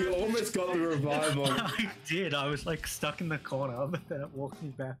 You almost got the revival. I did. I was like stuck in the corner, but then it walked me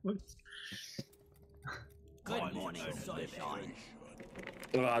backwards. Good morning, sunshine.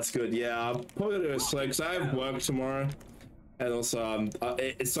 Oh, that's good. Yeah, I'm probably gonna go sleep because I have work tomorrow. And also,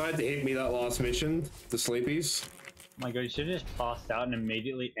 it decided to hit me that last mission, the sleepies. Oh my god, you should have just passed out and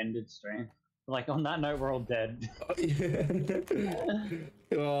immediately ended stream. Like, on that note, we're all dead. Oh,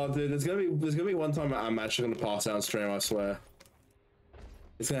 dude, there's gonna be one time I'm actually gonna pass out on stream. I swear,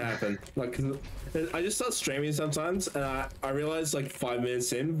 it's gonna happen. Like, 'cause I just start streaming sometimes, and I realize like 5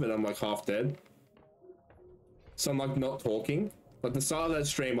 minutes in, but I'm like half dead. So I'm like not talking. Like the start of that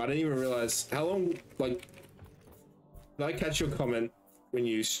stream, I didn't even realize how long. Like, did I catch your comment when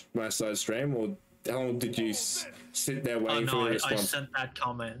I started stream, or how long did you sit there waiting for me to respond? I sent that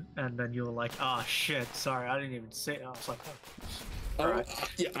comment, and then you were like, "Ah, shit, sorry, I didn't even see it." I was like, "Oh." Right.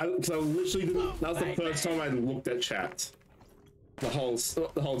 Yeah, because I literally didn't. That was the first time I looked at chat. The whole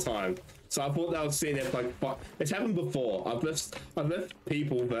time. So I thought that I was sitting there for like. It's happened before. I've left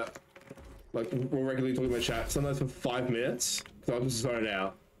people that like were regularly talking about chat sometimes for 5 minutes. So I was just zoned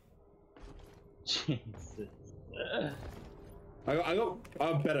out. Jesus. I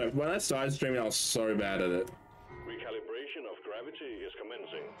got better. When I started streaming, I was so bad at it. Recalibration of gravity is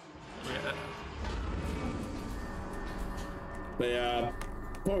commencing. Yeah. But yeah,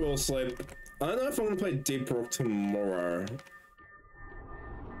 probably will sleep. I don't know if I'm gonna play Deep Rock tomorrow.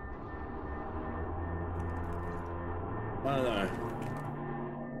 I don't know.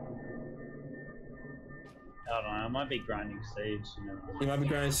 I don't know, I might be grinding Siege, you know. You might be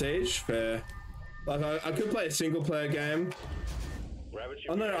grinding Siege? Fair. Like, I could play a single player game.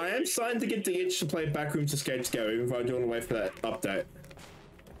 Oh no, I am starting to get the itch to play Backrooms Escape Go, even if I don't want to wait for that update.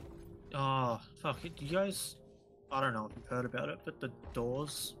 Oh, fuck it. You guys, I don't know if you've heard about it, but the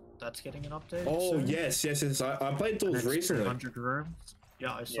Doors, that's getting an update. Oh, soon. yes. I played Doors recently. 100 rooms.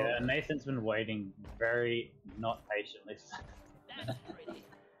 Yeah, I saw. Yeah, Nathan's been waiting very not patiently.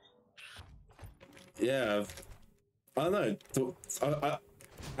 Yeah. I don't know.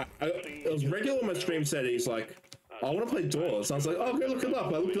 It was regular on my stream said he's like, I want to play Doors. I was like, oh, go look it up.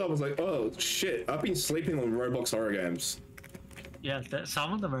 I looked it up. I was like, oh shit, I've been sleeping on Roblox horror games. Yeah,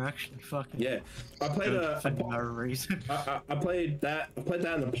 some of them are actually fucking. Yeah, I played for no reason. I played that. I played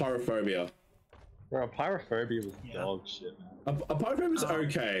that in the Pyrophobia. Bro, Pyrophobia was dog shit, man. A Pyrophobia's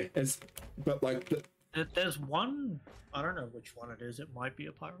okay. But like there's one. I don't know which one it is. It might be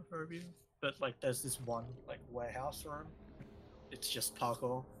a Pyrophobia, but like there's this one like warehouse room. It's just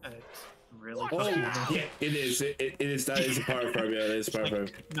parkour, and it's really. Oh yeah, it is. It is. That is a Pyrophobia. It is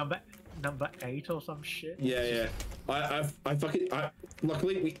Pyrophobia. Like number 8 or some shit. Yeah.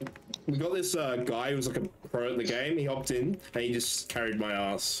 Luckily we got this guy who was like a pro at the game. He hopped in and he just carried my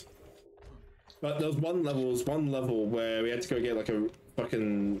ass. But there was one level where we had to go get like a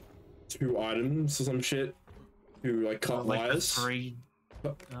fucking 2 items or some shit to like cut wires.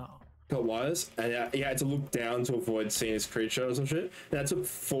 Cut wires, and he had to look down to avoid seeing his creature or some shit. And that took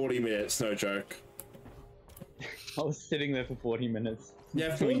 40 minutes, no joke. I was sitting there for 40 minutes.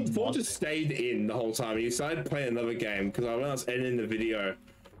 Yeah, Ford just stayed in the whole time. He decided to play another game because when I was editing the video,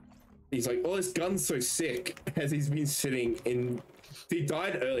 he's like, "Oh, this gun's so sick." As he's been sitting in, he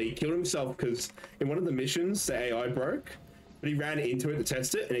died early. He killed himself because in one of the missions, the AI broke, but he ran into it to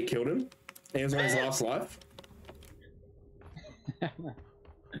test it, and it killed him. And he was on his last life.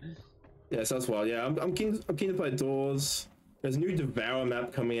 Yeah, so that's wild. Yeah, I'm keen to play Doors. There's a new Devour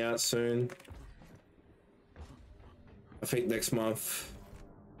map coming out soon. I think next month.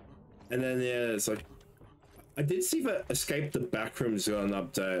 And then yeah, it's like I did see that Escape the Backrooms got an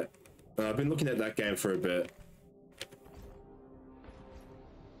update. I've been looking at that game for a bit,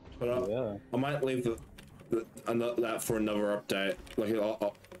 but I might leave that for another update. Like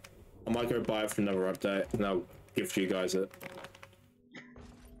I might go buy it for another update, and I'll gift you guys it.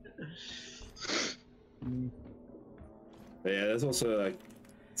 But yeah, there's also like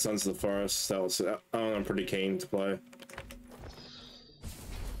Sons of the Forest. That was I'm pretty keen to play.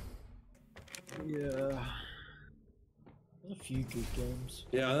 Yeah. There's a few good games.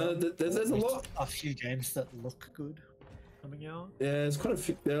 Yeah, there's a lot. A few games that look good coming out. Yeah, there's quite a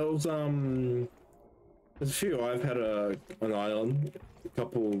few. There's a few I've had an eye on. A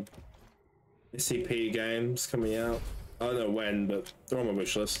couple SCP games coming out. I don't know when, but they're on my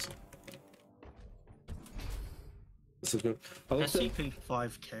wish list. This is good.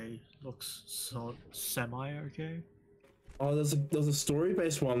 SCP-5K looks semi okay. Oh, there's a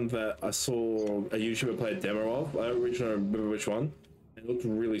story-based one that I saw a YouTuber play a demo of. I don't originally remember which one. It looked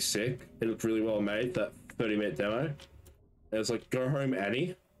really sick. It looked really well made, that 30-minute demo. It was like Go Home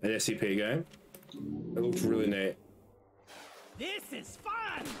Annie, an SCP game. It looked really neat. This is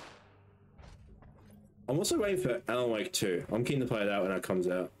fun! I'm also waiting for Alan Wake 2. I'm keen to play that when that comes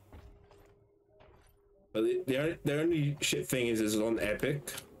out. But the only shit thing is it's on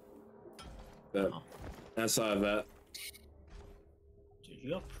Epic. But outside of that... Dude,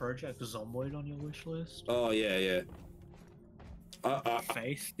 you got Project Zomboid on your wish list? Oh, yeah.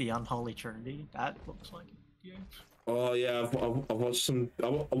 Faith, the Unholy Trinity, that looks like a game. Oh, yeah, I've watched some... I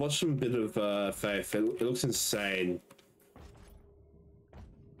watched some bit of Faith. It looks insane.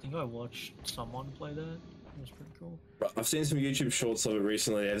 I think I watched someone play that. It was pretty cool. I've seen some YouTube shorts of it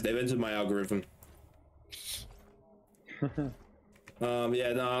recently. They've entered my algorithm.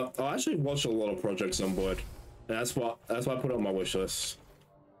 Yeah, no, I actually watched a lot of Project Zomboid. And that's why I put it on my wish list.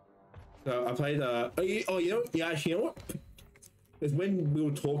 So I played you know what? It's when we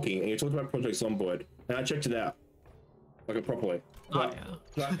were talking and you talked about Project Zomboid and I checked it out. Like properly.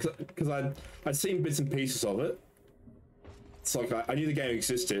 Because I'd seen bits and pieces of it. It's like I knew the game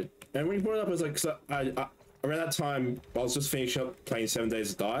existed. And when you brought it up, I was like, cause I around that time I was just finishing up playing 7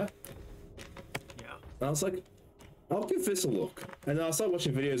 Days to Die. Yeah. And I was like, I'll give this a look. And then I started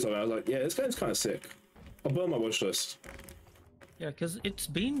watching videos of it. I was like, yeah, this game's kind of sick. I'll put it on my wish list. Yeah, because it's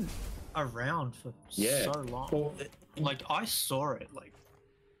been around for so long. Well, like, I saw it, like,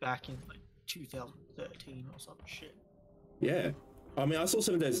 back in, like, 2013 or some shit. Yeah. I mean, I saw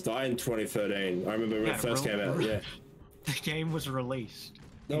 7 Days to Die in 2013. I remember when it first came out, yeah. The game was released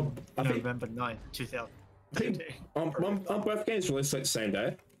November 9th, 2013. Aren't both games released like the same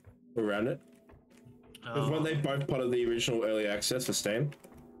day? Around it? Because weren't they both part of the original early access for Steam?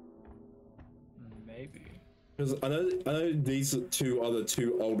 Maybe. Because I know these are the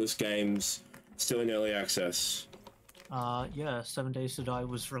two oldest games still in early access. Yeah, 7 Days to Die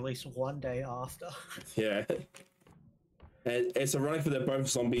was released one day after. Yeah. And it's ironic that they're both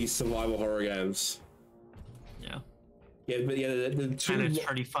zombie survival horror games. Yeah. Yeah, but yeah, the two... And it's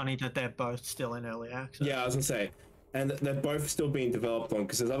pretty funny that they're both still in early access. Yeah, I was gonna say. And they're both still being developed on,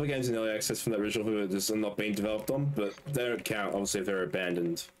 because there's other games in early access from the original that just are not being developed on, but they don't count, obviously, if they're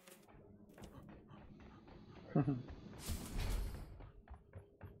abandoned.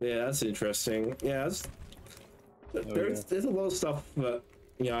 Yeah, that's interesting. Yeah, there's a lot of stuff that,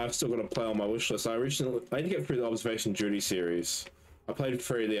 you know, I've still got to play on my wish list. I need to get through the Observation Duty series. I played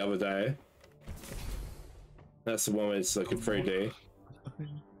 3 the other day. That's the one where it's like a 3D.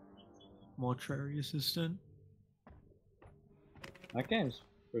 Mortuary Assistant. That game's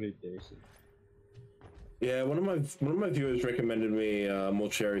pretty decent. Yeah, one of my viewers recommended me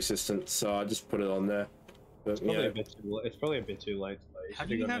Mortuary Assistant, so I just put it on there. But, it's probably a bit too late. How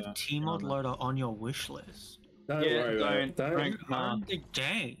do you have Tmod Loader on your wish list? Don't worry about it. Don't the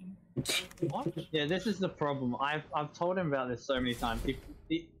game. What? Yeah, this is the problem. I've told him about this so many times.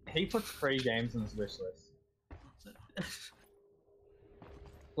 He puts 3 games on his wish list.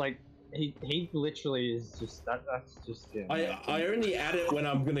 Like he literally is just that's just yeah. I only add it when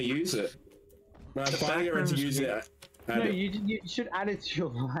I'm gonna use it. When I finally get ready to use it. You should add it to your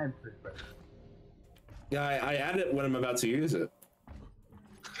library. Yeah, I add it when I'm about to use it.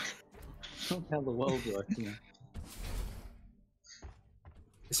 That's how the world works. You know?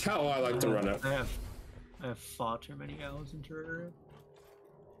 It's how I like to run it. I have far too many hours in Terraria.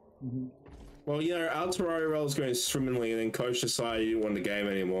 Mm-hmm. Well, you know, our Terraria roll is going swimmingly, and then Coach decided he didn't want the game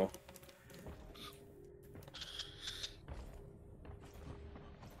anymore.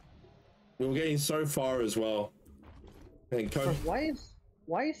 We were getting so far as well. And Coach... Why is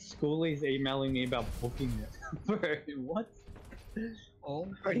Schoolies emailing me about booking it? What?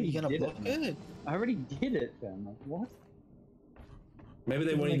 already gonna did book it. it? I already did it, fam. Like, what? Maybe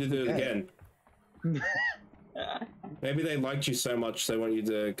they want you to do it again. Maybe they liked you so much they want you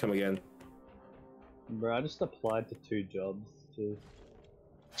to come again. Bro, I just applied to 2 jobs too.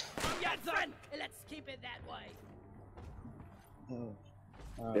 Son, let's keep it that way.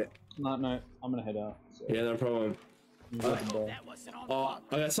 Alright. No, I'm gonna head out. So. Yeah, no problem. That wasn't on Oh,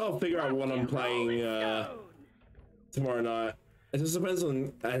 I guess I'll figure out what I'm playing tomorrow night. It just depends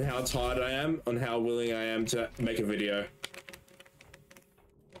on how tired I am, on how willing I am to make a video.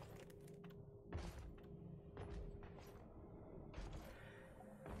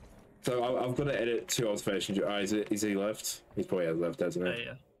 So I've got to edit 2 observations. Oh, is he left? He's probably left, hasn't he?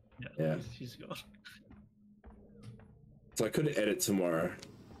 Yeah. He's gone. So I could edit tomorrow,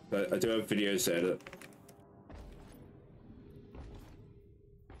 but I do have videos to edit.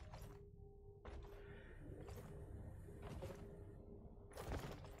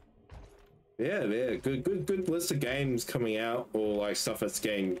 Yeah, good list of games coming out, or like stuff that's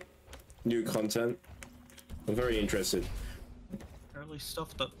getting new content. I'm very interested. Early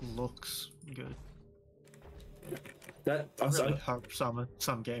stuff that looks good. That I really hope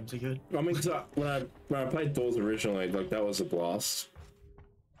some games are good. I mean, when I played Doors originally, like that was a blast.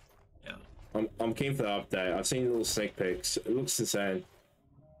 Yeah. I'm keen for the update. I've seen little sneak peeks. It looks insane.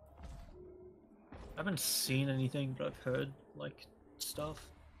 I haven't seen anything, but I've heard like stuff.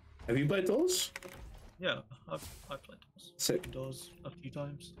 Have you played Doors? Yeah, I've played Doors. Sick. Doors a few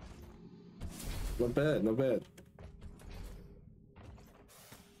times. Not bad, not bad.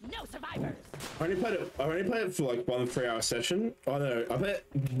 No survivors. I only played it for like 1 3-hour session. Oh no, I played it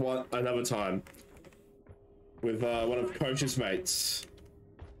another time with one of Coach's mates,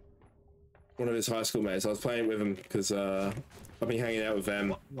 one of his high school mates. I was playing with him because I've been hanging out with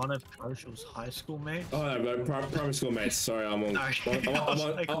them. One of Coach's high school mates? Oh no, but primary school mates. Sorry, I'm on.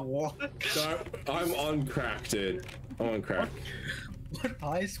 I'm on crack, dude. I'm on crack. What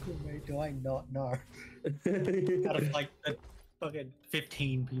high school mate do I not know? Out of like fucking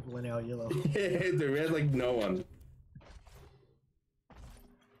 15 people in our yellow. Yeah, dude, we had like no one.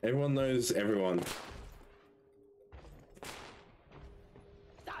 Everyone knows everyone.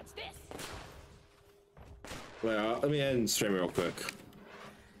 Dodge this. Well, let me end stream real quick.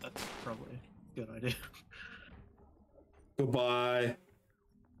 That's probably a good idea. Goodbye.